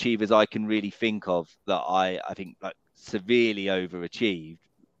overachievers I can really think of that I think like severely overachieved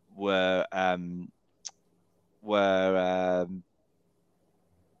were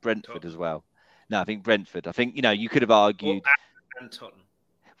Brentford as well. No, I think Brentford. I think you could have argued. And Tottenham.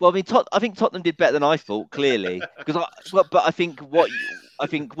 Well, I mean, I think Tottenham did better than I thought, clearly. But I think what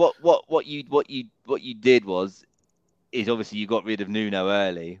you did is obviously you got rid of Nuno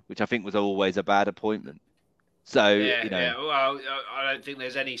early, which I think was always a bad appointment. So, Well, I don't think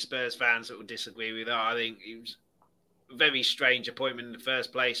there's any Spurs fans that would disagree with that. I think it was a very strange appointment in the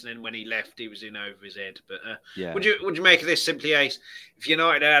first place, and then when he left, he was in over his head. But would you make of this simply, Ace? If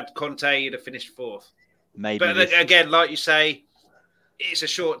United had Conte, you'd have finished 4th. Maybe. But again, like you say, it's a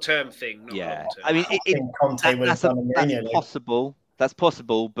short-term thing, not long-term. I mean, I think Conte would have done a Mourinho. That's possible. That's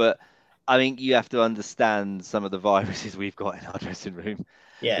possible, but I think you have to understand some of the viruses we've got in our dressing room.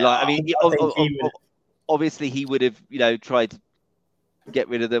 Yeah, like I mean, I think he would. obviously he would have, tried to get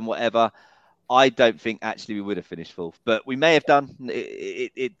rid of them, whatever. I don't think actually we would have finished fourth, but we may have done.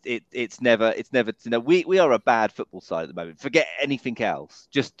 It's never. We are a bad football side at the moment. Forget anything else.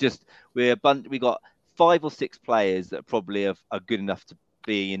 Just we got 5 or 6 players that probably are good enough to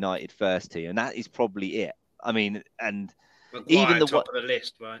be a United first team, and that is probably it. I mean, and Maguire even the top of the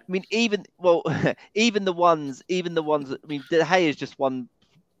list, right? I mean, even the ones. I mean, De Gea has just won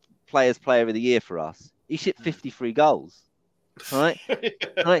Player of the Year for us. He shipped 53 goals. Right.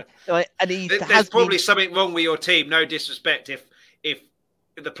 And there's probably something wrong with your team. No disrespect, if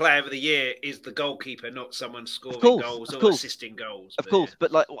the Player of the Year is the goalkeeper, not someone scoring goals or assisting goals. Of course,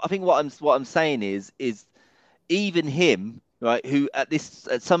 but like I think what I'm saying is even him, right, who at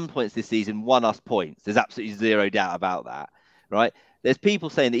some points this season won us points. There's absolutely zero doubt about that, right? There's people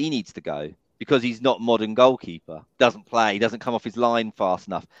saying that he needs to go because he's not modern goalkeeper, doesn't play, doesn't come off his line fast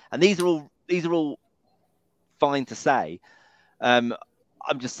enough, and these are all fine to say. I'm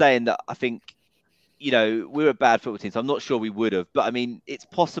just saying that I think, we're a bad football team, so I'm not sure we would have. But I mean, it's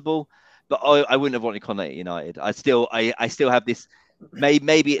possible. But I wouldn't have wanted Conte at United. I still have this.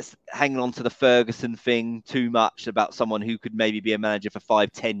 Maybe it's hanging on to the Ferguson thing too much about someone who could maybe be a manager for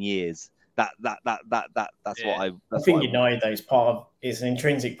 5-10 years. That's what I think United though is an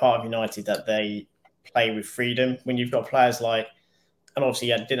intrinsic part of United that they play with freedom. When you've got players like, and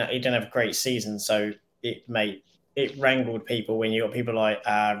obviously he didn't have a great season, so it wrangled people when you got people like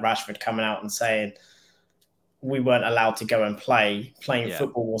Rashford coming out and saying we weren't allowed to go and play. Playing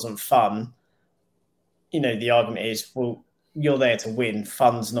football wasn't fun. The argument is, well, you're there to win.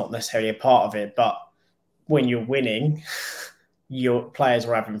 Fun's not necessarily a part of it, but when you're winning, your players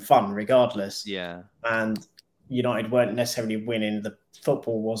are having fun regardless. Yeah. And United weren't necessarily winning. The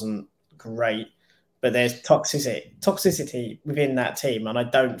football wasn't great. But there's toxicity within that team. And I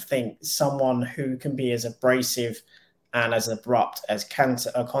don't think someone who can be as abrasive and as abrupt as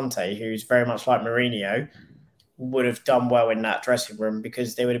Conte, who's very much like Mourinho, would have done well in that dressing room,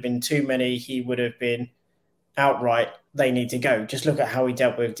 because there would have been too many. He would have been outright, they need to go. Just look at how he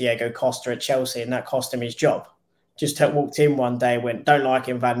dealt with Diego Costa at Chelsea, and that cost him his job. Just walked in one day, went, don't like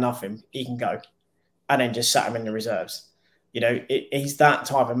him, had nothing, he can go. And then just sat him in the reserves. He's that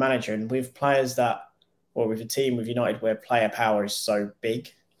type of manager. And with players or with a team with United where player power is so big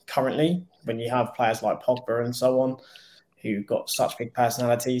currently, when you have players like Pogba and so on, who got such big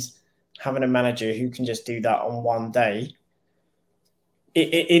personalities, having a manager who can just do that on one day,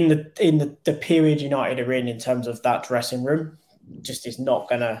 in the period United are in terms of that dressing room, just is not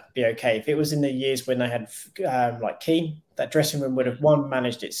going to be okay. If it was in the years when they had like Keane, that dressing room would have, 1,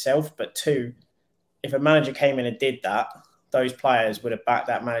 managed itself, but 2, if a manager came in and did that, those players would have backed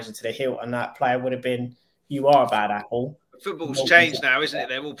that manager to the hilt, and that player would have been, you are a bad apple. Football's changed now, isn't it?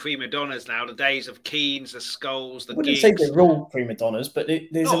 They're all prima donnas now. The days of Keanes, the Scholes, the Giggs. I wouldn't say they're all prima donnas, but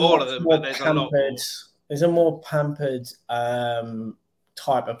there's not all of them, but there's a lot more. There's a more pampered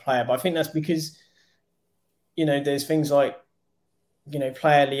type of player, but I think that's because, there's things like,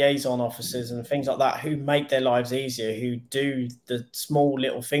 player liaison officers and things like that who make their lives easier, who do the small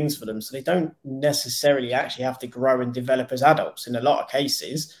little things for them. So they don't necessarily actually have to grow and develop as adults. In a lot of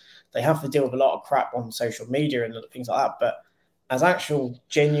cases, they have to deal with a lot of crap on social media and things like that. But as actual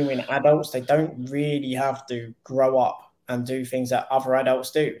genuine adults, they don't really have to grow up and do things that other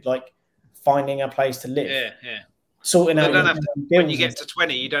adults do, like finding a place to live. Yeah. Sorting out. When you get to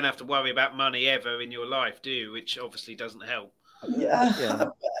 20, you don't have to worry about money ever in your life, do you? Which obviously doesn't help. Yeah.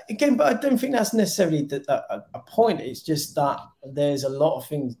 Again, but I don't think that's necessarily a point. It's just that there's a lot of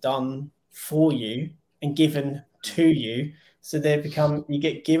things done for you and given to you. So you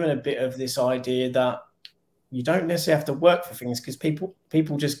get given a bit of this idea that you don't necessarily have to work for things, because people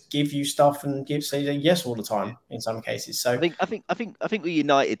just give you stuff and say yes all the time in some cases. So I think with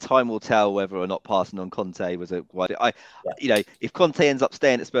United, time will tell whether or not passing on Conte was if Conte ends up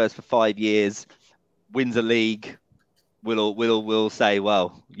staying at Spurs for 5 years, wins a league, we'll say,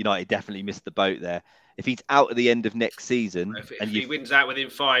 well, United definitely missed the boat there. If he's out at the end of next season, if he wins out within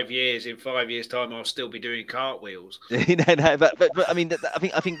 5 years, in 5 years' time, I'll still be doing cartwheels. No, but I mean,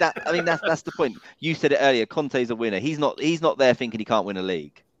 I think that's the point. You said it earlier. Conte's a winner. He's not there thinking he can't win a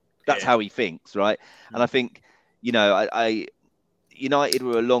league. That's how he thinks, right? And I think, I United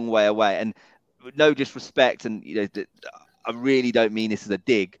were a long way away. And no disrespect, and I really don't mean this as a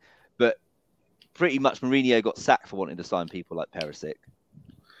dig, but pretty much Mourinho got sacked for wanting to sign people like Perisic.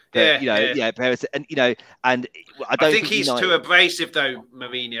 But Perisic, and and I think he's too abrasive though,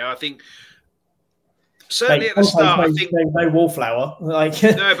 Mourinho. I think certainly at the start, I think no wallflower. Like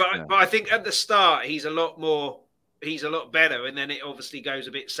no, but I think at the start he's a lot better, and then it obviously goes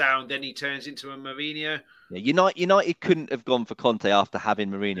a bit sour. Then he turns into a Mourinho. Yeah, United couldn't have gone for Conte after having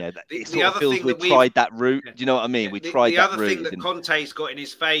Mourinho. It sort of feels we tried that route. Do you know what I mean? We tried that route. The other thing that Conte's got in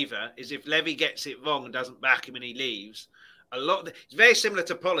his favour is if Levy gets it wrong and doesn't back him and he leaves, it's very similar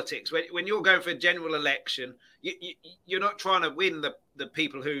to politics. When you're going for a general election, you're not trying to win the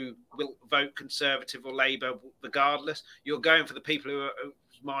people who will vote Conservative or Labour regardless. You're going for the people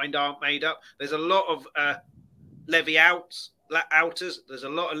whose mind aren't made up. There's a lot of Levy outers. There's a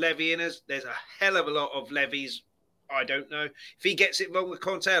lot of Levy inners. There's a hell of a lot of Levies. I don't know if he gets it wrong with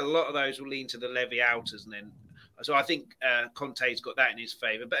Conte. A lot of those will lean to the Levy outers, and then so I think Conte's got that in his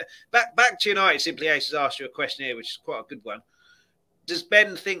favour. But back to United. Simply Ace has asked you a question here, which is quite a good one. Does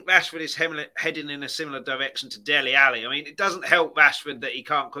Ben think Rashford is heading in a similar direction to Dele Alli? I mean, it doesn't help Rashford that he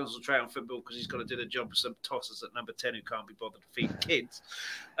can't concentrate on football because he's got to do the job of some tossers at number 10 who can't be bothered to feed kids.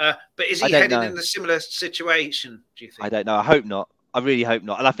 But is he heading in a similar situation, do you think? I don't know. I hope not. I really hope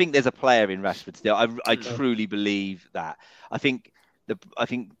not. And I think there's a player in Rashford still. I truly believe that. I think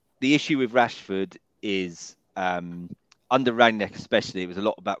the issue with Rashford is under Rangnick especially, it was a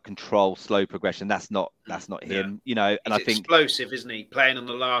lot about control, slow progression. That's not him, And I think explosive, isn't he? Playing on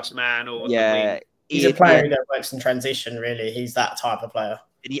the last man or he's a player that works in transition. Really, he's that type of player.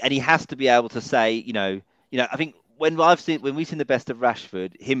 And he has to be able to say, I think when we've seen the best of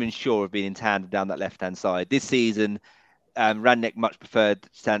Rashford, him and Shaw have been in tandem down that left-hand side. This season, Rangnick much preferred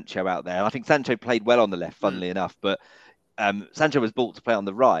Sancho out there. And I think Sancho played well on the left, funnily enough, but Sancho was bought to play on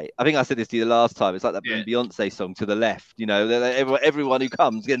the right. I think I said this to you the last time. It's like that Beyonce song, To the Left. Everyone who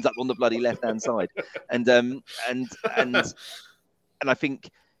comes ends up on the bloody left-hand side. And I think,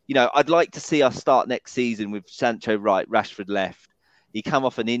 I'd like to see us start next season with Sancho right, Rashford left. He come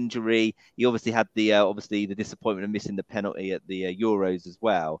off an injury. He obviously had the disappointment of missing the penalty at the Euros as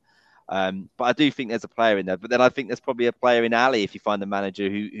well. But I do think there's a player in there. But then I think there's probably a player in Ali if you find the manager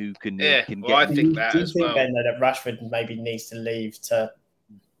who can get. I think that as well. Do you think then that Rashford maybe needs to leave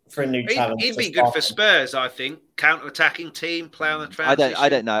for a new challenge? He'd be good for Spurs, I think. Counter-attacking team, play on the transition. I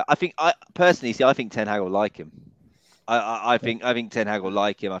don't know. I think I think Ten Hag will like him. I think Ten Hag will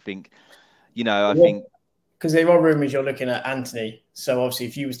like him. I think, because there are rumours you're looking at Anthony. So obviously,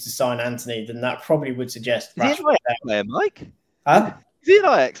 if you was to sign Anthony, then that probably would suggest Rashford. Is he an Ajax player, Mike? Huh? Is he an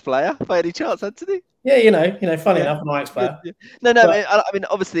Ajax player by any chance, Anthony? Yeah, funny enough, an Ajax player. No, I mean,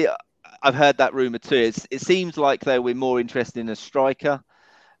 obviously, I've heard that rumour too. It seems like though we're more interested in a striker.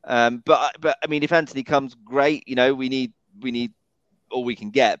 But I mean, if Anthony comes, great. We need all we can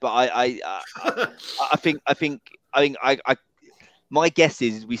get. But I think my guess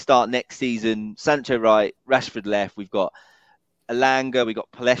is we start next season. Sancho right, Rashford left. We've got Elanga, we've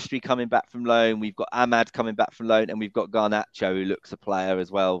got Palestri coming back from loan, we've got Ahmad coming back from loan, and we've got Garnacho, who looks a player as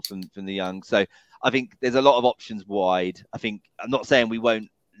well from the young. So I think there's a lot of options wide. I'm not saying we won't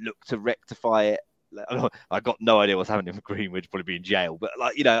look to rectify it. I got no idea what's happening with Greenwood, probably be in jail. But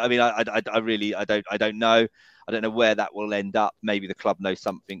I don't know. I don't know where that will end up. Maybe the club knows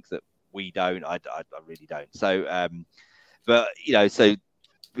something that we don't. I really don't. So, so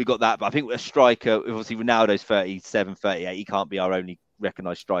we got that. But I think a striker, obviously Ronaldo's 37, 38. He can't be our only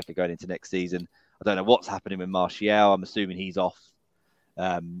recognised striker going into next season. I don't know what's happening with Martial. I'm assuming he's off.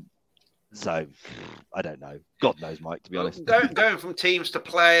 So I don't know. God knows, Mike, to be honest. Going from teams to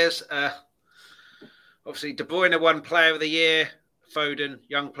players, obviously De Bruyne won Player of the Year, Foden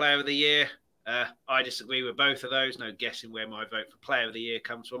Young Player of the Year. I disagree with both of those. No guessing where my vote for Player of the Year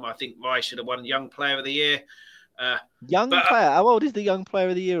comes from. I think Rice should have won Young Player of the Year. Player? How old is the Young Player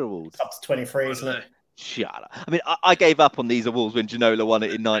of the Year award? It's up to 23, isn't it? Shut up. I mean, I gave up on these awards when Ginola won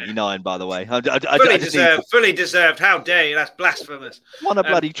it in 99, by the way. Fully deserved. How dare you? That's blasphemous. Won a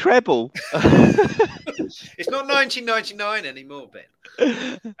bloody treble. It's not 1999 anymore, Ben.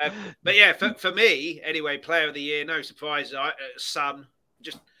 But yeah, for me, anyway, Player of the Year, no surprise. Son,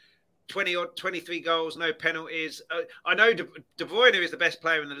 just 23 goals, no penalties. I know De Bruyne is the best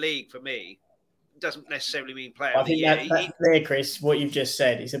player in the league for me. Doesn't necessarily mean player of the year. That's clear, Chris. What you've just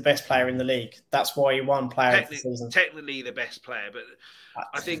said, he's the best player in the league. That's why he won Player of the Season. Technically the best player, but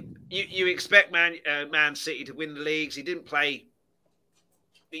I think you expect Man City to win the leagues. He didn't play.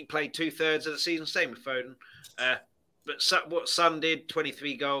 He played 2/3 of the season. Same with Foden. But what Son did,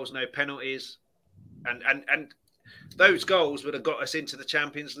 23 goals, no penalties, and those goals would have got us into the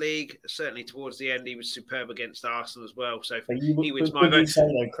Champions League. Certainly towards the end, he was superb against Arsenal as well. So he wins my vote. Would you say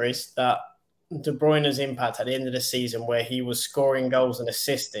though, Chris, that De Bruyne's impact at the end of the season, where he was scoring goals and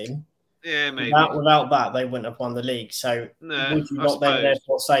assisting. Yeah, maybe. Without that, they wouldn't have won the league. So would you not then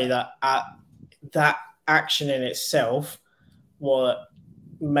therefore say that that action in itself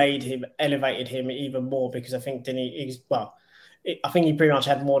elevated him even more? Because I think I think he pretty much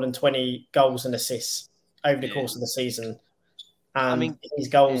had more than 20 goals and assists over the course of the season. And his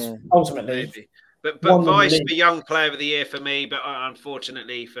goals ultimately. Maybe. But Vice for Young Player of the Year for me, but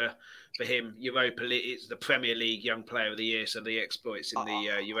unfortunately for him, Europa League, it's the Premier League Young Player of the Year, so the exploits in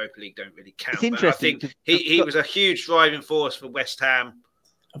the Europa League don't really count. It's interesting. But I think he was a huge driving force for West Ham.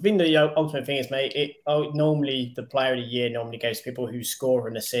 I think the ultimate thing is, mate, normally the Player of the Year normally goes to people who score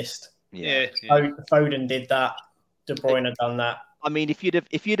and assist. Yeah. Foden did that. De Bruyne had done that. I mean, if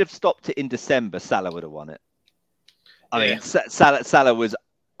you'd have stopped it in December, Salah would have won it. I mean, Salah was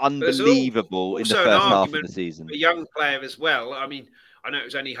unbelievable in the first half of the season. A young player as well. I mean, I know it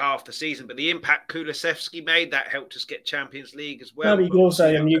was only half the season, but the impact Kulusevski made, that helped us get Champions League as well. No, but also,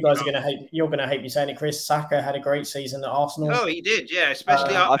 you guys are going to hate. You're going to hate me saying it, Chris. Saka had a great season at Arsenal. Oh, he did, yeah.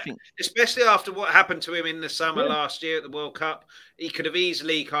 Especially after what happened to him in the summer last year at the World Cup, he could have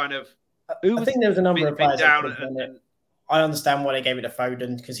easily kind of. I think there was a number of players that could have done it. I understand why they gave it to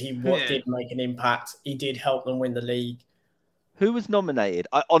Foden, because he did make an impact. He did help them win the league. Who was nominated?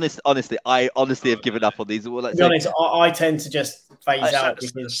 I honestly have given up on these. To be honest, I tend to just phase out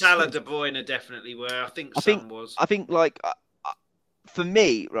because Salah, De Bruyne definitely were. I think was. I think for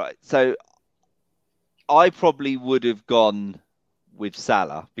me, right. So I probably would have gone with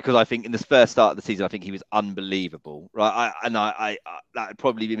Salah, because I think in the first start of the season, I think he was unbelievable, right? I that would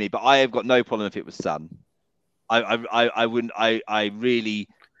probably be me, but I have got no problem if it was Son. I wouldn't. I really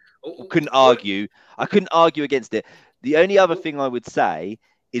couldn't argue. I couldn't argue against it. The only other thing I would say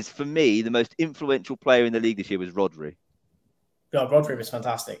is, for me, the most influential player in the league this year was Rodri. Yeah, Rodri was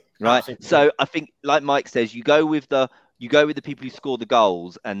fantastic. Right. Absolutely. So I think, like Mike says, you go with the people who score the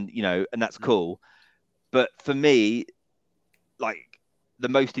goals, and that's cool. But for me, like, the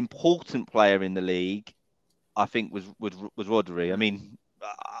most important player in the league, I think was Rodri. I mean,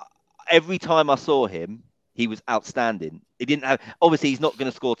 every time I saw him, he was outstanding. He didn't have. Obviously, he's not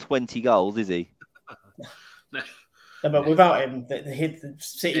going to score 20 goals, is he? No, but without him, the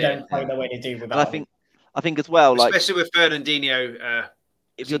City don't play the way they do without him. I think as well, like, especially with Fernandinho.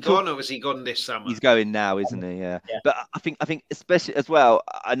 Is he gone, or was he gone this summer? He's going now, isn't he? Yeah. But I think especially as well,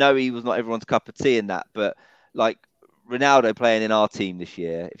 I know he was not everyone's cup of tea in that, but like Ronaldo playing in our team this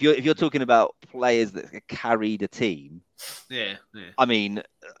year, if you're talking about players that carried a team, I mean,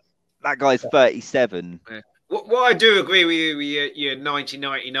 that guy's 37. Yeah. What I do agree with you, you're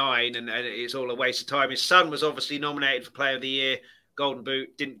 1999, and it's all a waste of time. His son was obviously nominated for Player of the Year, Golden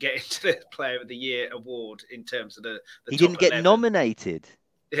Boot, didn't get into the Player of the Year award in terms of the he top didn't get 11. Nominated.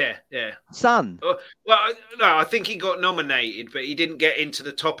 Yeah. Son. Well, no, I think he got nominated, but he didn't get into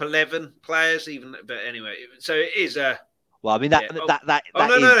the top 11 players even. But anyway, so it is a. Well, I mean that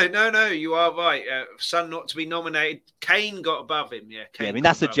no, you are right. Son not to be nominated. Kane got above him. Yeah, I mean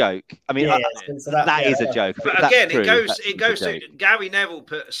that's a joke. I mean that is a joke. But again, it goes to Gary Neville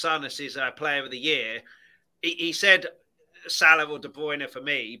put Son as his Player of the Year. He said Salah or De Bruyne for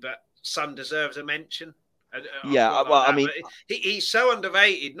me, but Son deserves a mention. I mean, he's so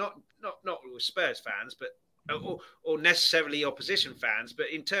underrated. Not with Spurs fans, but. Or necessarily opposition fans, but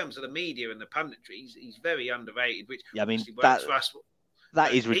in terms of the media and the punditry, he's very underrated. Which I mean,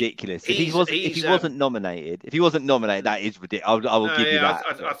 that is ridiculous. If he wasn't nominated, that is ridiculous. I will give you that.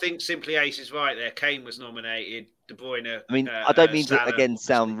 I think Simply Ace is right there. Kane was nominated. De Bruyne. I mean, I don't mean to again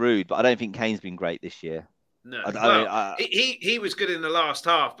sound rude, but I don't think Kane's been great this year. No, he was good in the last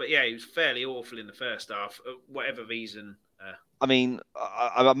half, but yeah, he was fairly awful in the first half, for whatever reason. I mean,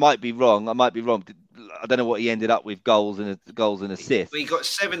 I might be wrong. I don't know what he ended up with, goals and assists. He got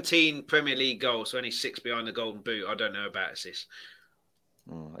 17 Premier League goals, so only 6 behind the Golden Boot. I don't know about assists.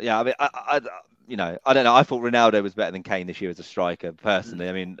 Yeah, I mean, I don't know. I thought Ronaldo was better than Kane this year as a striker, personally.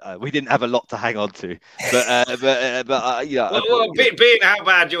 I mean, we didn't have a lot to hang on to, but yeah. Being how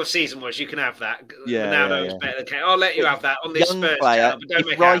bad your season was, you can have that. Yeah, Ronaldo was better than Kane. I'll let you have that on this Spurs channel, but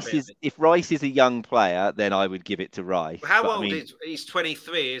don't if Rice is a young player, then I would give it to Rice. How old is he's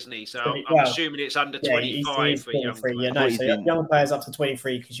 23, isn't he? So I'm assuming it's under 25 for young players. Yeah, no, so young players up to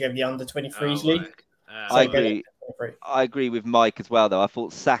 23 because you have the under 23s league. I agree. I agree with Mike as well, though. I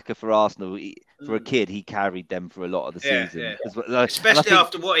thought Saka for Arsenal, for a kid, he carried them for a lot of the season. Yeah. Especially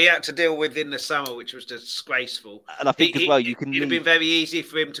after what he had to deal with in the summer, which was disgraceful. And I think as well, it'd have been very easy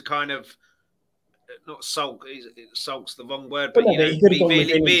for him to kind of not sulk. Sulk's the wrong word, but Well, you know, he could have be gone really,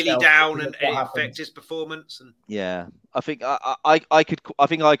 within really himself down because and of what it happened. affect his performance. And Yeah, I think I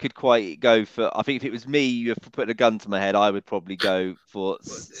could quite go for. I think if it was me, you put a gun to my head, I would probably go for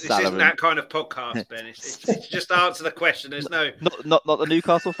this Salah. isn't that kind of podcast, Ben. It's just answer the question. There's no not the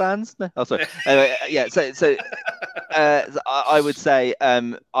Newcastle fans. No, oh sorry. Anyway, yeah. So I would say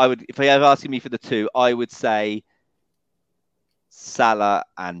I would, if you're asking me for the two, I would say Salah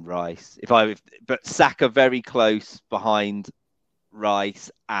and Rice. But Saka very close behind Rice,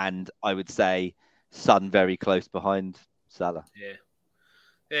 and I would say Son very close behind Salah.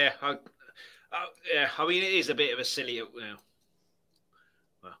 Yeah. I mean, it is a bit of a silly. Well,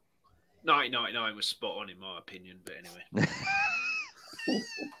 1999 was spot on in my opinion, but anyway.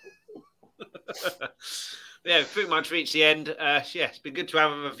 Yeah, pretty much reached the end. It's been good to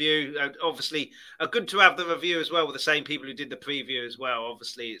have a review. Obviously, good to have the review as well with the same people who did the preview as well.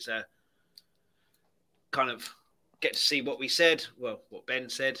 Obviously, it's kind of get to see what we said, well, what Ben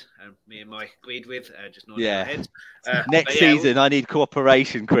said, and me and Mike agreed with, just nodding our heads. Next season, I need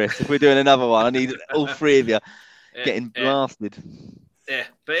cooperation, Chris. If we're doing another one, I need all three of you getting blasted.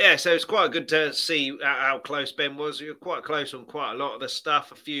 Yeah, so it's quite good to see how close Ben was. You were quite close on quite a lot of the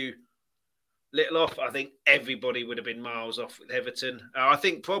stuff. A few little off. I think everybody would have been miles off with Everton. I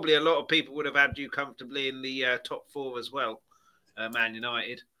think probably a lot of people would have had you comfortably in the top four as well, Man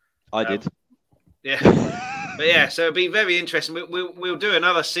United. I did. Yeah. But yeah, so it'll be very interesting. We'll do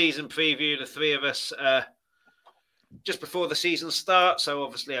another season preview, the three of us, just before the season starts. So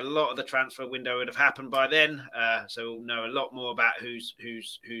obviously a lot of the transfer window would have happened by then. So we'll know a lot more about who's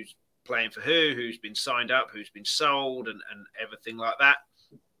playing for who's been signed up, who's been sold, and everything like that.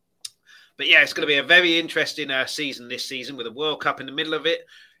 But yeah, it's going to be a very interesting season this season with a World Cup in the middle of it.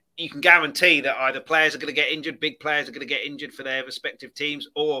 You can guarantee that either players are going to get injured, big players are going to get injured for their respective teams,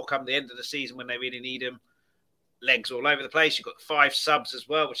 or come the end of the season when they really need them, legs all over the place. You've got 5 subs as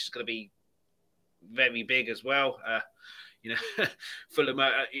well, which is going to be very big as well. Fulham,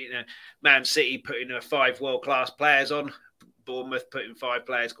 Man City putting 5 world-class players on, Bournemouth putting 5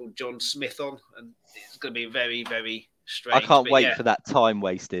 players called John Smith on, and it's going to be very, very strange. I can't wait for that time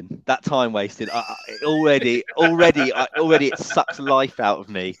wasting. Already it sucks life out of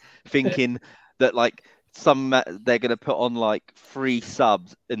me thinking that they're going to put on 3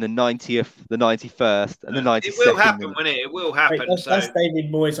 subs in the 90th, the 91st, and the 92nd. It will happen, won't it? It will happen. That's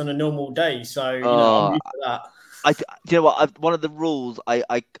David Moyes on a normal day, so I'm used to that. Do you know what? One of the rules I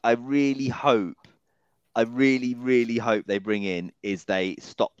really hope, really hope they bring in is they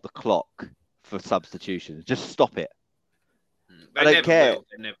stop the clock for substitutions. Just stop it. I don't care.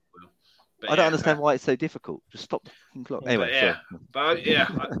 They never will. But I don't understand why it's so difficult. Just stop the fucking clock. Anyway,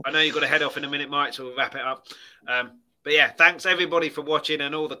 I know you've got to head off in a minute, Mike, so we'll wrap it up. But yeah, thanks everybody for watching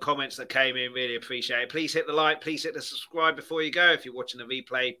and all the comments that came in. Really appreciate it. Please hit the like. Please hit the subscribe before you go. If you're watching the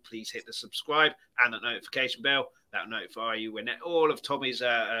replay, please hit the subscribe and the notification bell. That will notify you when all of Tommy's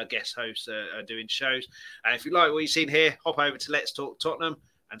guest hosts are doing shows. And if you like what you've seen here, hop over to Let's Talk Tottenham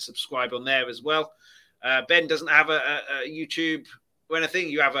and subscribe on there as well. Ben doesn't have a YouTube or anything.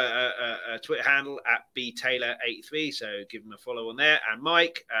 You have a Twitter handle at btaylor83, so give him a follow on there. And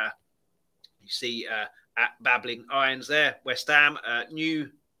Mike, you see at Babbling Irons there, West Ham, new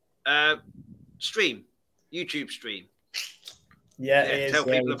stream, YouTube stream. Tell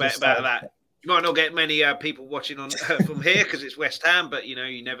people about that. You might not get many people watching on from here because it's West Ham, but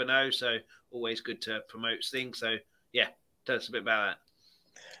you never know. So always good to promote things. So yeah, tell us a bit about that.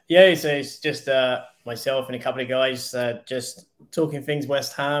 Yeah, so it's just myself and a couple of guys just talking things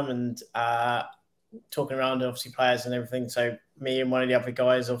West Ham and talking around obviously players and everything. So me and one of the other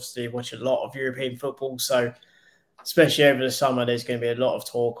guys obviously watch a lot of European football. So especially over the summer, there's going to be a lot of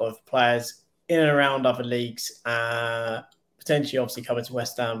talk of players in and around other leagues, potentially obviously coming to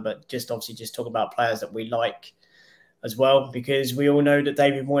West Ham, but just talk about players that we like as well, because we all know that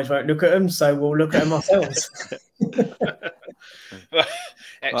David Moyes won't look at them, so we'll look at them ourselves.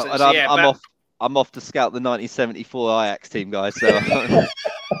 Excellent. I'm off to scout the 1974 Ajax team, guys. So.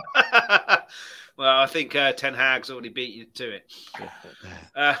 Well, I think Ten Hag's already beat you to it.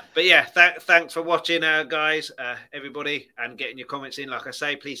 But yeah, thanks for watching, guys, everybody, and getting your comments in. Like I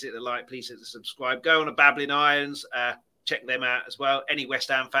say, please hit the like, please hit the subscribe. Go on to Babbling Irons, check them out as well. Any West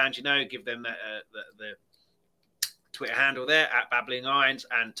Ham fans, give them the Twitter handle there at Babbling Irons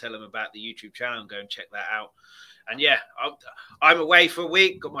and tell them about the YouTube channel and go and check that out. And yeah, I'm away for a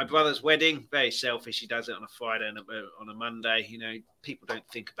week. Got my brother's wedding. Very selfish. He does it on a Friday and on a Monday. People don't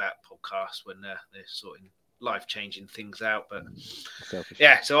think about podcasts when they're sorting life-changing things out. But Selfish.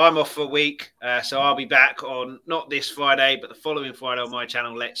 yeah, so I'm off for a week. So I'll be back on not this Friday, but the following Friday on my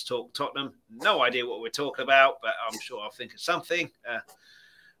channel, Let's Talk Tottenham. No idea what we're talking about, but I'm sure I'll think of something.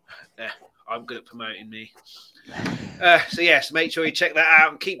 I'm good at promoting me. So yes, make sure you check that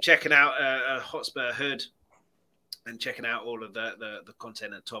out and keep checking out Hotspur Hood and checking out all of the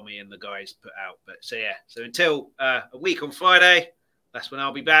content that Tommy and the guys put out. But so yeah, so until a week on Friday, that's when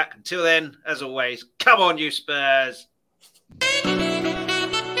I'll be back. Until then, as always, come on, you Spurs.